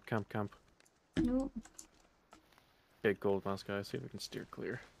 Oh, camp, camp, camp. Nope. Big gold mask, guys. See if we can steer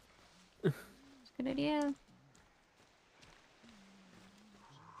clear. It's a good idea.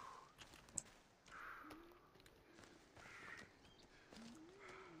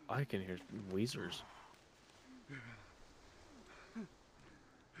 I can hear Weezers.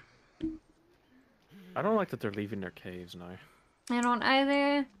 I don't like that they're leaving their caves now. I don't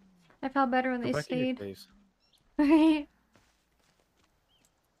either. I felt better when Go they back in your stayed. caves. Right?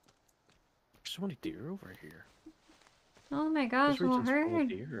 There's so many deer over here. Oh my This gosh, well region's full of heard.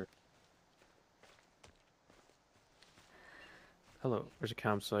 deer. Hello, there's a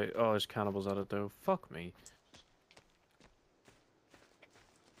campsite. Oh, there's cannibals at it though. Fuck me.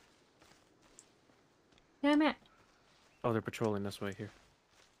 Damn it. Oh, they're patrolling this way here.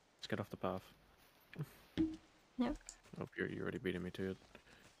 Let's get off the path. Yep. Oh, you're already beating me to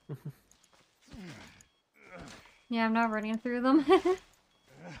it. Yeah, I'm not running through them.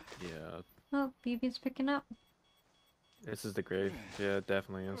 Yeah, Oh, BB's picking up. this is the grave. Yeah, it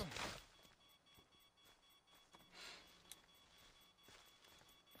definitely is.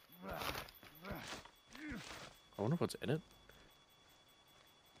 I wonder what's in it.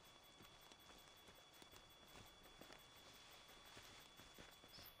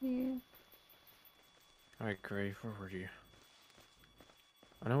 Yeah. Alright, Gray, where were you?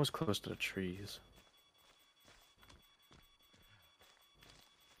 I know it was close to the trees.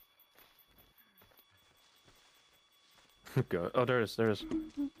 Go. Oh, there it is. There it is.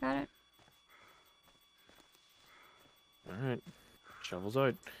 Got it. Alright. Shovels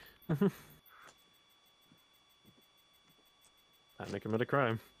out. That make commit a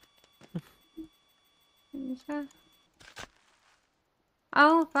crime. This guy.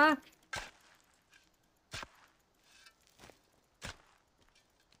 Oh, fuck.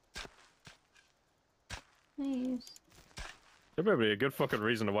 Nice. There better be a good fucking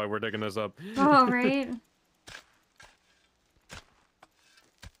reason to why we're digging this up. Oh, right.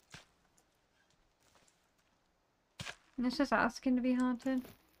 And it's just asking to be haunted.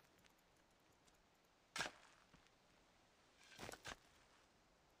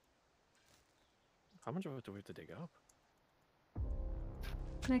 How much of it do we have to dig up?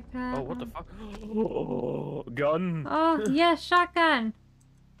 Like that. Oh, what the fuck? Oh, gun! Oh, yes, shotgun.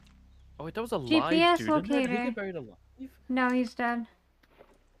 Oh, wait, that was a GPS dude. Didn't he locator. get buried alive? No, he's dead.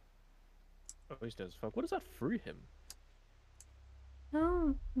 Oh, he's dead as fuck. What does that free him?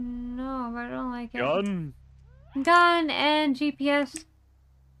 Oh, no, but I don't like it. Gun! Gun and GPS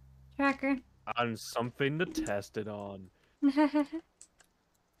tracker. And something to test it on.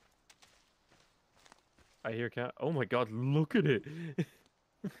 I hear cat. Oh my god, look at it!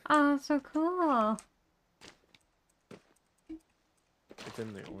 Oh, that's so cool. It's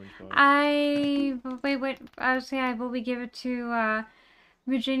in the orange box. Wait. I was saying I will we give it to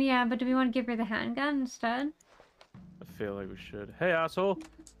Virginia, but do we want to give her the handgun instead? I feel like we should. Hey, asshole!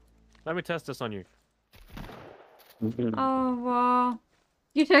 Let me test this on you. Oh, wow.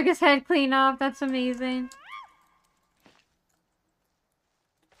 You took his head clean off. That's amazing.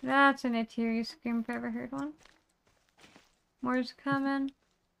 That's an teary scream if I ever heard one. More's coming.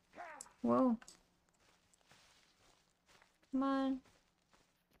 Whoa. Come on.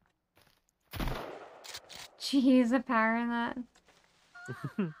 Jeez, the power in that.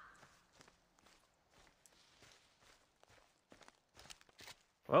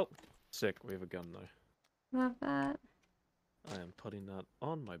 Well, sick. We have a gun now. Love that. I am putting that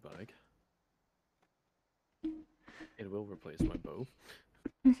on my bag. It will replace my bow.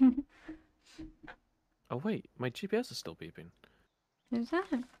 Oh wait, my GPS is still beeping. Who's that?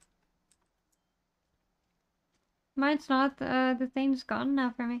 Mine's not. The thing's gone now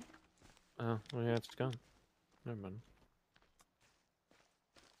for me. Oh, well, yeah, it's gone. Never mind.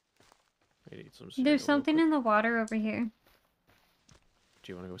 I need some cereal There's real something quick. in the water over here.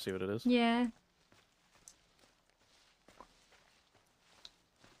 Do you want to go see what it is? Yeah.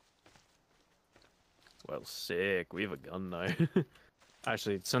 Well, sick. We have a gun now.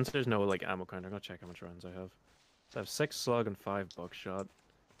 Actually, since there's no like ammo count, I'm gonna check how much rounds I have. So I have 6 slug and 5 buckshot.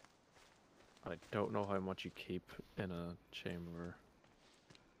 I don't know how much you keep in a chamber.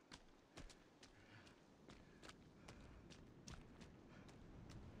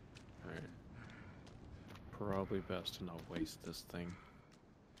 Alright. Probably best to not waste this thing.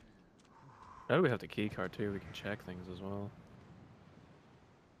 Now that we have the key card too, we can check things as well.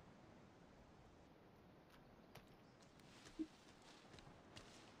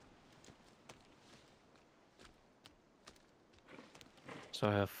 So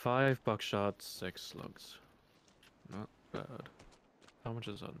I have 5 buckshot, 6 slugs. Not bad. How much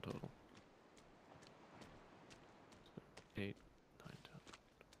is that in total? 8, 9, 10,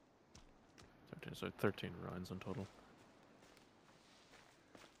 13. So 13 rounds in total.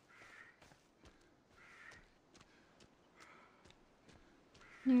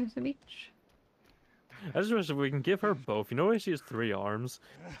 Here's the beach. I just wish if we can give her both. You know why she has 3 arms?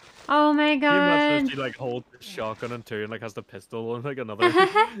 Oh my Can you imagine god. if she like holds the shotgun and 2 and like has the pistol and like another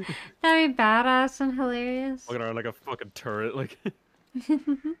That'd be badass and hilarious. looking around like a fucking turret like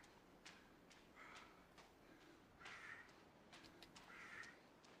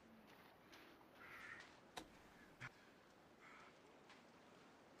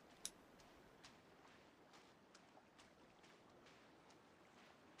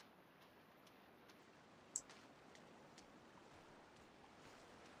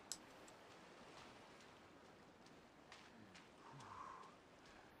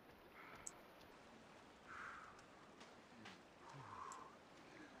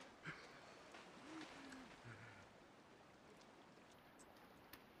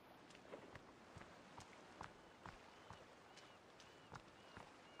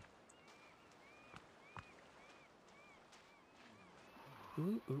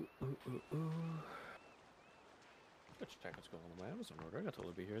ooh. Let's check what's going on in my Amazon order. I got told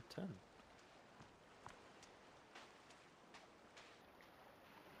to be here at 10.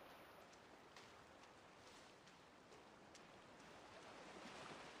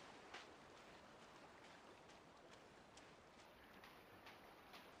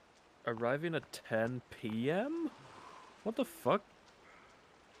 Arriving at 10 p.m.? What the fuck?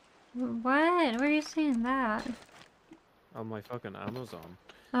 What? Where are you seeing that? On my fucking Amazon.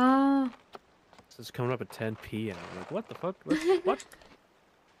 Oh. This is coming up at 10 p.m. Like, what the fuck? What?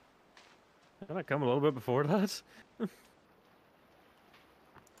 Can I come a little bit before that?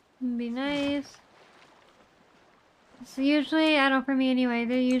 Be nice. So usually, I don't know, for me anyway,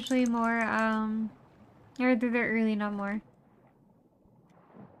 they're usually more, or they're early, not more.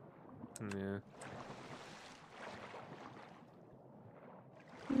 Yeah.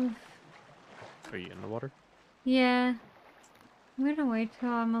 Oof. Are you in the water? Yeah. I'm gonna wait till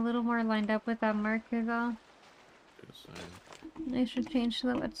I'm a little more lined up with that marker though. Just saying. I should change to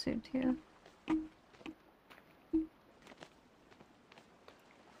the wetsuit too.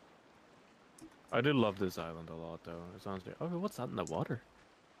 I do love this island a lot, though. It sounds like, oh, what's that in the water?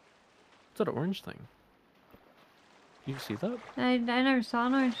 What's that orange thing? You see that? I never saw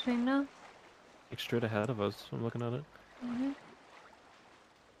an orange thing, no. Like straight ahead of us. I'm looking at it. Mm-hmm.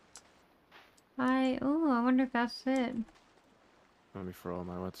 Oh, I wonder if that's it. Let me throw on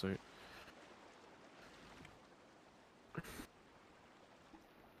my wetsuit.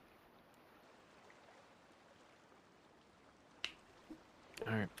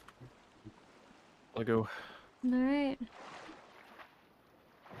 Alright. I'll go. Alright.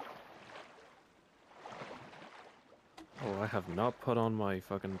 Oh, I have not put on my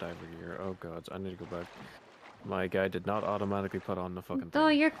fucking diver gear. Oh god, I need to go back. My guy did not automatically put on the fucking Oh,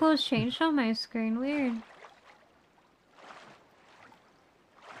 thing. your clothes changed on my screen. Weird.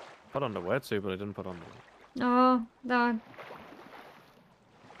 Put on the wetsuit, but I didn't put on the... Oh, no.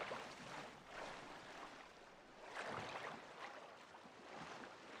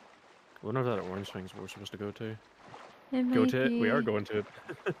 I wonder if that orange thing's we're supposed to go to. It Go might to it? We are be. going to it.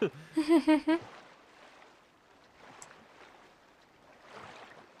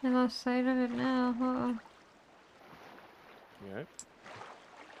 I lost sight of it now. Uh-oh. Yeah.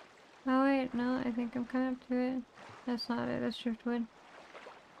 Oh wait, no, I think I'm coming up to it. That's not it, that's driftwood.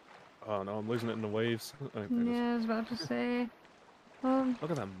 Oh no, I'm losing it in the waves. Okay, Yeah, I was about to say. Oh,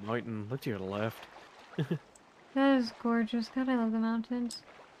 look at that mountain. Look to your left. that is gorgeous. God, I love the mountains.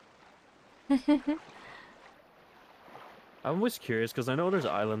 I'm always curious because I know there's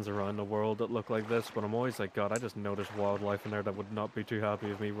islands around the world that look like this, but I'm always like, God, I just know there's wildlife in there that would not be too happy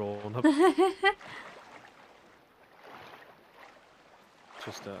with me rolling up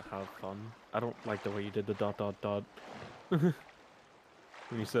just to have fun. I don't like the way you did the dot dot dot. When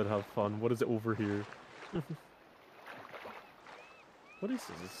you said have fun, what is it over here? What is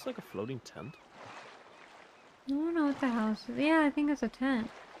this? Is this like a floating tent? I don't know what the house is. Yeah, I think it's a tent.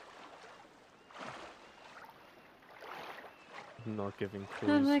 I'm not giving clues.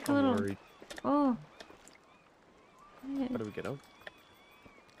 There's like a I'm little... worried. Oh. Yeah. How do we get out?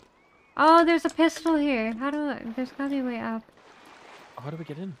 Oh, there's a pistol here. How do I... There's gotta be a way up. Oh, how do we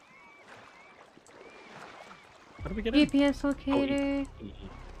get in? How do we get in? GPS locator. Oh,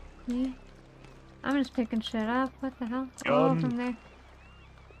 Yeah. I'm just picking shit up. What the hell? Gun. Oh, from there.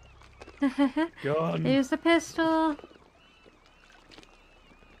 Gun. There's the pistol.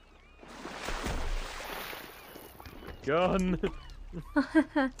 Gun.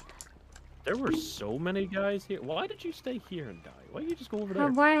 There were so many guys here. Why did you stay here and die? Why didn't you just go over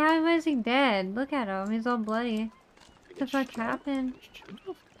there? How is he dead? Look at him. He's all bloody. What the fuck Shot? happened?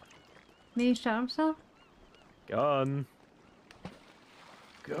 Maybe he shot himself? Gun.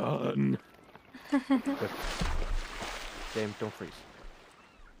 Gun. Damn, don't freeze.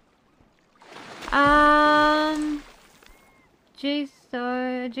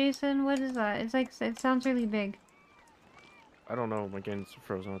 Jason, what is that? It's like, it sounds really big. I don't know. My game's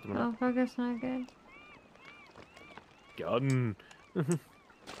frozen at the minute. Oh, fuck, that's not good. Gun.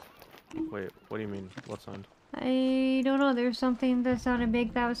 Wait, what do you mean? What sound? I don't know. There's something that sounded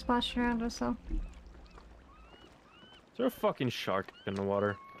big that was splashing around us, so. Is there a fucking shark in the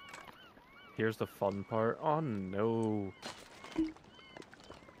water? Here's the fun part. Oh no.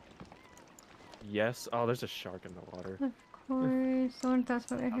 Yes. Oh, there's a shark in the water. Of course. I wonder if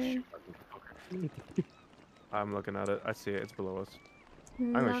that's what I Oh, heard. shit, motherfucker. I'm looking at it. I see it. It's below us.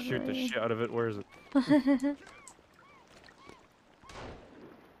 I'm gonna shoot the Lovely. shit out of it. Where is it?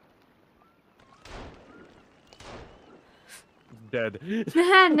 Dead.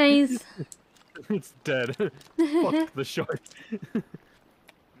 Nice. It's dead. Fuck the shark.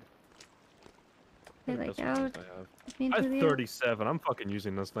 They That's like what out. I have. Into I'm the 37. I'm fucking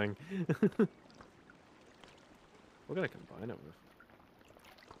using this thing. What can I combine it with?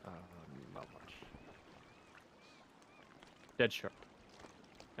 Not much. Dead shark.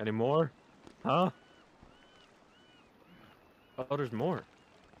 Any more? Huh? Oh, there's more.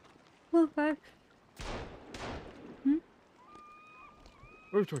 Oh, fuck.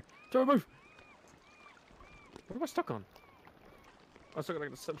 Move, Tori. Tori, move! What am I stuck on? I was stuck on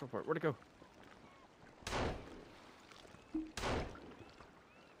like the central part. Where'd it go? Okay,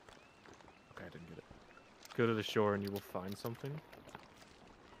 I didn't get it. Go to the shore and you will find something.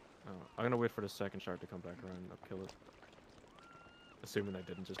 Oh, I'm gonna wait for the second shark to come back around and I'll kill it. Assuming I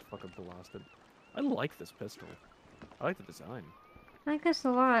didn't just fucking blast it. I like this pistol. I like the design. I like this a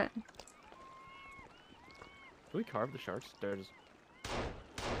lot. Can we carve the sharks? There it is.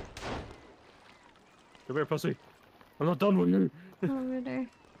 Come here, pussy. I'm not done with you. Over there.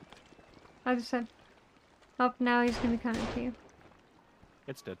 I just said. Oh, now he's gonna be coming to you.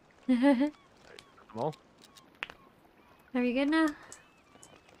 It's dead. Are Them all. we good now?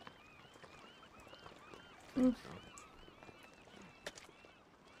 Oof.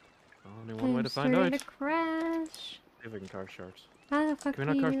 Only one way to find starting out. to crash. See if we can carve sharks. How the fuck Can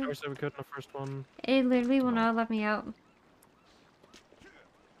we do not carve you... sharks like we could in the first one? It literally will No. not let me out.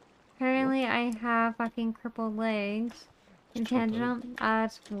 Apparently I have fucking crippled legs. And Just jump can't out. jump.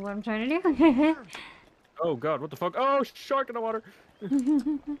 That's what I'm trying to do. Oh god, what the fuck? Oh, shark in the water!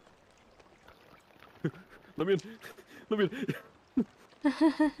 Let me in! Let me in!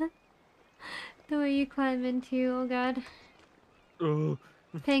 The way you climb into, oh god. Oh.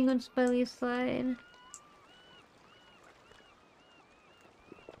 Penguin's belly slide.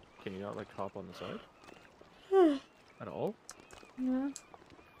 Can you not like hop on the side? At all? Yeah.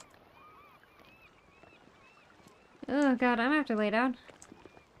 Oh god, I'm gonna have to lay down.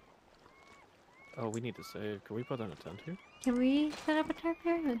 Oh, we need to save. Can we put down a tent here? Can we set up a tarp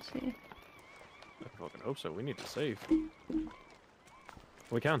here? Let's see. I fucking hope so. We need to save.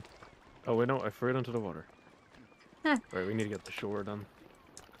 We can. Oh wait, no, I threw it into the water. Huh. Right, we need to get the shore done.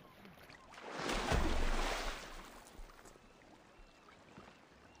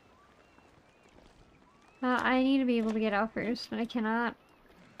 I need to be able to get out first, but I cannot.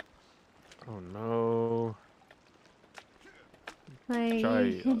 Oh no. Like,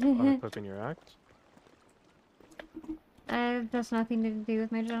 Try unequipping your axe. that's nothing to do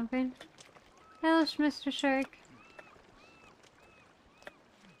with my jumping. Hello, Mr. Shark.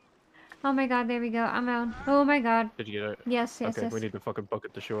 Oh my god, there we go. I'm out. Oh my god. Did you get it? Yes, yes, Okay, yes. we need to fucking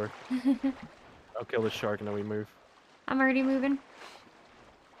bucket the shore. I'll kill the shark and then we move. I'm already moving.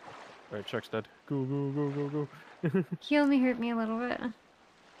 Alright, shark's dead. Go, go, go, go, go. He only hurt me a little bit.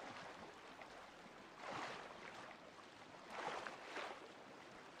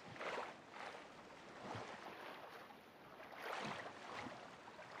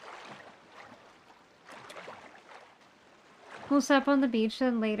 We'll set up on the beach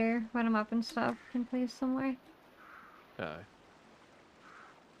then later when I'm up and stuff and play somewhere. Yeah.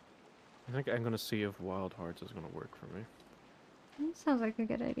 I think I'm gonna see if Wild Hearts is gonna work for me. That sounds like a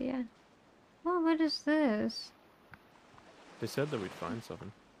good idea. Oh, what is this? They said that we'd find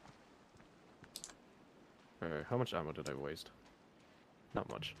something. Alright, how much ammo did I waste? Not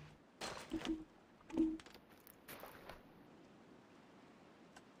much.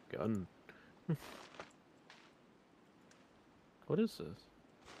 Gun. What is this?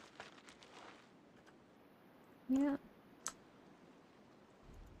 Yeah.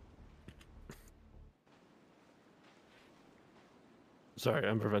 Sorry,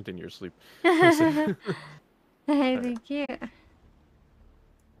 I'm preventing your sleep. Hey, thank you.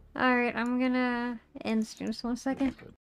 Alright, I'm gonna end stream just 1 second.